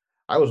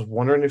 I was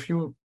wondering if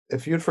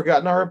you'd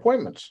forgotten our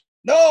appointments.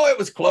 No, it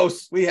was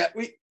close.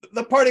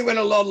 The party went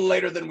a little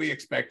later than we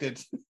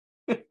expected.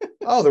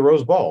 Oh, the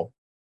Rose Ball.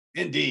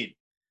 Indeed.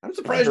 I'm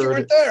surprised you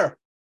weren't there.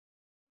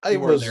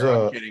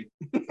 I'm kidding.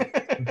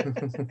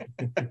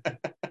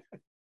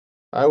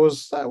 I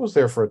was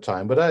there for a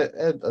time, but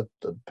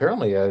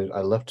apparently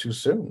I left too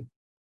soon.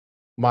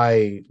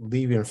 My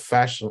leaving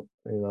fashion,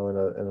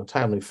 in a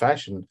timely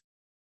fashion,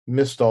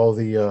 missed all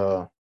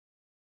the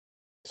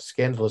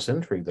scandalous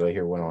intrigue that I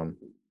hear went on.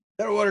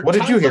 What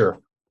did you hear?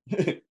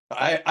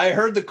 I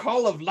heard the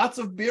call of lots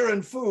of beer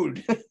and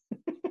food.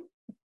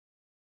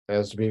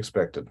 As to be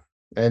expected.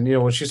 And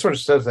when she sort of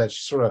says that,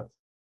 she sort of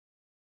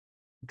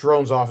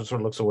drones off and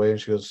sort of looks away, and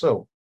she goes,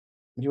 "So,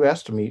 you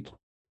asked to meet.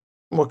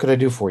 What could I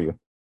do for you?"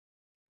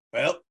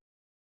 Well,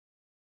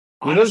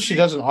 you notice she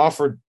doesn't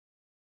offer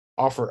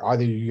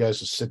either of you guys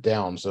to sit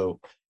down. So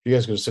if you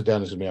guys going to sit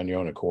down, it's going to be on your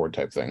own accord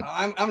type thing.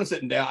 I'm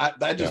sitting down.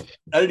 I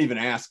didn't even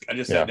ask. I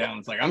just sat down.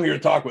 It's like, I'm here to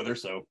talk with her.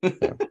 So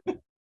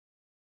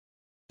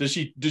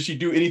Does she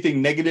do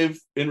anything negative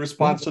in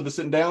response to the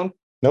sitting down?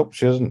 Nope,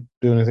 she doesn't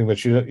do anything.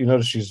 But you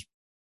notice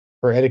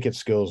her etiquette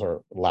skills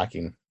are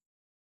lacking.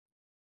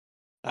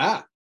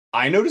 Ah,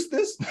 I noticed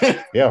this.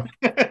 Yeah.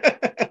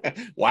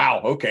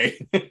 Wow.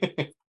 Okay.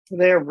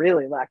 They're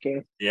really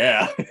lacking.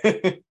 Yeah.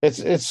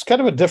 It's kind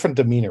of a different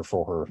demeanor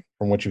for her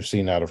from what you've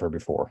seen out of her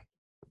before.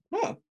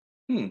 Huh.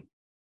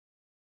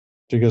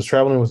 She goes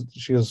traveling with.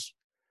 She goes.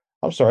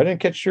 I'm sorry, I didn't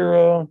catch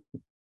your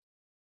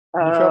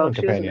traveling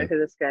She doesn't know companion. who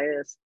this guy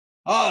is.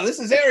 Oh, this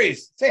is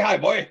Aries. Say hi,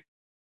 boy.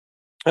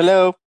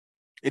 Hello,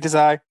 it is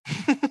I.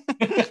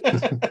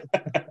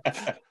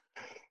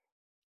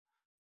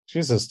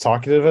 She's as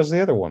talkative as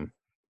the other one.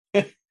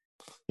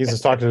 He's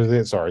as talkative as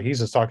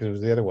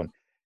the other one.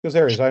 He goes,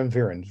 Aries, I'm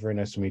Viren. It's very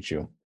nice to meet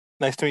you.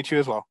 Nice to meet you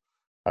as well.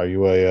 Are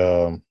you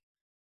a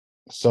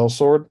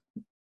sellsword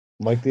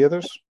like the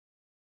others?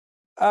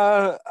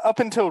 Up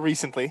until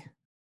recently.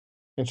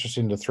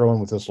 Interesting to throw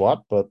in with this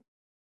lot, but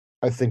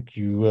I think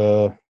you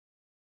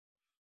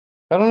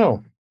I don't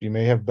know. You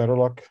may have better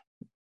luck.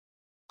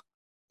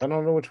 I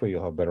don't know which way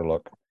you'll have better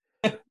luck.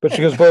 But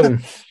she goes,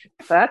 Bowden.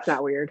 That's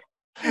not weird.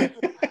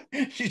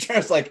 She's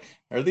just like,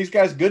 are these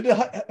guys good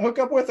to hook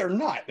up with or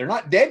not? They're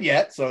not dead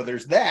yet, so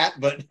there's that.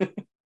 But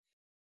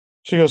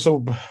she goes,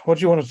 so what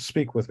do you want to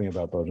speak with me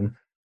about, Bowden?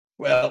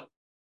 Well,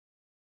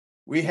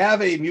 we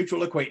have a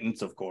mutual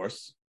acquaintance, of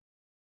course,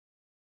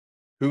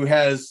 who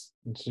has...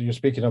 So you're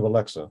speaking of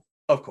Alexa.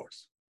 Of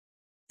course.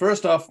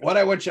 First off, what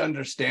I want you to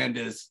understand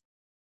is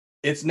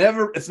it's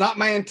not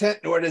my intent,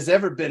 nor it has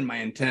ever been my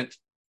intent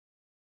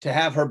to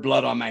have her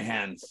blood on my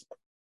hands.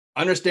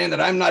 Understand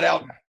that I'm not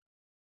out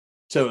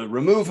to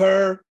remove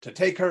her, to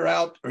take her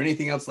out, or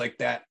anything else like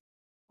that.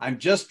 I'm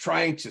just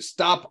trying to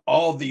stop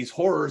all these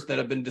horrors that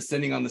have been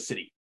descending on the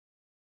city.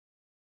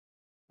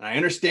 And I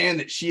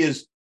understand that she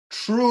is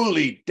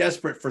truly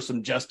desperate for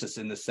some justice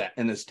in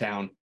this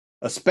town,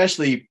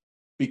 especially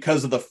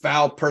because of the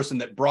foul person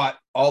that brought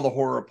all the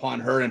horror upon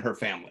her and her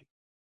family.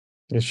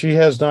 She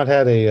has not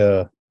had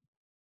a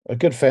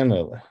good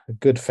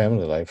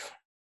family life.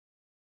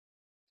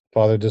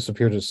 Father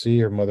disappeared at sea.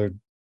 Her mother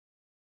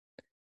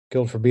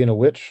killed for being a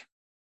witch.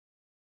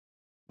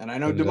 And I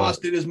know Dumas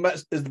did as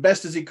the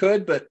best as he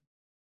could, but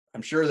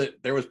I'm sure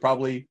that there was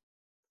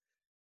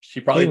she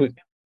probably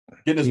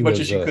getting as much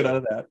as she could out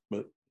of that.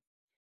 But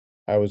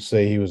I would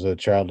say he was a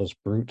childless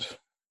brute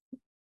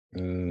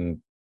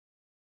and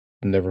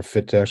never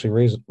fit to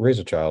actually raise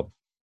a child.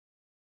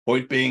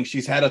 Point being,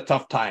 she's had a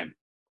tough time.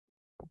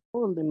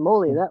 Holy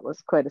moly, that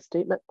was quite a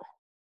statement.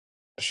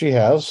 She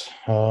has.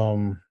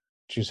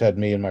 She's had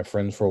me and my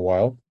friends for a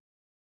while,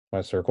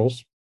 my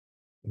circles,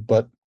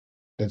 but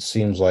it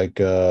seems like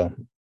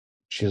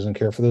she doesn't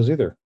care for those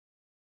either.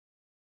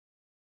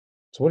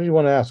 So what do you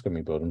want to ask of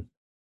me, Bowden?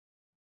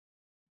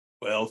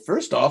 Well,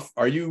 first off,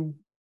 are you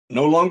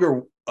no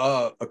longer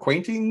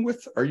acquainting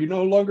with? Are you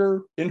no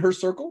longer in her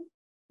circle,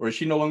 or is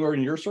she no longer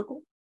in your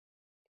circle?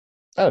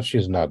 She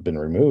has not been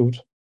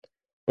removed,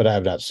 but I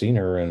have not seen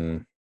her,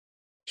 and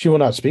she will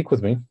not speak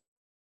with me.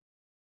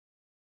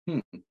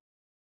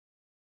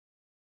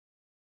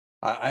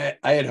 I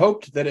had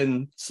hoped that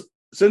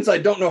since I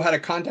don't know how to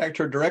contact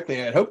her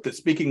directly, I had hoped that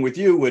speaking with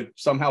you would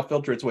somehow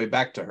filter its way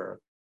back to her.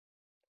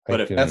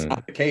 But if that's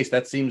not the case,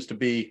 that seems to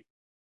be...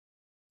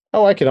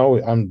 Oh, I can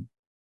always...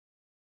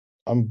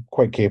 I'm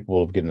quite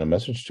capable of getting a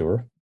message to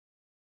her,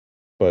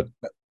 but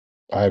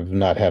I've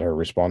not had her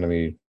respond to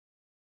me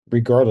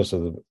regardless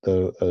of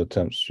the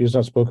attempts. She's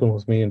not spoken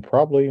with me in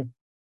probably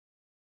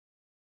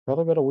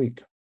about a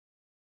week.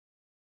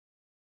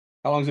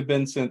 How long has it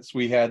been since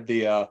we had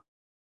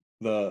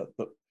when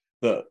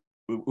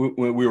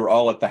we were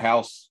all at the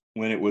house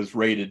when it was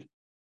raided?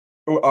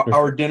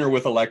 Our dinner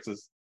with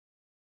Alexis.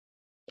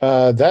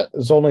 That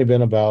has only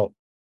been about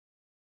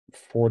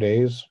 4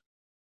 days.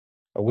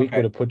 A week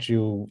would have put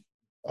you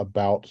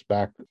about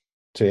back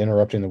to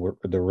interrupting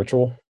the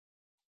ritual.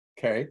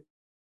 Okay.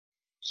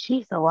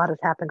 Jeez, a lot has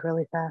happened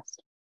really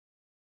fast.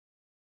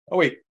 Oh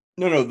wait,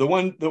 no,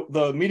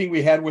 the meeting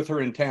we had with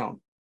her in town.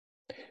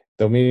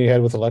 The meeting you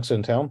had with Alexa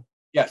in town?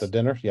 Yes. The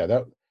dinner?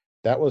 Yeah,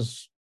 that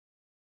was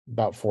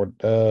about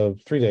 3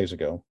 days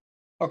ago.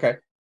 Okay.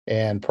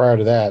 And prior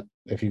to that,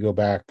 if you go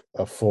back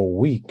a full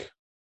week,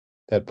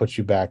 that puts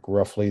you back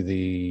roughly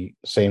the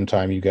same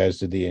time you guys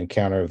did the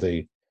encounter of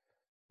the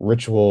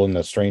ritual in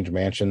the strange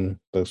mansion,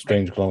 the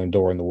strange glowing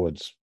door in the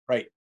woods.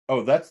 Right.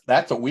 Oh,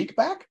 that's a week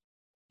back?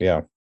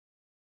 Yeah.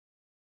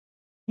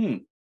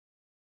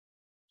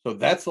 So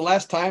that's the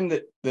last time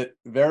that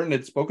Varen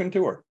had spoken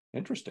to her.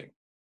 Interesting.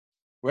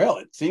 Well,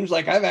 it seems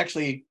like I've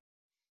actually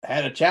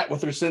had a chat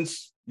with her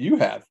since you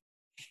have.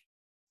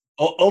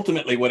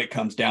 Ultimately, what it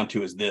comes down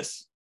to is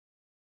this.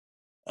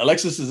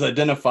 Alexis has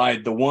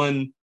identified the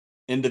one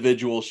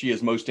individual she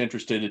is most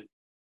interested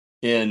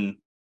in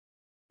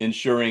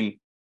ensuring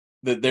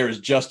that there is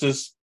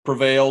justice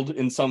prevailed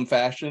in some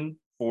fashion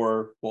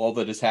for all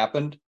that has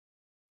happened.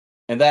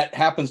 And that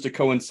happens to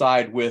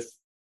coincide with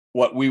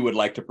what we would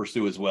like to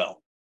pursue as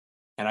well.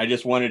 And I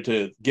just wanted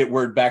to get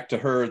word back to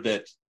her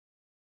that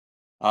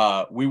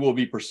we will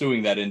be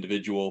pursuing that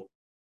individual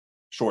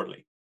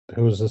shortly.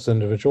 Who is this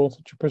individual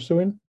that you're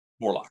pursuing?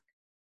 Morlock.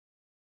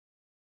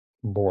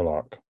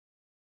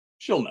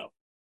 She'll know.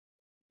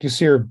 You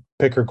see her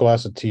pick her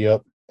glass of tea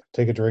up,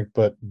 take a drink,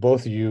 but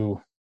both of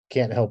you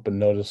can't help but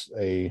notice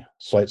a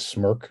slight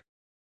smirk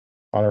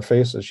on her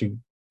face as she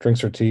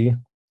drinks her tea.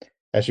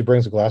 As she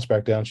brings the glass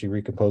back down, she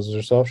recomposes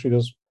herself. She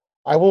goes,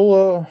 I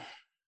will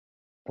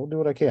do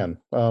what I can.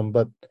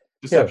 But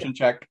deception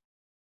check.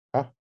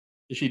 Huh?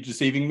 Is she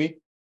deceiving me?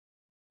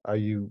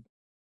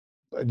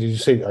 Did you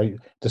say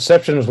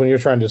deception is when you're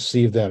trying to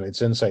deceive them?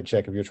 It's insight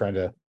check if you're trying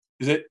to.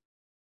 Is it?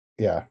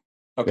 Yeah.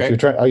 Okay.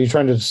 Are you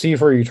trying to deceive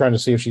her? Or are you trying to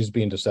see if she's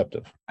being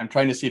deceptive? I'm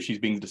trying to see if she's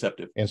being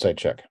deceptive. Insight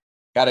check.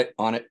 Got it.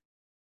 On it.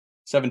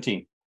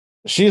 17.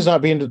 She's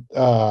not being.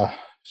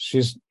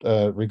 She's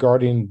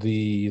regarding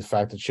the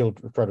fact that she'll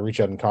try to reach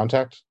out and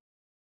contact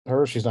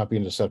her. She's not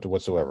being deceptive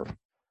whatsoever.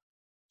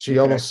 She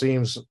almost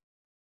seems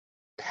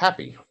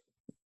happy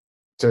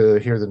to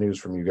hear the news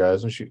from you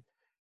guys, and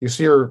you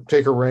see her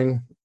take her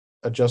ring,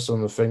 adjust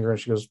on the finger, and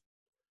she goes,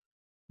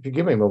 "If you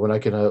give me a moment, I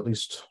can at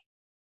least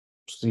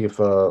see if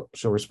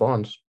she'll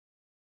respond."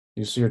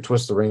 You see her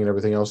twist the ring and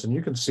everything else, and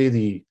you can see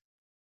the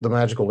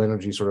magical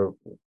energy sort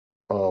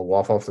of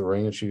waft off the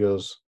ring, and she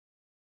goes,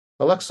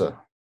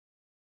 "Alexa,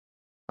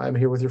 I'm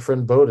here with your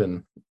friend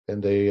Bowden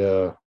and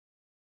a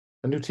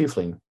new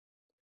tiefling,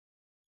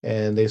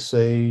 and they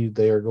say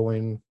they are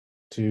going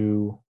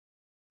to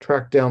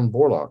track down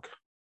Borlock,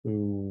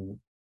 who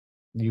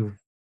your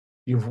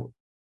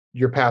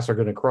paths are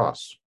going to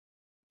cross.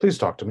 Please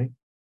talk to me."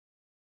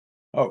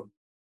 Oh,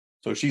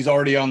 so she's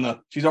already on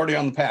the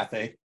path,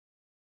 eh?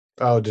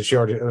 Oh, did she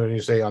already? When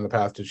you say on the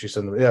path, did she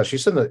send the? Yeah,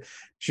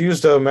 she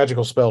used a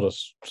magical spell to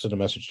send a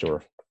message to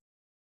her.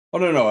 Oh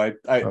no, I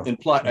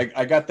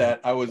got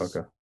that. I was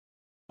okay.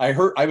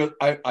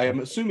 I am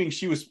assuming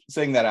she was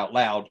saying that out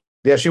loud.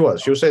 Yeah, she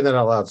was. She was saying that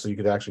out loud, so you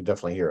could actually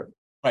definitely hear it.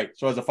 Right.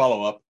 So as a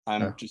follow up,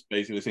 I'm just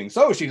basically saying,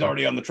 so she's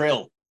already on the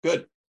trail.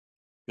 Good.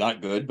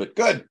 Not good, but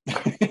good.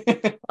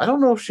 I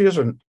don't know if she is,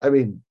 or I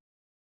mean,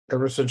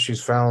 ever since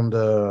she's found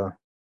the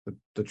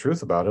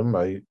truth about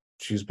him,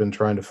 she's been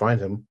trying to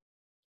find him.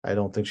 I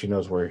don't think she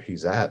knows where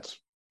he's at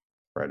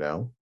right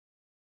now.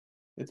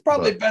 It's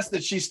probably best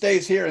that she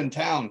stays here in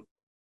town.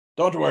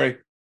 Don't worry.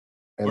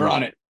 We're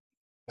on it.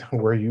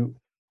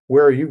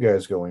 Where are you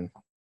guys going?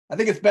 I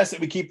think it's best that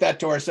we keep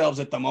that to ourselves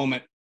at the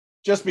moment,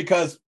 just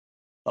because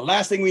the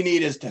last thing we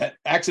need is to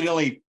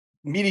accidentally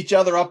meet each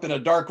other up in a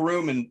dark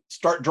room and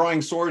start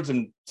drawing swords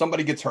and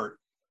somebody gets hurt.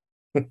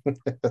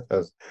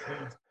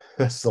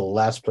 That's the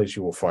last place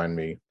you will find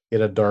me,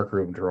 in a dark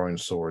room drawing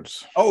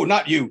swords. Oh,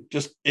 not you,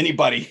 just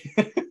anybody.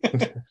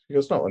 She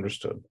goes, "No,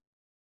 understood."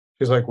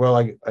 She's like, "Well,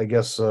 I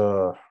guess if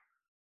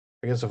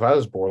I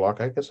was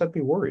Borlock, I guess I'd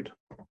be worried."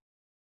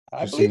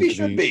 I believe you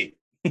should be.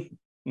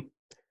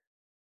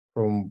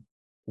 From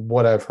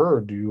what I've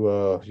heard, you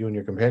and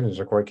your companions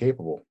are quite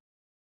capable.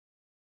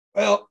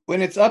 Well,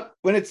 when it's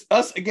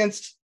us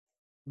against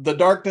the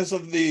darkness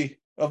of the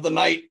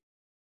night,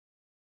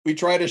 we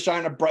try to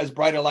shine as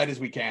bright a light as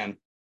we can.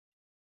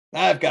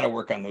 I've got to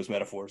work on those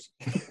metaphors.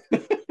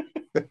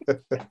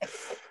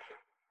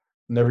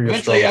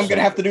 Eventually, I'm going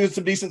to have to do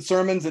some decent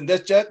sermons, and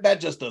that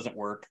just doesn't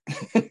work.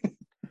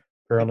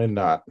 Apparently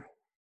not.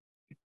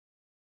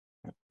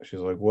 She's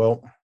like,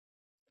 "Well,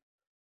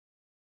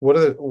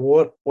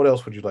 what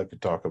else would you like to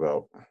talk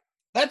about?"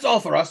 That's all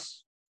for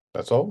us.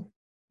 That's all?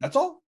 That's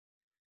all.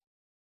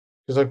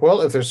 She's like,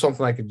 "Well, if there's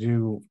something I could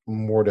do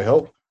more to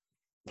help,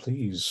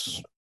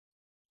 please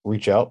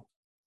reach out,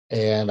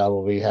 and I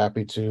will be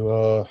happy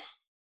to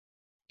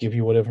give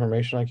you what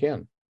information I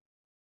can."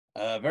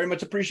 Very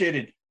much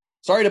appreciated.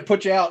 Sorry to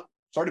put you out.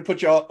 Sorry to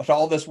put you out to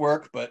all this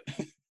work, but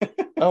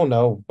oh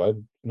no,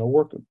 no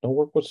work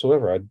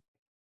whatsoever. I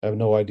have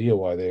no idea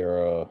why they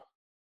are.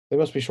 They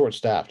must be short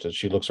staffed. As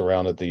she looks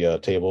around at the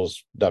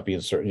tables, not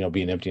being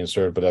being empty and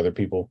served, but other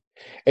people,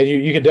 and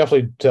you can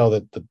definitely tell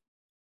that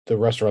the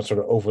restaurant's sort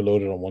of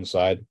overloaded on one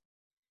side.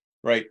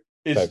 Right.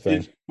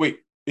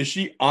 Is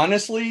she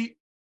honestly?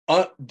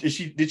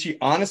 Did she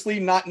honestly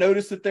not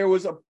notice that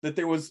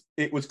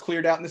it was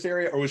cleared out in this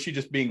area, or was she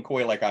just being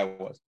coy like I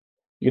was?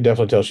 You can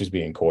definitely tell she's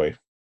being coy.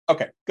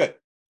 Okay, good.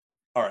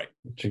 All right.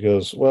 She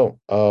goes, "Well,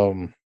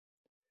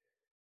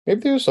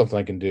 maybe there's something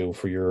I can do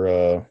for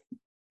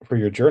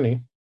your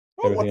journey.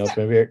 Everything else,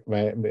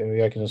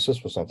 maybe I can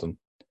assist with something."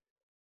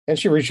 And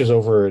she reaches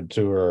over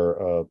to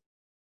her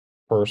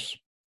purse,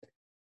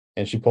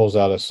 and she pulls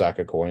out a sack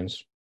of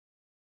coins.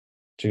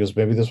 She goes,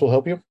 "Maybe this will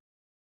help you.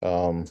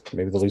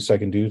 Maybe the least I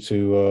can do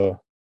to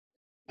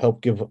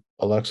help give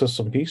Alexis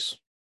some peace."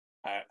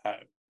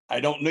 I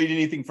don't need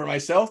anything for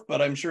myself,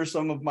 but I'm sure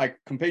some of my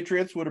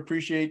compatriots would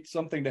appreciate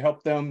something to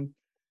help them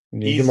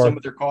ease some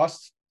of their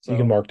costs. So. You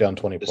can mark down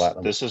 20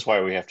 platinum. This is why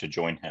we have to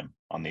join him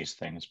on these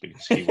things,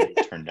 because he will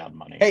turn down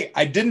money. Hey,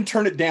 I didn't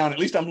turn it down. At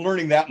least I'm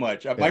learning that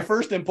much. Yeah. My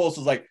first impulse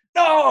was like,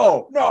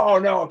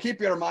 no,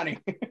 keep your money.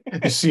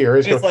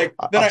 Serious? It's like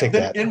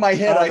then in my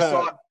head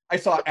I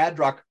saw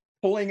Adrock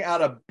pulling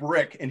out a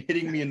brick and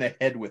hitting me in the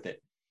head with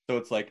it. So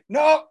it's like,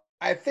 no,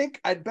 I think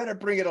I'd better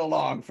bring it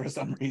along for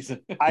some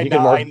reason.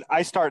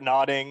 I start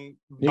nodding.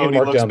 Bodhi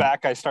looks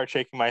back. I start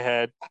shaking my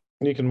head.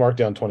 You can mark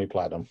down 20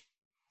 platinum.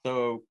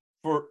 So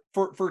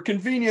for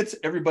convenience,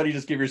 everybody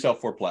just give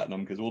yourself 4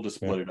 platinum because we'll just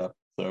split it up.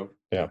 So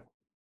yeah.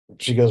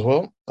 She goes,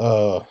 well,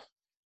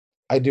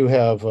 I do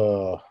have.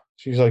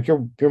 She's like,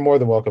 you're more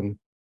than welcome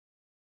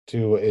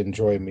to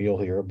enjoy a meal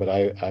here, but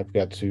I've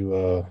got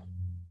to.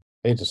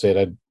 I hate to say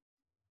it,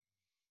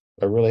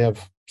 I really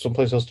have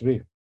someplace else to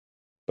be,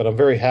 but I'm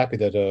very happy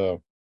that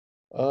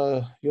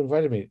you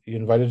invited me. You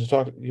invited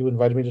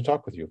me to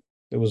talk with you.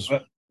 It was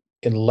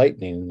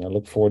enlightening. I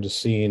look forward to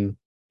seeing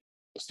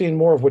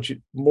more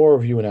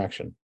of you in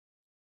action.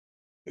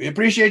 We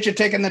appreciate you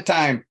taking the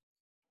time.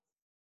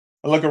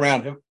 I look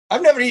around.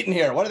 I've never eaten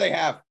here. What do they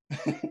have?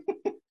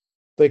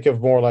 Think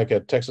of more like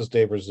a Texas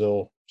Day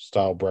Brazil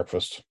style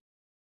breakfast.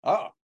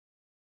 Oh,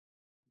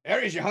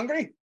 Aries, you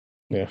hungry?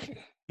 Yeah.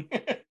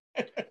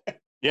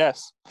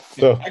 Yes.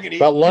 So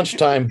about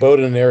lunchtime,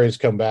 Bowden and Aries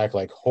come back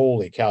like,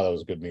 holy cow, that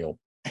was a good meal.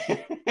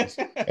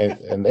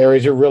 and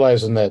Aries, you're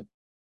realizing that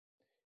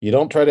you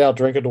don't try to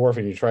outdrink a dwarf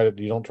and you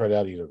don't try to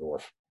out eat a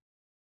dwarf.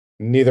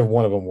 Neither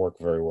one of them work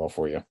very well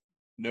for you.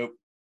 Nope.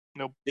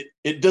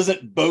 It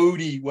doesn't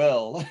bode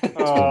well.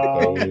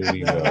 Well.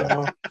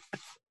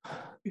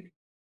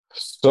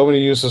 So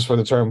many uses for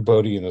the term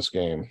bode in this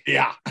game.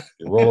 Yeah.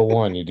 You roll a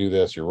 1, you do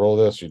this. You roll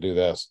this, you do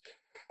this.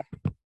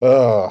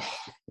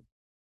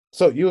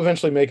 So you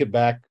eventually make it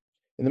back.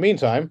 In the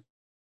meantime,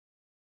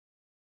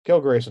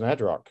 Kelgrace and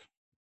Adrock,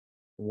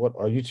 what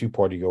are you two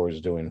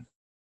partygoers doing?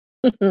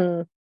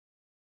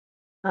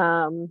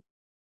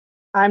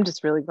 I'm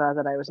just really glad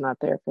that I was not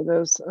there for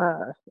those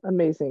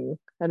amazing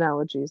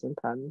analogies and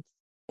puns.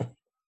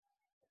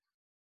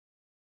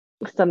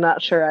 Because I'm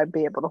not sure I'd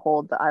be able to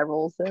hold the eye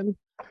rolls in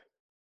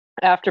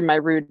after my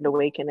rude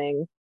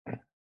awakening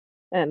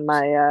and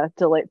my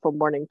delightful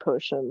morning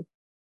potion.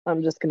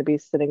 I'm just going to be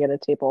sitting at a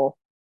table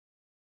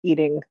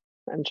eating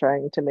and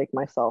trying to make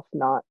myself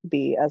not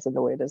be as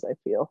annoyed as I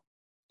feel.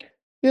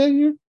 Yeah,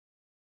 you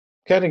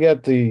kind of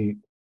got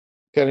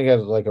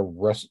like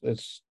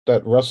it's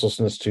that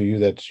restlessness to you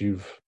that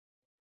you've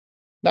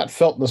not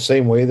felt in the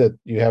same way that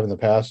you have in the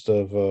past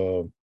of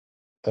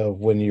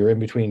when you're in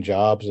between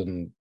jobs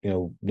and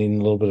needing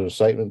a little bit of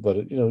excitement,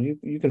 but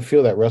you can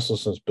feel that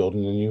restlessness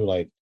building in you,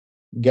 like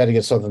you got to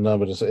get something done,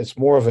 but it's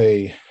more of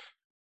a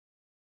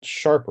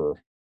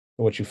sharper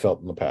than what you felt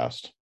in the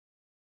past.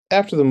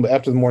 After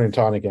the morning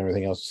tonic and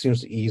everything else, it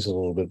seems to ease a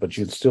little bit, but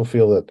you'd still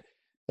feel that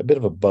a bit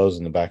of a buzz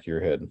in the back of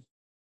your head.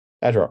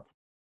 Adrock.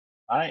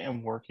 I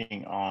am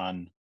working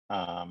on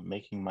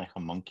making my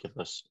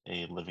homunculus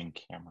a living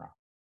camera.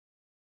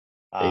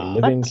 A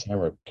living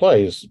camera.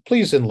 Please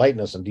enlighten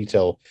us in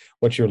detail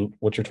what you're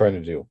trying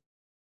to do.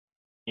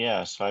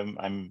 Yeah, so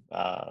I'm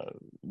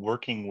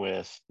working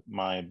with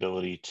my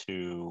ability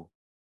to.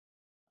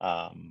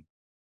 I'm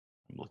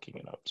looking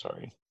it up.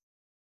 Sorry.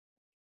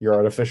 Your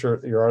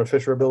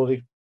artificer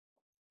ability.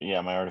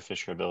 Yeah, my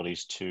artificer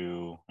abilities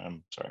to.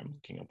 I'm sorry. I'm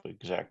looking up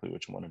exactly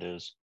which one it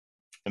is.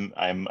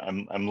 I'm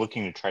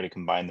looking to try to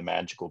combine the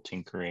magical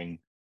tinkering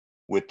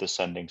with the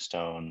sending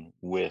stone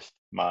with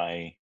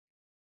my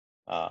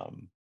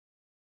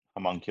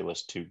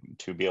homunculus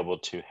to be able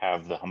to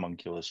have the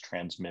homunculus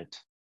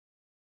transmit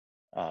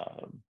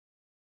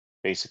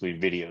basically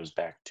videos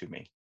back to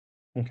me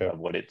of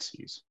what it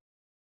sees.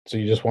 So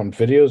you just want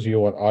videos, or you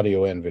want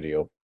audio and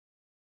video?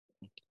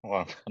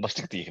 Well, I'd like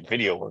to get the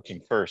video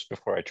working first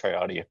before I try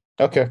audio.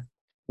 Okay.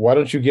 Why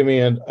don't you give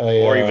me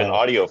or even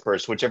audio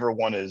first, whichever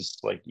one is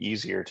like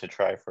easier to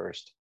try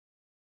first.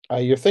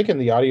 You're thinking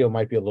the audio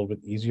might be a little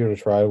bit easier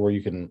to try, where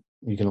you can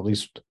at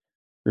least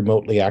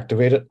remotely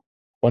activate it.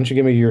 Why don't you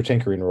give me your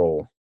tinkering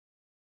roll?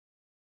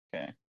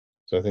 Okay.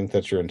 So I think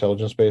that's your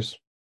intelligence base.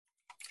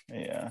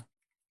 Yeah.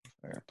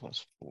 Fire +4.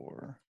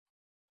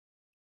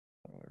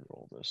 How do I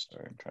roll this?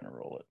 Sorry, I'm trying to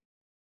roll it.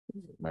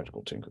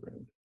 Magical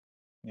tinkering.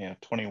 Yeah,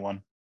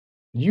 21.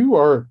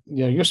 You're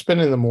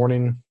spending the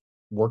morning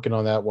working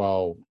on that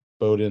while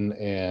Bowden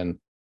and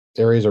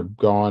Aries are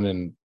gone,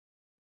 and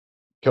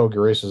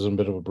Kelgrace is in a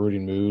bit of a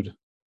brooding mood.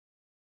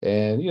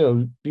 And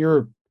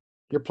you're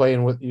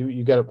playing with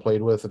you got it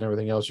played with and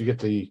everything else. You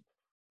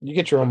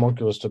get your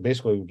homunculus to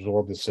basically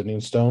absorb the sending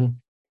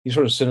stone. You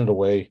sort of send it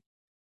away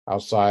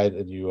outside,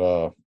 and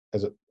you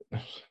as it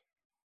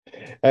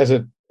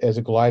as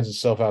it glides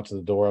itself out to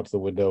the door, out to the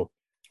window,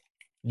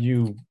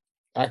 you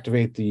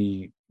activate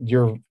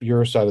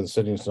your side of the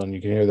sending stone.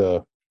 You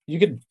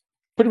can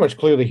pretty much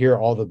clearly hear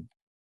all the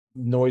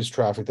noise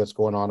traffic that's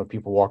going on of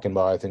people walking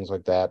by, things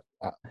like that,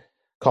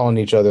 calling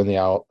each other in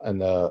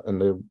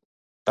the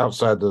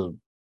outside the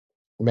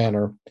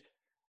manor.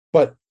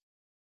 But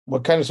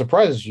what kind of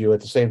surprises you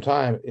at the same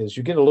time is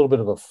you get a little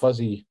bit of a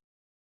fuzzy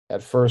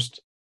at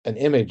first, an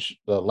image.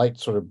 The light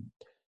sort of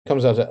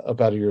comes up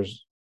out of your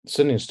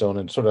sending stone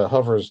and sort of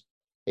hovers,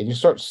 and you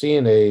start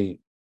seeing a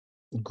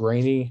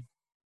grainy,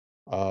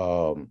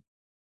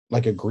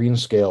 like a green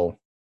scale,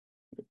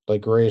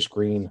 like grayish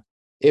green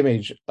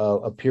image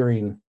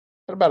appearing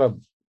at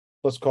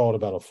let's call it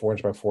about a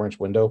 4-inch by 4-inch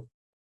window.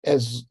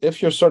 as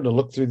if you're starting to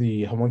look through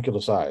the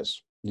homunculus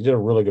eyes. You did a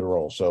really good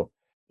roll. So,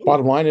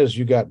 bottom line is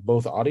you got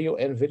both audio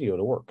and video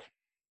to work.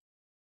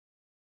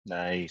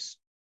 Nice.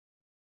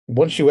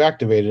 Once you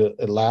activate it,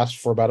 it lasts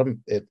for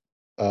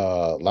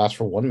lasts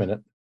for 1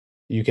 minute.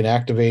 You can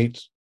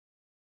activate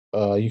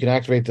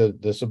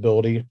this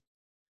ability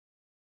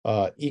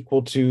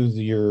equal to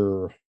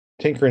your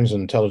tinkering's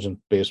intelligence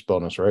based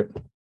bonus, right?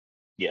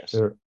 Yes.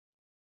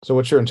 So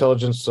what's your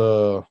intelligence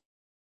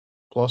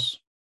plus?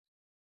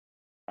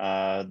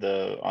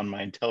 On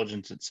my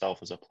intelligence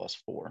itself is a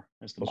 +4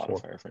 is the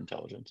modifier for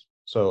intelligence.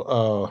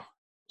 So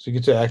you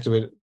get to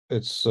activate it.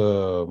 It's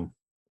 4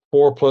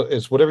 plus.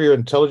 It's whatever your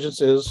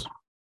intelligence is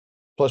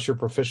plus your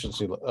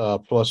proficiency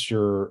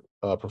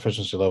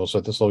proficiency level. So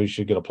at this level, you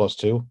should get a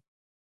 +2,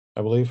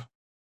 I believe.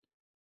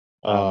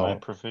 My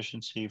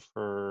proficiency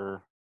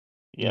for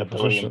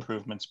ability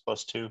improvements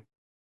 +2.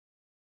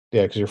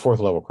 Yeah, because you're 4th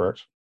level,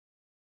 correct?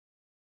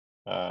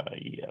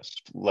 Yes,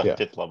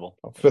 5th level.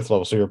 5th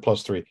level, so you're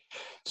 +3.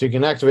 So you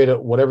can activate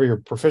it whatever your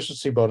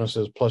proficiency bonus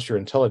is plus your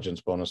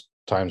intelligence bonus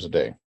times a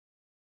day.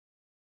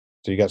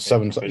 So you got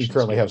 7. You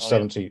currently have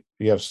 70. Yeah.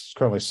 You have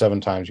currently 7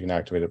 times you can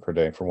activate it per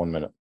day for 1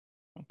 minute.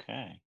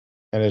 Okay.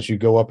 And as you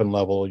go up in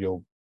level,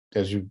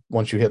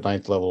 once you hit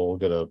 9th level,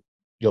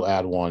 you'll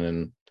add 1,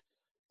 and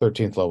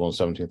 13th level and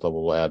 17th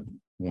level will add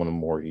 1 or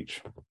more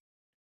each.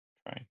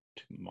 Trying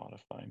to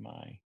modify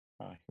my.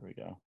 Here we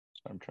go.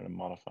 So I'm trying to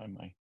modify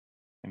my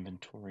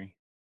inventory.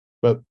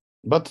 But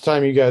about the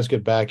time you guys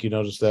get back, you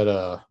notice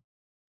that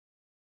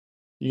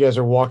you guys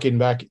are walking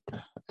back.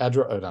 Not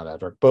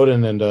Adrock,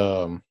 Bowden and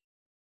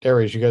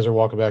Ares. You guys are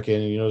walking back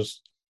in, and you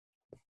notice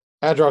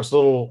Adrock's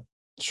little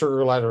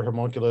sugar glider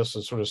homunculus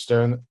is sort of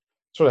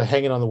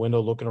hanging on the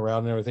window, looking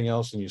around and everything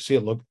else, and you see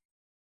it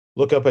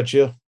look up at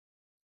you,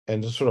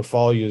 and just sort of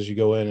follow you as you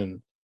go in.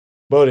 And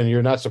Bowden,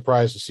 you're not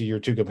surprised to see your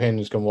 2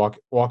 companions come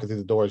walking through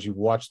the door as you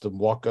watch them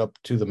walk up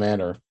to the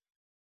manor,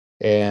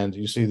 and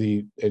you see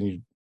the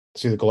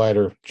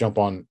glider jump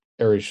on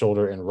Ares'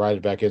 shoulder and ride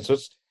it back in. So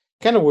it's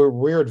kind of a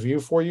weird view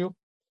for you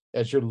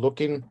as you're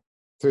looking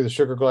through the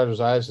sugar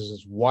glider's eyes as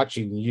it's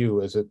watching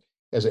you as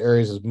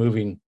Ares is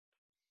moving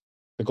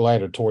the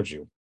glider towards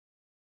you.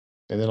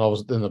 And then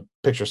then the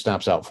picture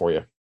snaps out for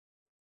you.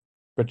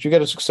 But you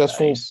get a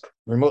successful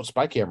remote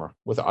spy camera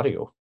with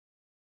audio.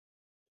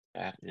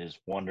 That is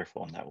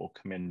wonderful, and that will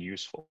come in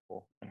useful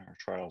in our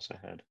trials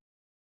ahead.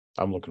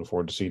 I'm looking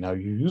forward to seeing how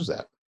you use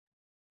that.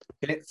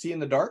 Can it see in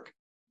the dark?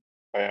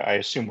 I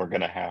assume we're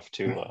gonna have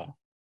to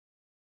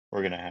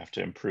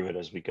improve it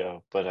as we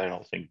go, but I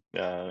don't think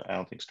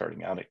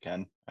starting out it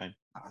can.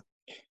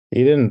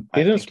 He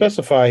didn't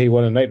specify he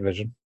wanted night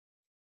vision.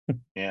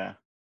 Yeah.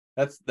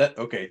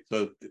 Okay.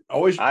 So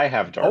always I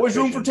have dark always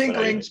vision, room for tinkering.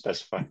 But I didn't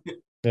specify.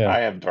 Yeah. I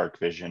have dark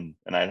vision,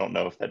 and I don't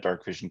know if that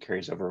dark vision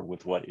carries over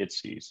with what it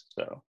sees.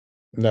 So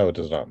no, it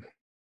does not.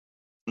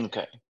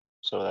 Okay.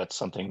 So that's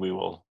something we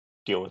will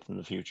deal with in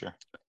the future.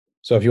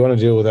 So if you want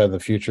to deal with that in the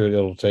future,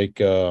 it'll take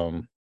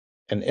an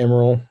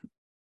emerald.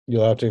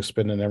 You'll have to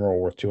expend an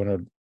emerald worth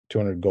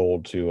 200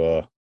 gold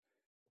to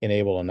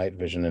enable a night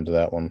vision into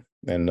that one,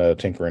 and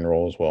tinkering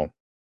roll as well.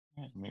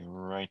 Let me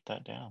write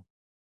that down.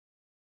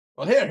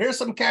 Well, here's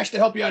some cash to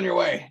help you on your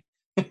way.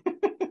 I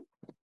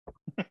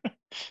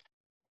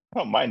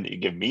don't mind that you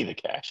give me the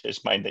cash. I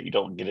just mind that you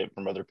don't get it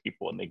from other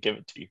people and they give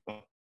it to you.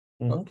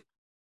 Mm-hmm. Okay.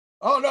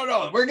 Oh,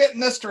 no. We're getting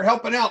this for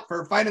helping out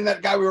for finding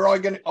that guy we were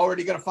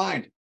already going to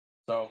find.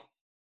 So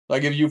I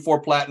give you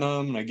 4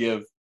 platinum, and I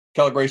give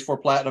Kelgrace 4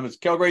 platinum. Is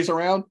Kelgrace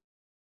around?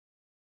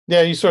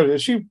 Yeah, you sort of.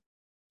 She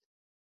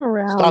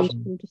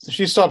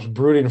stops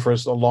brooding for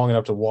long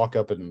enough to walk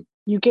up and.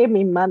 You gave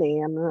me money.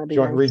 I'm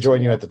gonna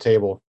rejoin you at the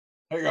table.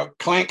 There you go,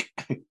 clank.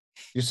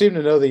 You seem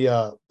to know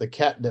the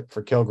catnip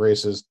for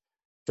Kelgrace is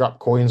drop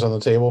coins on the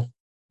table.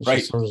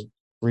 Right. Sort of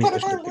pretty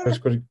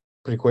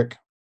quick.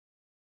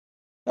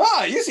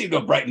 You seem to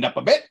have brightened up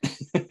a bit.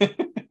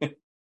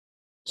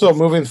 So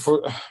moving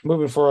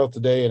forward the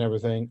day and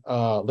everything,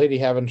 Lady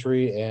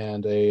Haventry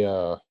and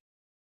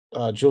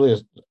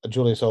Julius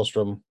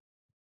Elstrom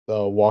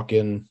walk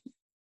in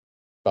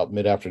about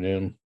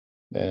mid-afternoon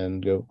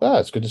and go,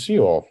 it's good to see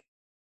you all.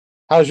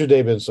 How's your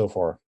day been so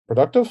far?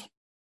 Productive?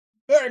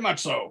 Very much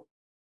so.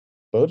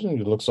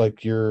 Bowden, it looks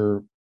like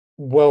you're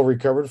well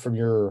recovered from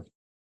your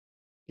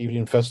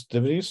evening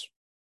festivities.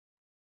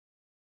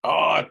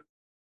 Oh, it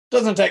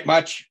doesn't take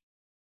much.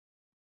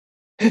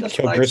 Just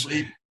a night's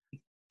sleep.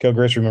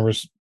 Kelgrace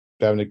remembers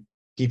having to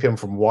keep him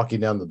from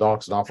walking down the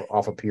docks and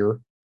off a pier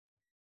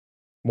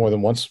more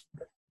than once.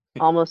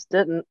 Almost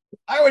didn't.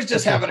 I was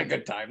just having a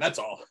good time. That's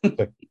all.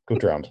 Go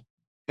drowned.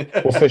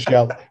 We'll fish you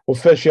out. We'll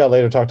fish you out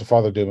later. Talk to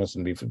Father Dumas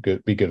and be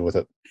good with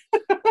it.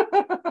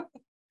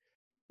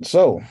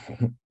 So,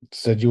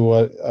 said you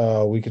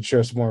we could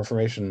share some more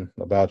information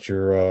about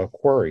your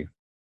quarry.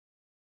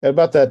 And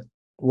about that,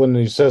 when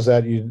he says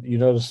that, you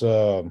notice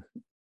your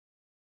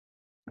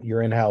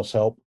in-house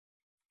help.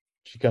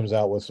 She comes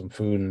out with some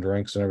food and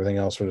drinks and everything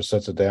else, sort of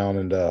sets it down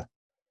and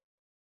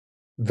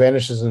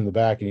vanishes in the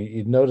back. And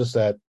you notice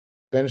that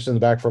vanishes in the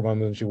back for a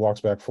moment, and she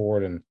walks back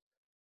forward, and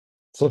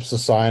flips the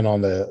sign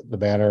on the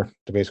banner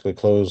to basically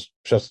close,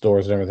 shuts the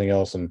doors and everything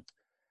else, and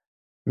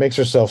makes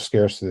herself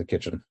scarce to the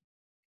kitchen.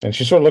 And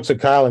she sort of looks at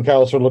Kyle, and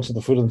Kyle sort of looks at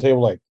the food on the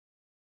table like,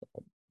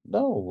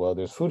 "No,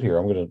 there's food here.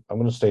 I'm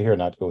gonna stay here, and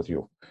not go with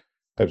you."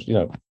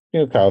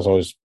 Kyle's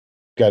always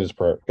got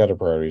her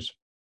priorities.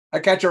 I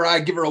catch her eye,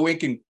 give her a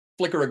wink, and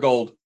flick her a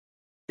gold.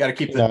 Got to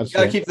keep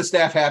the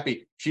staff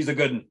happy. She's a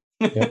good one.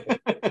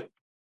 Yep.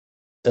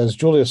 As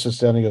Julia sits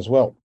down, he goes,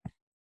 "Well,"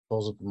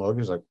 pulls up the mug.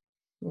 He's like,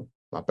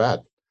 "Not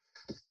bad.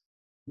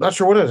 Not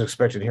sure what I was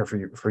expecting here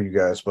for you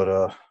guys,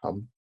 but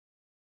I'm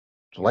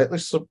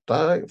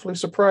delightfully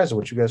surprised at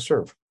what you guys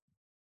serve."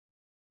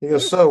 He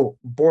goes, "So,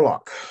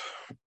 Borlock,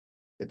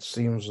 it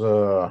seems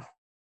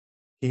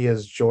he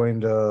has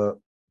joined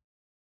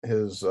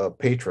his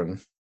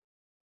patron,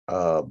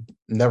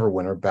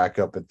 Neverwinter, back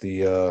up at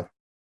the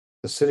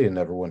city of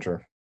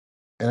Neverwinter.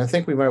 And I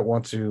think we might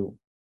want to."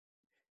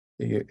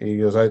 He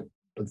goes, "I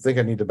think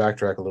I need to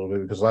backtrack a little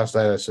bit because last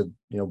night I said,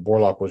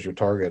 Borlock was your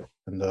target,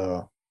 and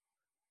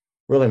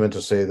really meant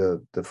to say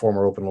the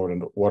former Open Lord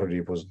in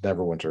Waterdeep was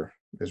Neverwinter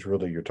is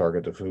really your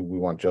target of who we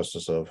want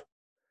justice of.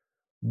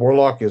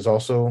 Borlock is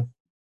also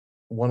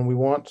one we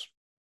want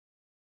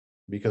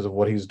because of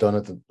what he's done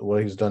as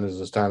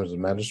his time as a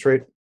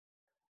magistrate.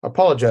 I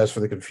apologize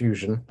for the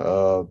confusion.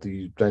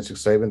 The night's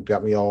excitement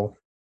got me all a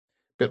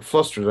bit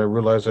flustered. I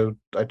realized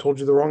I told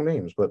you the wrong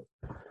names, but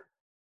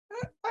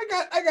I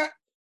got.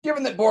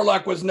 Given that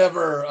Borlock was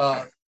never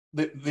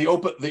the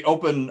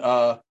open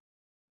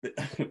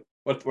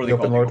what were they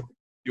called? Lord?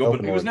 The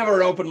open. He was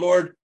never an open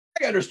lord.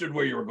 I understood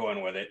where you were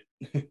going with it.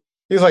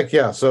 He's like,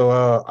 "Yeah, so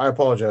I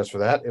apologize for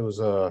that. It was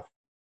a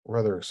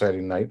rather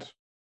exciting night."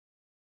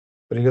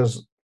 But he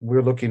goes,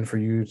 "We're looking for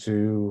you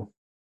to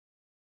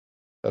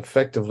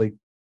effectively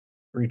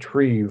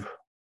retrieve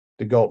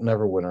the Galt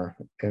Neverwinter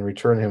and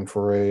return him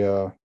for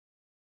to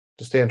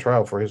stand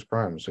trial for his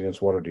crimes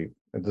against Waterdeep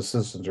and the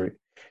citizenship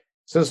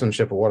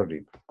of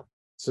Waterdeep.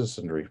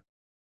 Citizenry.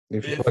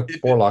 If you collect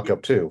Borlock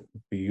up too,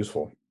 it'd be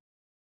useful."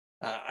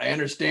 I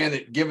understand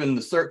that given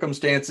the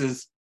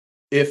circumstances,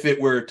 if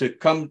it were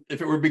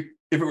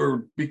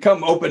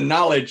become open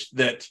knowledge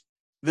that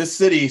this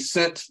city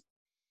sent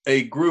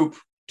a group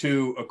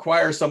to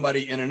acquire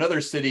somebody in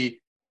another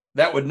city,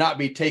 that would not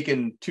be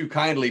taken too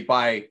kindly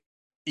by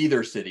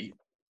either city.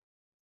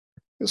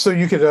 So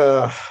you could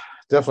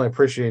definitely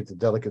appreciate the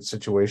delicate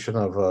situation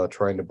of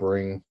trying to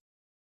bring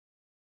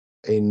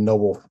a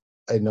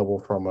nobleman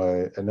from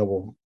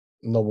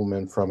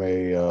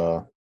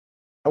a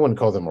I wouldn't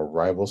call them a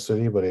rival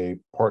city, but a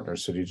partner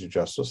city to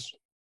justice.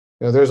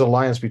 There's an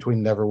alliance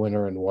between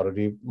Neverwinter and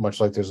Waterdeep,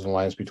 much like there's an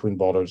alliance between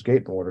Baldur's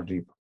Gate and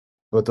Waterdeep.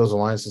 But those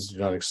alliances do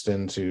not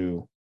extend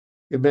to,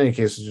 in many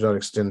cases,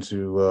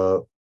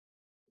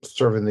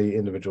 serving the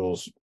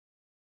individual's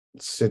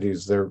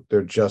cities. They're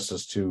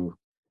justice to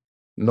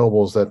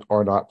nobles that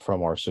are not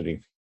from our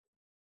city.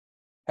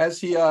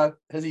 Has he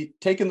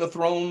taken the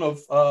throne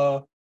of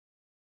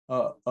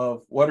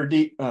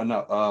Waterdeep?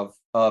 Of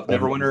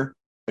Neverwinter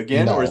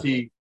again, or is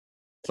he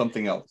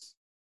something else?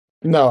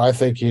 No, I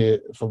think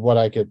from what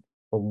I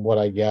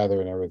gather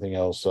and everything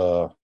else,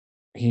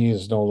 he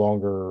is no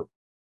longer.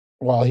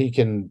 While he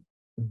can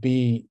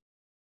be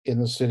in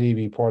the city,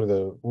 be part of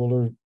the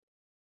ruler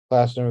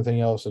class and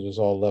everything else, it is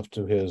all left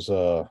to his.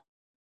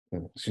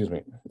 Excuse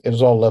me. It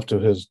is all left to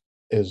his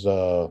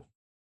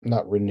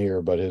not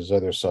Rainier, but his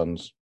other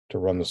sons to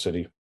run the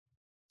city.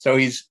 So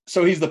he's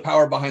the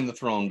power behind the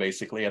throne,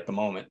 basically, at the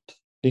moment.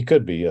 He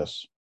could be,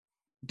 yes.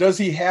 Does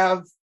he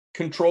have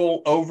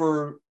control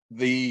over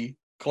the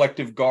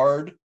collective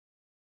guard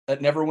at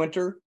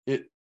Neverwinter?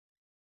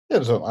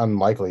 It's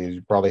unlikely.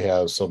 He probably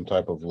has some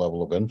type of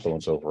level of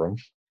influence over him.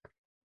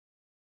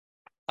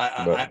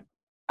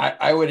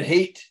 I would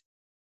hate,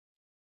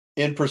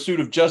 in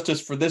pursuit of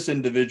justice for this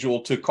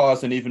individual, to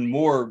cause an even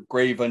more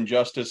grave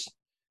injustice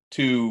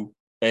to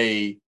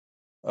a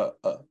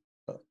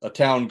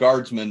town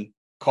guardsman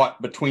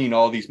caught between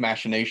all these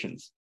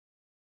machinations.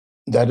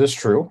 That is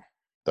true.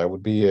 That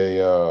would be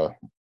a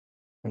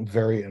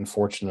very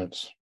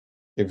unfortunate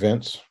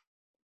event.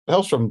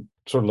 Hellstrom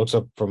sort of looks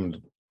up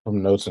from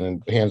notes and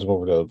then hands him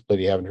over to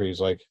Lady Aventry. He's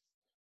like,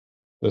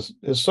 his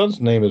son's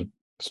name is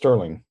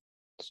Sterling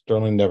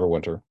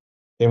Neverwinter.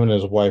 Him and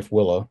his wife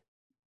Willa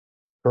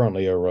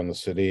currently run the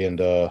city, and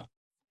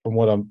from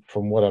what I'm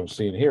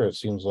seeing here, it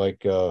seems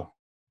like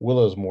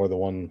Willa is more of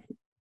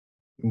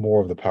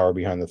the power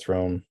behind the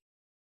throne.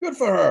 Good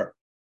for her.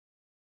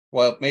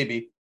 Well,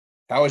 maybe.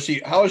 How is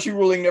she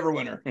ruling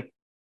Neverwinter? As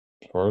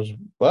far as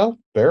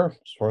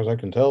I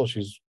can tell,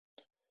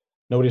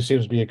 nobody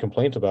seems to be a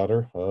complaint about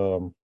her.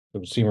 It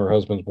would seem her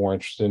husband's more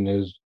interested in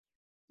his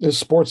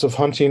sports of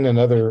hunting and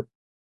other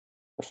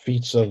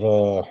feats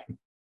of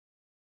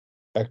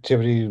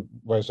activity,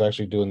 while he's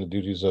actually doing the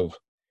duties of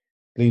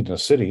leading a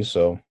city.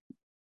 So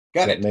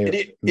got it.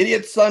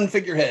 Idiot son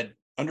figurehead.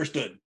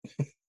 Understood.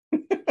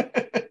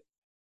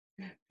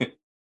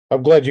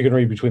 I'm glad you can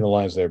read between the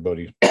lines there,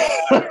 Bodhi.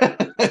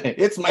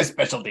 It's my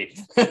specialty.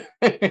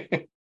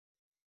 Should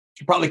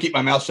probably keep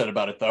my mouth shut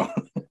about it, though.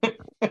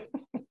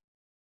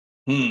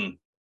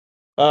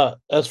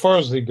 As far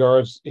as the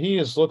guards,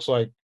 looks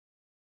like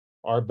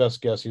our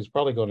best guess. He's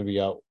probably going to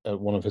be out at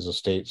one of his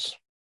estates,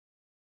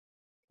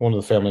 one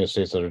of the family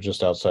estates that are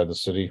just outside the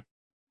city.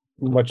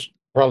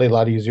 Probably a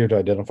lot easier to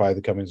identify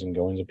the comings and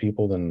goings of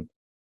people than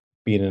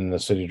being in the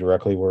city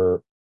directly,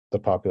 where the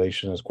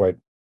population is quite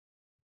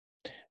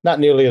not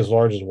nearly as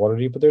large as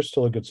Waterdeep, but there's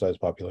still a good sized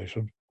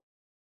population.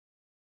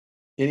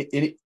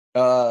 Do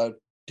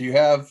you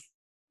have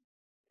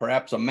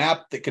perhaps a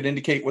map that could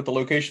indicate what the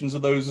locations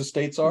of those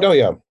estates are? Oh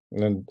yeah,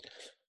 and then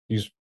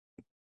you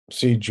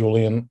see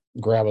Julian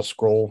grab a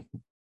scroll,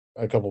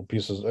 a couple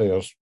pieces,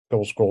 a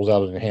couple scrolls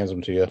out, and hands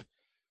them to you.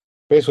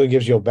 Basically,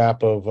 gives you a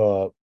map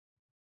of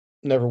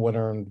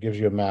Neverwinter and gives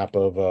you a map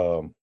of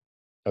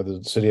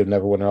the city of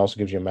Neverwinter. Also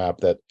gives you a map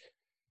that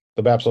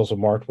the map's also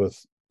marked with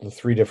the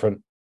 3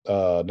 different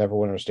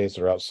Neverwinter estates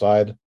that are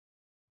outside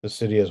the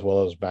city, as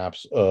well as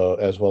maps,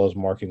 as well as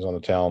markings on the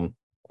town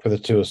for the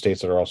 2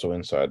 estates that are also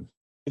inside.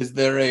 Is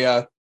there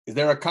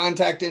a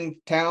contact in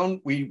town?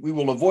 We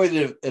will avoid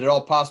it if at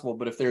all possible,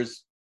 but if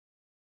there's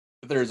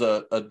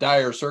a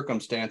dire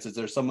circumstance, is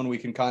there someone we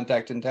can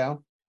contact in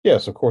town?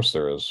 Yes, of course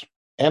there is.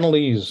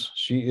 Annalise,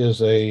 she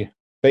is a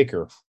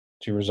baker.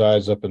 She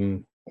resides up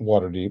in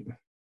Waterdeep.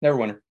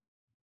 Neverwinter.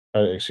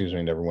 Excuse me,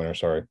 Neverwinter.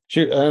 Sorry.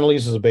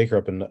 Annalise is a baker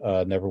up in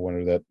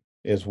Neverwinter. That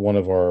is one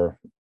of our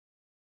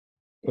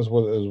is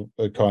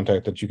a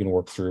contact that you can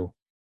work through.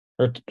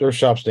 Her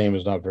shop's name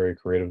is not very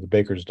creative. The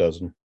baker's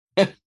dozen.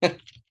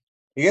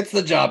 He gets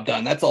the job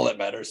done. That's all that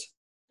matters.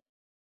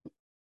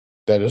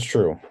 That is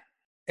true.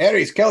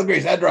 Ares,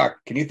 Kelgrace, Adrock,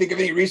 can you think of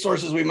any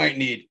resources we might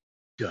need?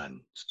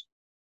 Guns.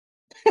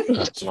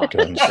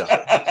 Guns.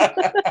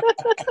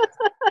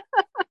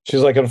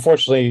 She's like,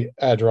 unfortunately,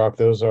 Adrock,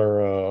 those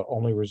are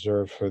only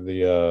reserved for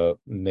the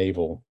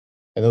naval,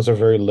 and those are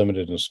very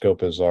limited in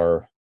scope as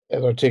our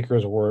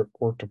takers work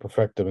to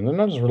perfect them, and they're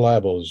not as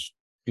reliable as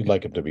you'd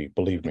like them to be.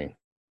 Believe me.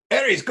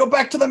 Ares, go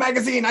back to the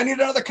magazine. I need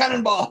another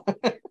cannonball.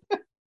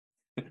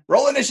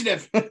 Roll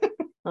initiative.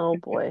 Oh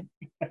boy.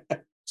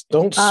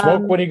 Don't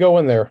smoke when you go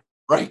in there.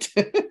 Right.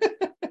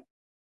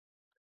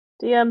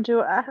 DM,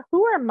 do I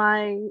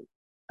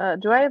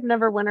have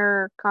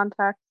Neverwinter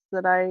contacts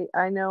that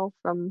I know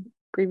from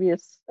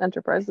previous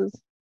enterprises?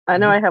 I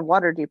know I have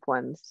Waterdeep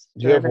ones.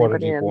 Do you have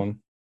Waterdeep one?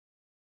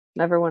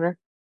 Neverwinter.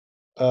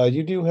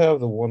 You do have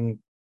the one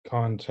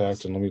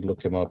contact, and let me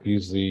look him up.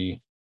 He's the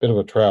bit of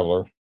a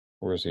traveler.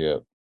 Where is he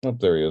at? Oh,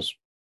 there he is.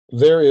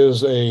 There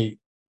is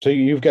so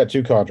you've got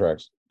 2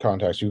 contacts.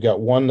 You've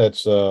got one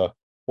that's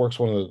works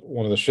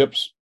one of the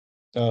ships,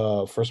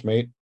 first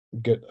mate,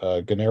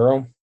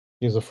 Gennaro.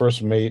 He's the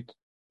first mate,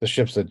 the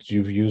ships that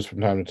you've used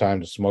from time to time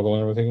to smuggle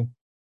and everything.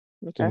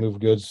 Okay. To move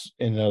goods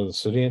in and out of the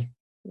city.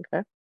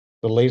 Okay.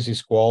 The Lazy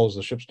Squall is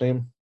the ship's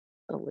name.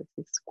 The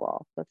Lazy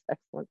Squall. That's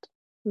excellent.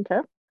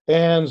 Okay.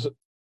 And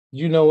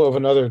you know of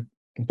another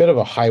bit of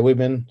a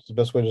highwayman, is the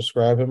best way to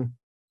describe him.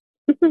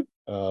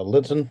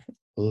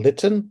 Lytton.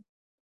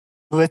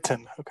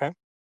 Okay.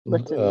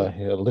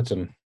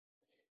 Lytton.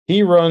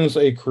 He runs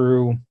a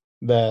crew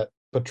that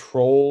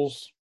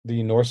patrols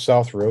the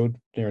north-south road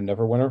near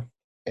Neverwinter.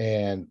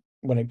 And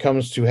when it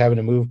comes to having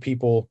to move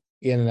people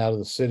in and out of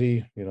the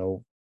city,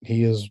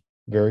 he is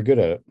very good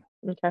at it.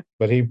 Okay.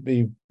 But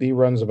he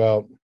runs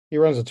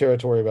a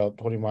territory about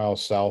 20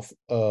 miles south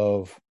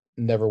of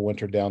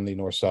Neverwinter down the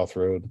north-south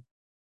road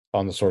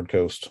on the Sword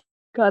Coast.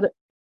 Got it.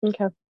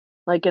 Okay.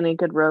 Like any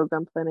good rogue,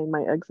 I'm planning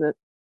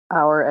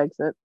our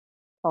exit.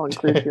 I'll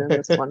include you in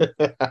this one.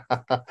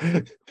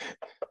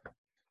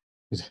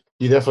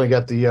 You definitely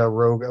got the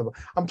rogue.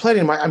 I'm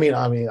planning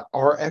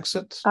our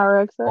exit. Our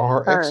exit.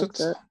 Our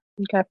exit.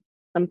 Okay.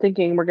 I'm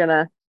thinking we're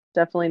gonna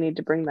definitely need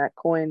to bring that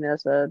coin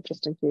as a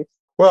just in case.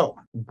 Well,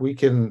 we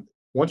can,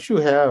 once you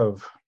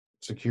have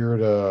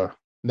secured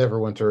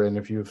Neverwinter, and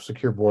if you've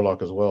secured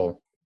Borlock as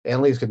well,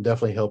 Annalise can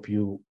definitely help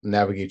you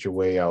navigate your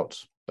way out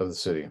of the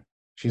city.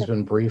 She's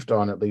been briefed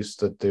on at least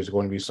that there's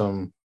going to be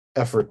some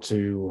effort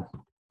to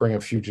bring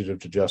a fugitive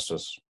to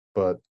justice,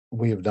 but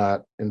we have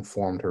not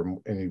informed her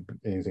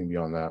anything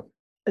beyond that.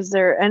 Is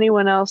there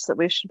anyone else that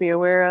we should be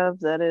aware of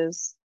that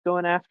is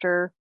going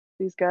after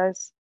these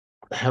guys?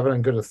 Having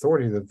on good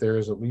authority that there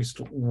is at least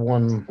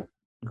one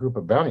group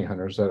of bounty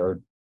hunters that are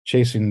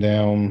chasing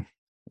down.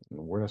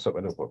 Where did I set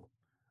my notebook?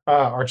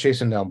 Are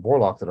chasing down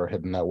Borlock that are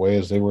heading that way,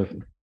 as they were.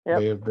 Yep.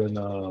 They have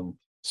been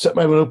set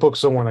my notebook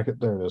somewhere. And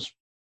there it is.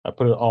 I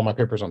put all my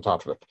papers on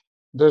top of it.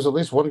 There's at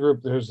least one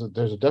group. There's a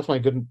definitely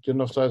good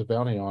enough size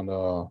bounty on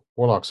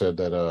Borlock's head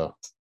that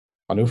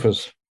on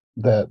Ufus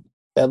that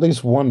at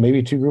least one,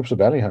 maybe 2 groups of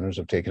bounty hunters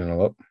have taken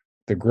it up.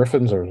 The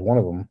Griffins are one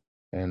of them,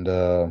 and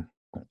I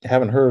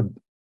haven't heard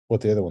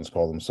what the other ones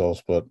call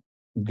themselves, but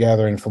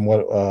gathering from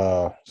what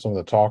some of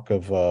the talk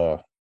of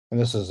and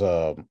this is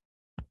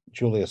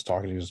Julius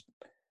talking, he was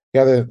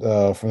gathered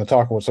from the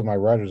talk of what some of my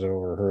writers have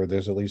overheard,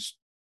 there's at least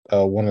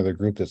one other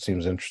group that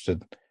seems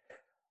interested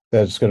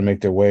that's going to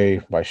make their way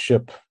by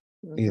ship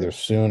either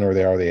soon or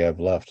they have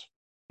left.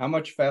 How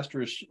much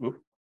faster is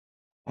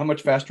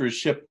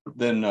ship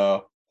than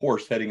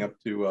horse heading up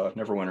to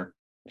Neverwinter?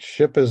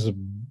 Ship is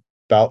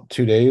about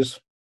 2 days.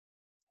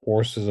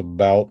 Force is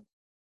about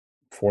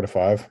 4 to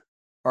 5.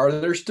 Are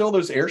there still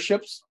those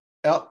airships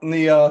out in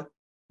the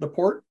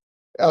port?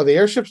 Oh, the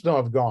airships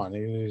have gone.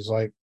 He's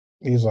like,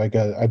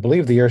 I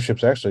believe the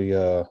airships actually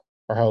are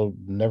how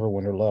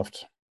Neverwinter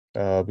left.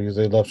 Because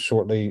they left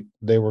shortly.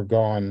 They were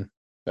gone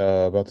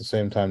about the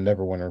same time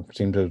Neverwinter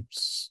seemed to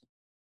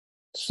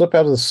slip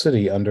out of the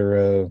city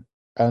under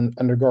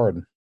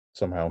guard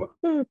somehow.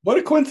 What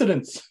a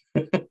coincidence!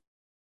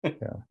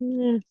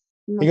 Yeah.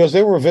 Because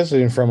they were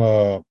visiting from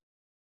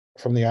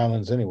the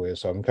islands anyway,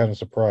 so I'm kind of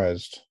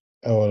surprised.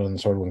 Oh, and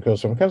the Swordwind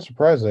Coast. So I'm kind of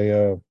surprised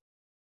they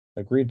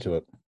agreed to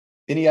it.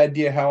 Any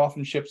idea how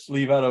often ships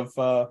leave out of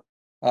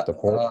the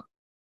port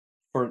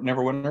for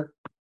Neverwinter?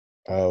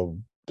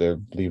 They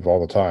leave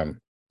all the time.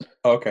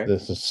 Okay.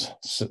 This is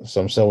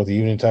some sail with the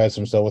evening tide,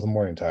 some sail with the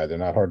morning tide. They're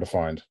not hard to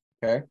find.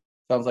 Okay.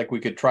 Sounds like we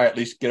could try at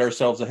least get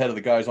ourselves ahead of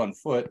the guys on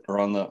foot or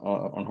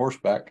on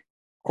horseback.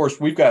 Of course,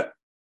 we've got.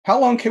 How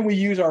long can we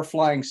use our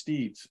flying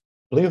steeds?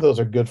 I believe those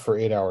are good for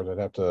 8 hours. I'd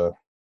have to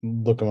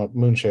look them up.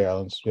 Moonshay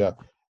Islands. Yeah,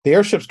 the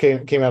airships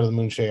came out of the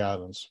Moonshay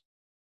Islands.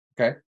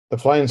 Okay. The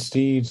flying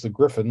steeds, the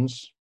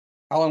griffins.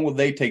 How long will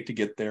they take to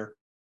get there?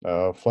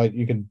 Flight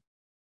you can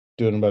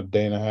do it in about a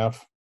day and a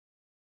half.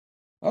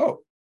 Oh,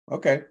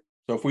 okay.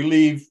 So if we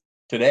leave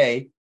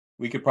today,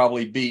 we could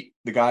probably beat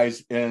the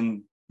guys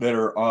that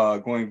are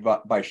going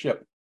by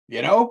ship.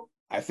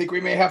 I think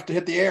we may have to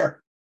hit the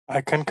air.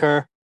 I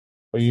concur.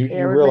 Well,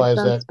 you realize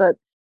sense, that,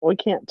 but we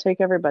can't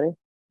take everybody.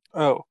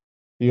 Oh,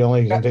 you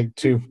only can take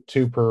two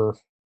per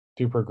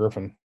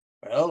griffin.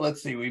 Well,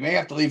 let's see. We may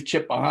have to leave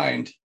Chip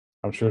behind.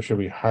 I'm sure he'll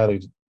be highly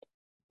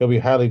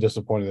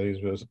disappointed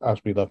that he's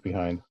asked to be left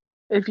behind.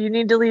 If you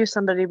need to leave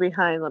somebody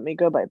behind, let me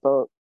go by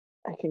boat.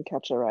 I can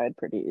catch a ride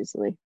pretty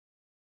easily.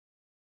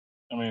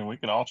 I mean, we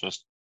can all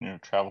just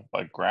travel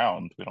by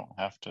ground. We don't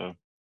have to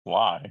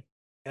fly.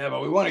 Yeah,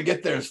 but we want to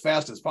get there as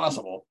fast as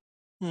possible.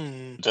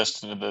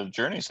 Just the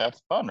journey's half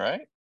the fun,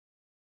 right?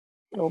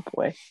 Oh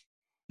boy.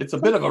 It's a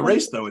bit of a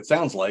race, though, it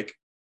sounds like.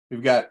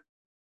 We've got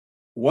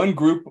one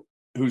group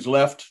who's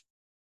left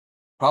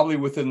probably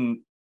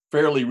within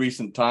fairly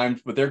recent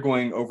times, but they're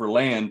going over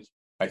land,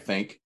 I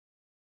think.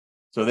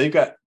 So we've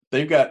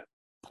got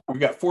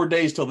 4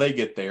 days till they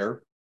get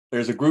there.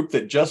 There's a group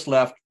that just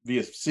left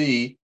via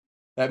sea.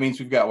 That means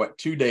we've got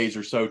 2 days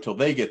or so till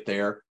they get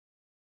there.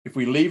 If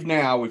we leave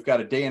now, we've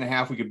got a day and a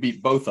half. We could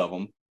beat both of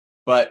them.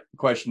 But the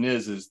question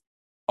is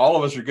all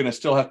of us are going to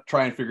still have to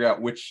try and figure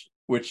out which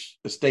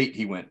estate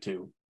he went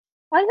to.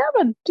 I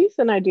have a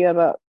decent idea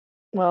about.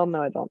 Well,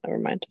 no, I don't. Never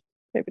mind.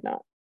 Maybe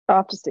not. I'll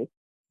have to see.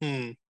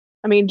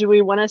 I mean, do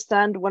we want to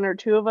send one or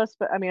two of us?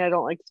 But I mean, I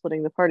don't like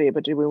splitting the party.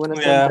 But do we want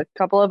to send a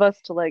couple of us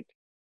to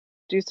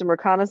do some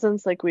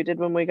reconnaissance like we did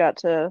when we got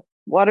to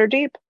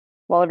Waterdeep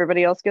while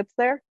everybody else gets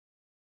there?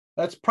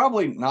 That's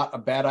probably not a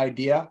bad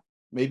idea.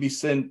 Maybe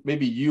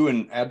you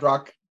and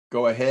Adrock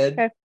go ahead.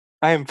 Okay.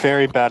 I am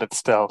very bad at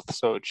stealth,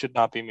 so it should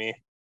not be me.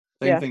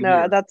 Same thing no,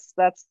 here. that's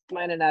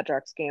mine and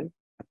Adrock's game.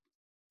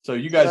 So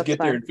you guys get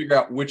there and figure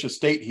out which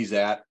estate he's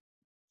at.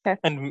 Okay.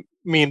 And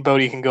me and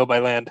Bodhi can go by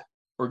land.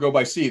 Or go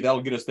by sea.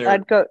 That'll get us there.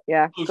 I'd go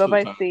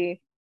by sea.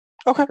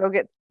 Okay. Go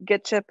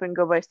get Chip and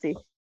go by sea.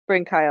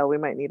 Bring Kyle. We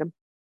might need him.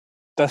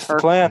 That's the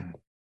plan.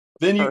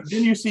 Then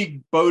you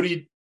see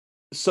Bodhi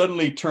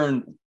suddenly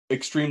turn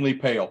extremely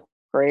pale.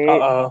 Great.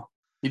 Uh-oh.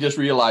 He just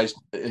realized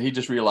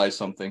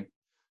something.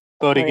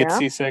 Bodhi gets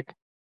seasick.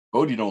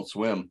 Bodhi don't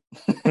swim.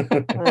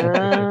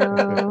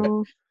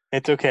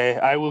 It's okay.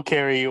 I will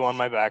carry you on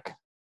my back.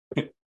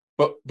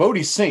 But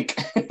Bodhi sink.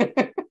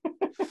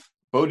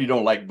 Bodhi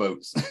don't like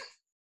boats.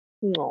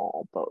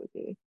 No,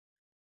 Bodhi.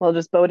 Well,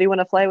 does Bodhi want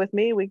to fly with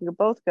me? We can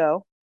both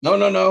go. No.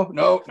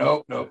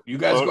 You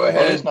guys go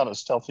ahead. Bodhi's not a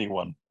stealthy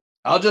one.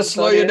 I'll just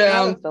slow you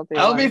down.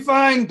 I'll be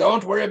fine.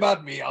 Don't worry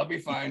about me. I'll be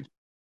fine.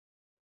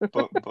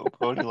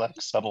 Bodhi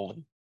lacks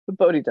subtlety.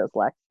 Bodhi does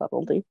lack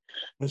subtlety.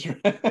 That's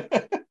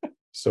right.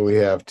 So we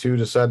have two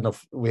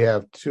we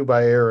have 2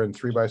 by air and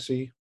 3 by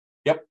sea.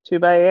 Yep. 2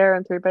 by air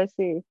and 3 by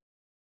sea.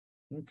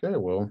 Okay,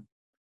 well,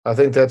 I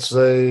think if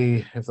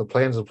the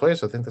plan's in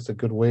place, I think that's a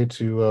good way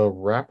to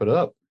wrap it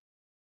up.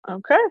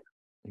 Okay.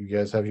 You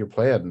guys have your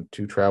plan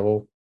to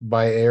travel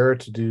by air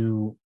to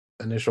do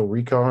initial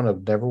recon of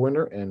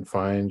Neverwinter and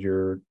find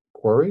your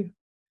quarry,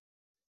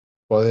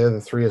 while the other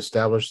 3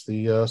 establish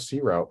the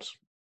sea routes.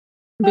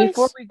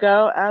 Before we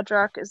go,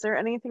 Adrock, is there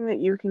anything that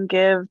you can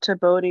give to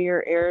Bodhi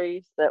or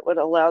Ares that would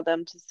allow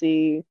them to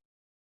see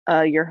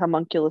your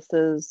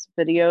homunculus's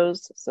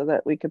videos so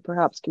that we could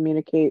perhaps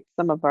communicate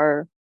some of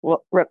our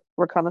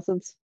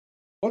reconnaissance?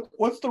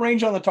 What's the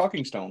range on the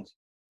talking stones?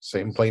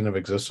 Same plane of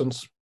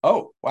existence.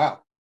 Oh,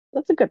 wow.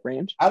 That's a good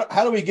range.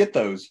 How do we get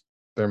those?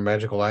 They're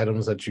magical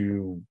items that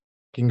you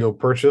can go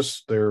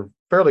purchase. They're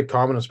fairly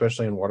common,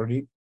 especially in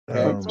Waterdeep.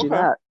 Let's do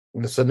that.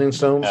 The sending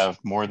stones.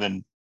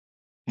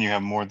 You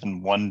have more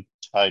than one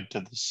tied to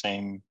the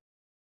same.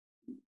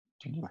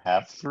 Can you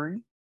have 3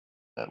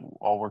 that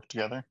all work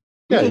together?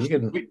 Yeah, you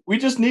can. We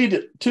just need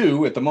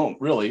 2 at the moment,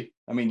 really.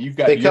 I mean, you've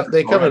got.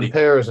 They come in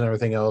pairs and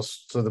everything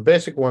else. So the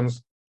basic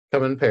ones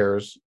come in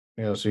pairs.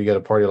 So you get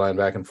a party line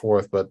back and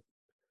forth. But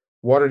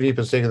Waterdeep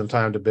is taking the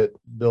time to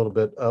build a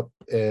bit up,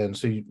 and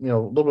so a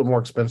little bit more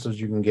expensive.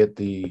 You can get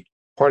the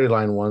party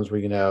line ones where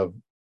you can have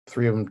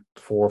 3 of them,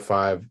 4 or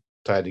 5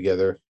 tied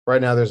together.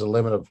 Right now, there's a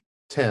limit of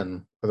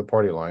 10 for the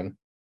party line.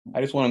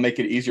 I just want to make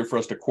it easier for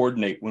us to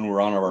coordinate when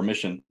we're on our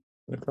mission.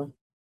 Okay.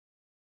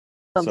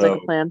 Sounds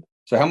like a plan.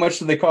 So how much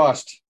do they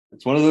cost?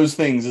 It's one of those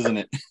things, isn't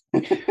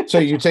it? So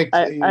you take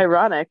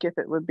ironic if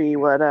it would be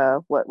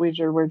what we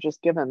were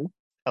just given.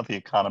 How the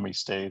economy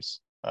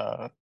stays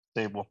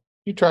stable.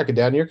 You track it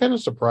down. You're kind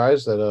of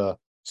surprised that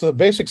so the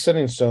basic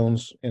sending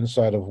stones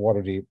inside of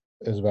Waterdeep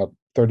is about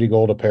 30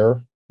 gold a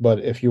pair.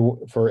 But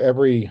for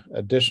every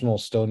additional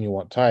stone you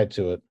want tied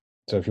to it,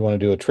 so if you want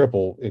to do a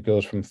triple, it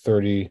goes from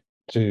 30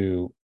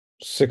 to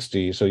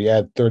 60. So you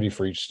add 30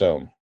 for each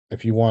stone.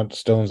 If you want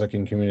stones that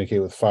can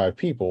communicate with 5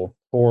 people,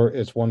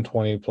 it's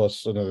 120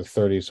 plus another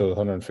 30, so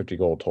 150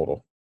 gold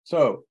total.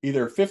 So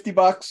either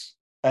 $50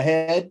 a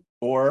head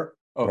or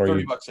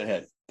 $30 a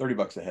head.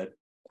 $30 a head.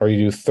 Or you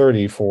do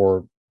 30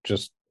 for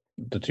just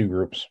the 2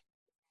 groups.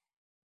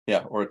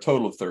 Yeah, or a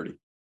total of 30.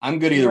 I'm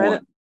good either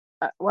one.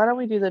 Why don't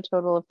we do the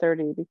total of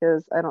 30?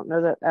 Because I don't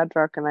know that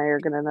Adrock and I are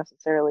going to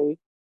necessarily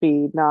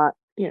be not,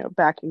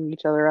 backing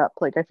each other up.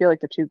 Like, I feel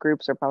like the 2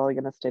 groups are probably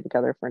going to stay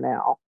together for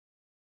now.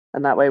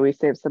 And that way we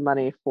save some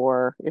money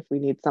for if we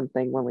need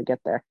something when we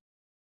get there.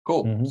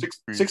 Cool.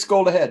 Mm-hmm. 6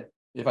 gold ahead,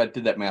 if I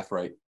did that math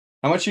right.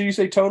 How much did you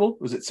say total?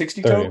 Was it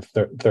 60 total?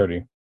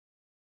 30.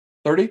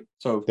 30?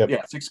 So, yep.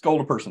 Yeah, 6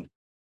 gold a person.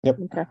 Yep.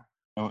 Okay.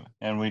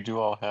 And we do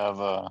all have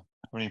how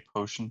many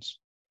potions?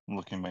 I'm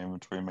looking at my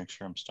inventory to make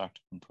sure I'm stocked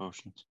up in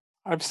potions.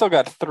 I've still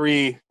got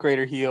 3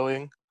 greater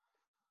healing.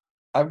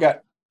 I've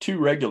got 2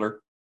 regular.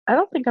 I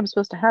don't think I'm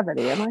supposed to have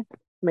any, am I? I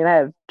mean, I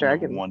have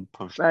dragon. 1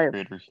 potion of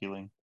greater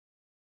healing.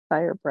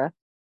 Fire breath.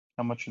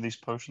 How much are these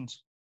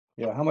potions?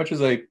 Yeah, how much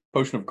is a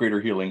potion of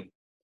greater healing?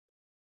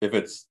 If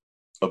it's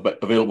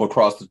available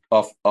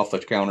off the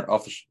counter,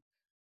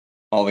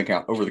 over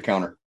the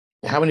counter.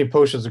 How many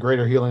potions of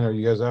greater healing are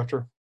you guys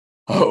after?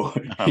 Oh,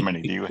 how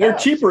many do you have? They're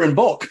cheaper in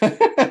bulk.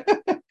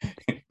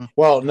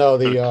 Well, no,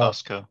 the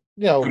Costco.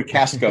 Go to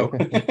Costco.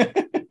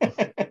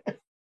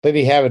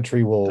 Lady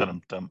Haventry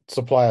will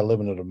supply a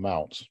limited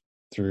amount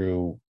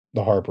through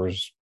the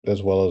Harpers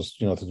as well as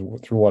through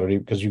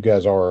Waterdeep, because you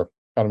guys are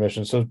on a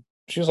mission. So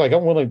she's like,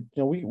 I'm willing.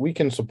 We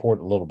can support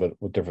a little bit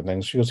with different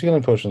things. She goes,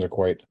 healing potions are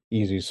quite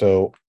easy.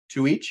 So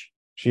 2 each.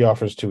 She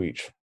offers 2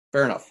 each.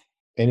 Fair enough.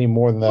 Any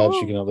more than that,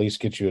 she can at least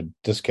get you a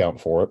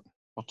discount for it.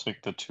 I'll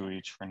take the 2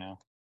 each for now.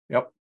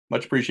 Yep,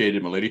 much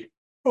appreciated, my lady.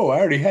 Oh, I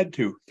already had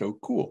 2, so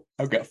cool.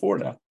 I've got 4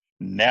 now.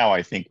 Now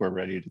I think we're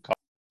ready to call.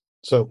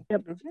 So,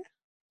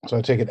 So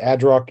I take it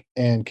Adrock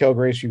and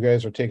Kelgrace, you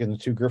guys are taking the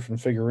 2 Griffin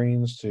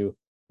figurines to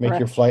make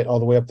your flight all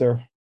the way up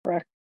there.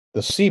 Correct.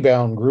 The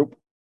Seabound group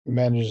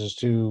manages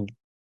to,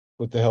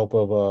 with the help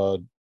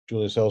of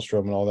Julius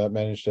Hellstrom and all that,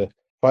 manage to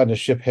find a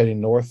ship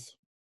heading north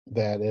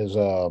that is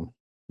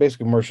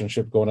basically a merchant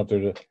ship going up there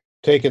to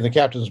take, and the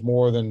captain's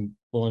more than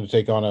willing to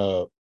take on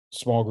a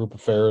small group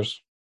of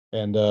fares.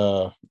 And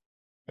the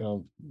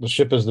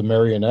ship is the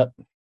Marionette.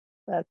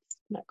 That's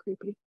not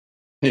creepy.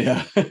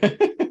 Yeah.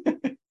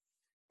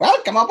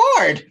 Welcome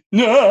aboard.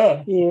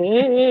 Yeah.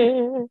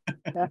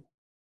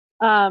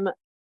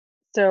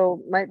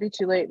 So might be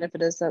too late, and if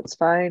it is, that's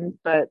fine.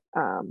 But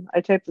I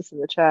typed this in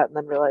the chat and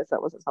then realized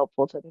that wasn't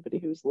helpful to anybody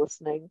who's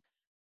listening.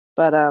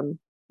 But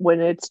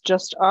when it's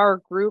just our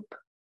group,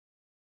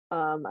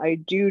 I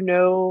do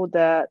know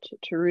that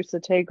Teresa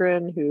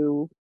Tegrin,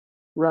 who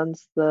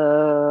runs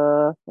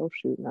the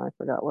now I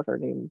forgot what the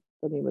name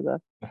of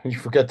the You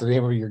forgot the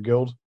name of your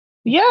guild?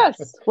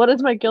 Yes. What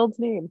is my guild's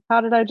name?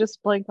 How did I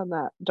just blank on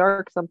that?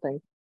 Dark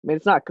something. I mean,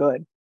 it's not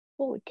good.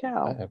 Holy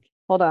cow.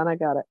 Hold on, I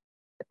got it,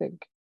 I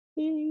think.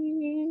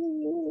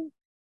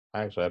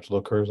 I actually have to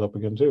look hers up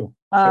again too.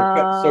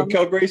 So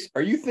Kelgrace,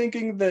 are you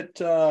thinking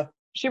that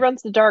she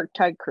runs the Dark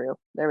Tide crew?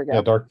 There we go.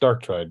 Yeah,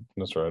 Dark Tide.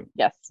 That's right.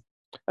 Yes.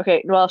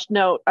 Okay. Well,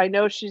 no, I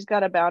know she's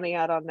got a bounty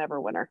out on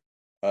Neverwinter.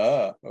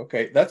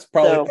 Okay. That's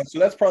probably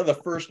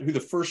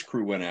the first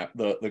crew went at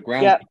the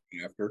ground went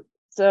after.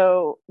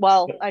 So,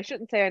 well, I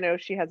shouldn't say I know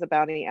she has a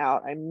bounty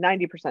out. I'm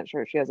 90%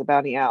 sure she has a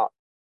bounty out,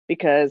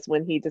 because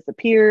when he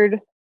disappeared,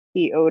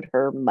 he owed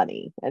her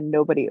money, and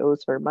nobody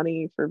owes her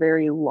money for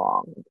very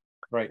long.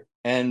 Right.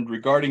 And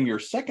regarding your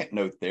second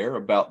note there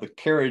about the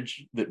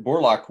carriage that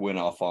Borlock went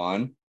off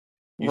on,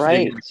 you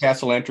said it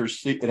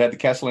had the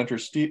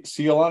Castellanter's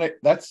seal on it.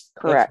 That's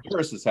correct.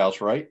 That's Varys'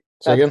 house, right?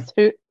 Say again?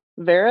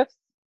 Varys?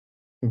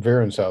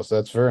 Varen's house.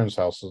 That's Varen's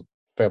house's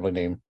family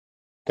name.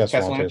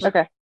 Castellanter's.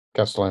 Okay.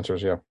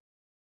 Castellanter's, yeah.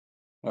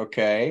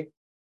 Okay.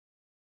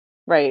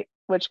 Right,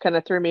 which kind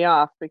of threw me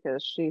off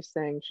because she's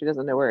saying she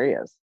doesn't know where he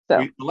is.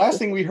 So the last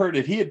thing we heard,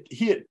 he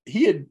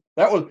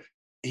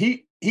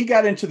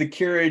got into the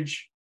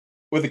carriage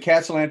with the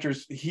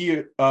Castellanter's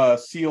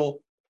seal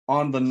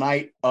on the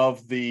night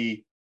of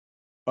the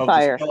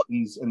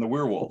skeletons and the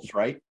werewolves,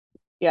 right?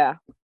 Yeah.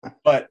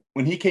 But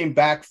when he came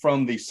back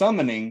from the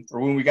summoning,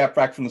 or when we got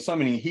back from the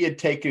summoning, he had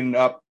taken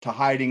up to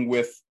hiding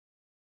with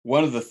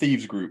one of the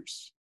thieves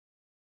groups.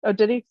 Oh,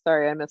 did he?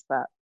 Sorry, I missed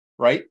that.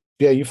 Right?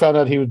 Yeah, you found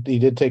out he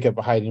did take up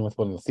a hiding with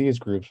one of the thieves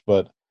groups,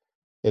 but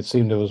it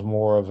seemed it was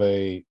more of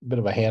a bit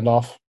of a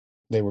handoff.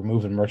 They were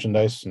moving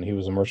merchandise, and he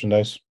was a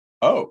merchandise.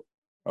 Oh,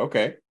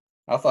 okay.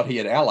 I thought he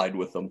had allied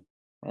with them.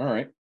 All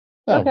right.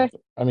 Okay.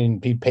 I mean,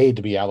 he paid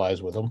to be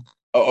allies with them.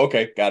 Oh,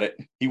 okay, got it.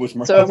 He was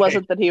so it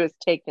wasn't that he was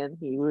taken.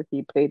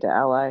 He paid to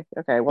ally.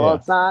 Okay,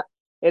 well, yeah.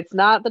 It's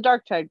not the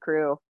Dark Tide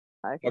crew.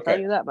 I can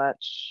tell you that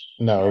much.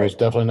 No, it was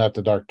definitely not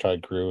the Dark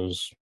Tide crew. It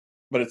was...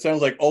 But it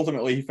sounds like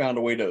ultimately he found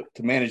a way to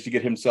manage to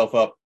get himself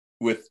up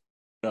with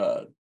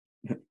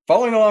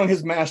following along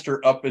his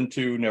master up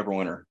into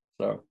Neverwinter.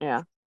 So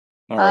yeah.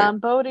 All right.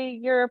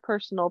 Bodhi, you're a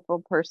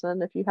personable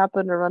person. If you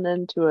happen to run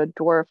into a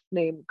dwarf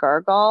named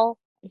Gargal,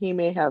 he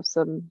may have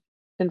some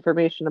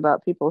information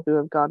about people who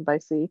have gone by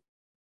sea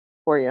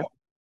for you.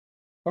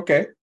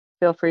 Okay.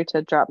 Feel free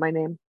to drop my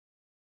name.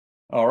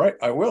 All right,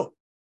 I will.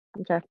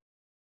 Okay.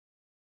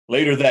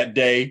 Later that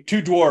day,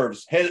 2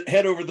 dwarves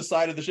head over the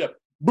side of the ship.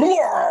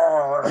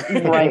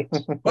 Right.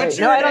 What's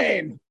your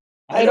name?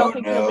 I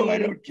don't know. I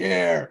don't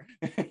care.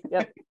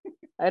 Yep.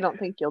 I don't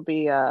think you'll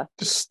be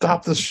just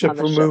stop the ship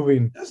from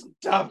moving. Just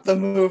stop the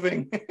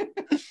moving.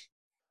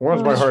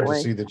 Warms my heart to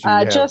see that you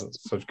have such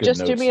good notes.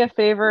 Just do me a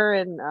favor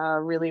and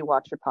really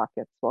watch your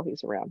pockets while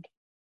he's around.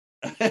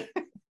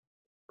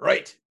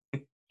 Right.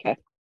 Okay.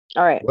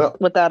 All right. Well,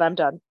 with that, I'm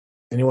done.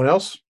 Anyone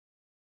else?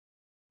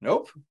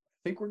 Nope. I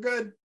think we're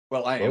good.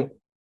 Well, I am.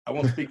 I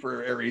won't speak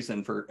for Ares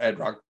and for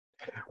Adrock.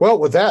 Well,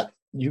 with that,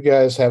 you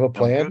guys have a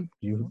plan.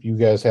 You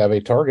guys have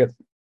a target.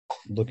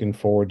 Looking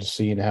forward to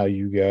seeing how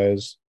you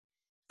guys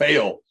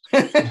fail.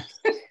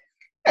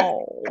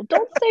 Oh,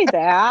 don't say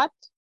that.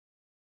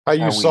 How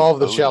you solve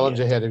the challenge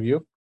ahead of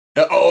you.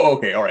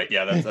 Okay. All right.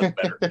 Yeah, that's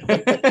better.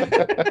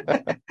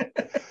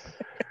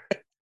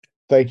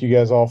 Thank you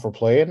guys all for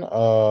playing.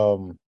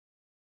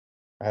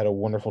 I had a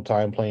wonderful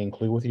time playing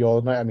Clue with you all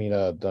tonight. I mean,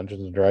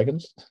 Dungeons and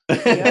Dragons.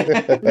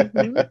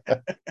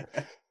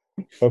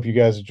 Hope you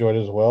guys enjoyed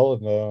it as well.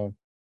 And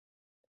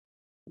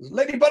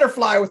Lady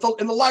Butterfly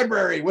in the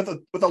library with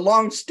a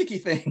long sticky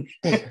thing.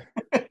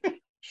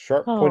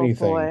 Sharp pointy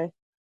thing.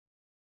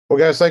 Well,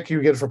 guys, thank you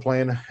again for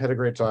playing. Had a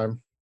great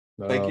time.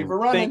 Thank you for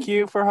running. Thank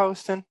you for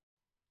hosting.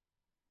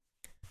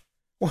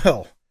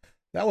 Well,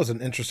 that was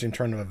an interesting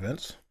turn of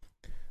events.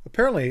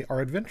 Apparently,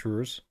 our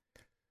adventurers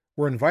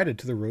were invited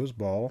to the Rose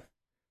Ball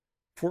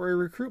for a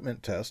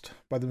recruitment test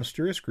by the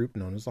mysterious group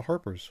known as the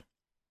Harpers.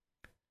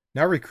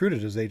 Now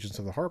recruited as agents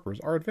of the Harpers,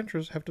 our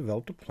adventurers have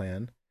developed a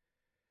plan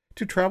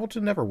to travel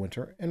to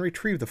Neverwinter and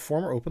retrieve the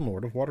former Open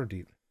Lord of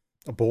Waterdeep.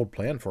 A bold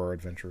plan for our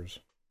adventurers.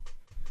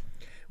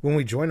 When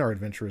we join our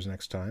adventurers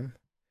next time,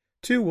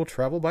 2 will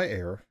travel by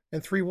air,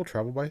 and 3 will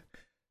travel by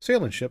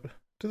sailing ship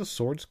to the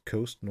Swords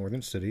Coast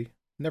northern city,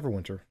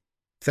 Neverwinter.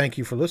 Thank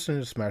you for listening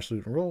to Smash,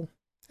 Loot, and Roll,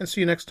 and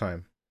see you next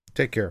time.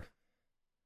 Take care.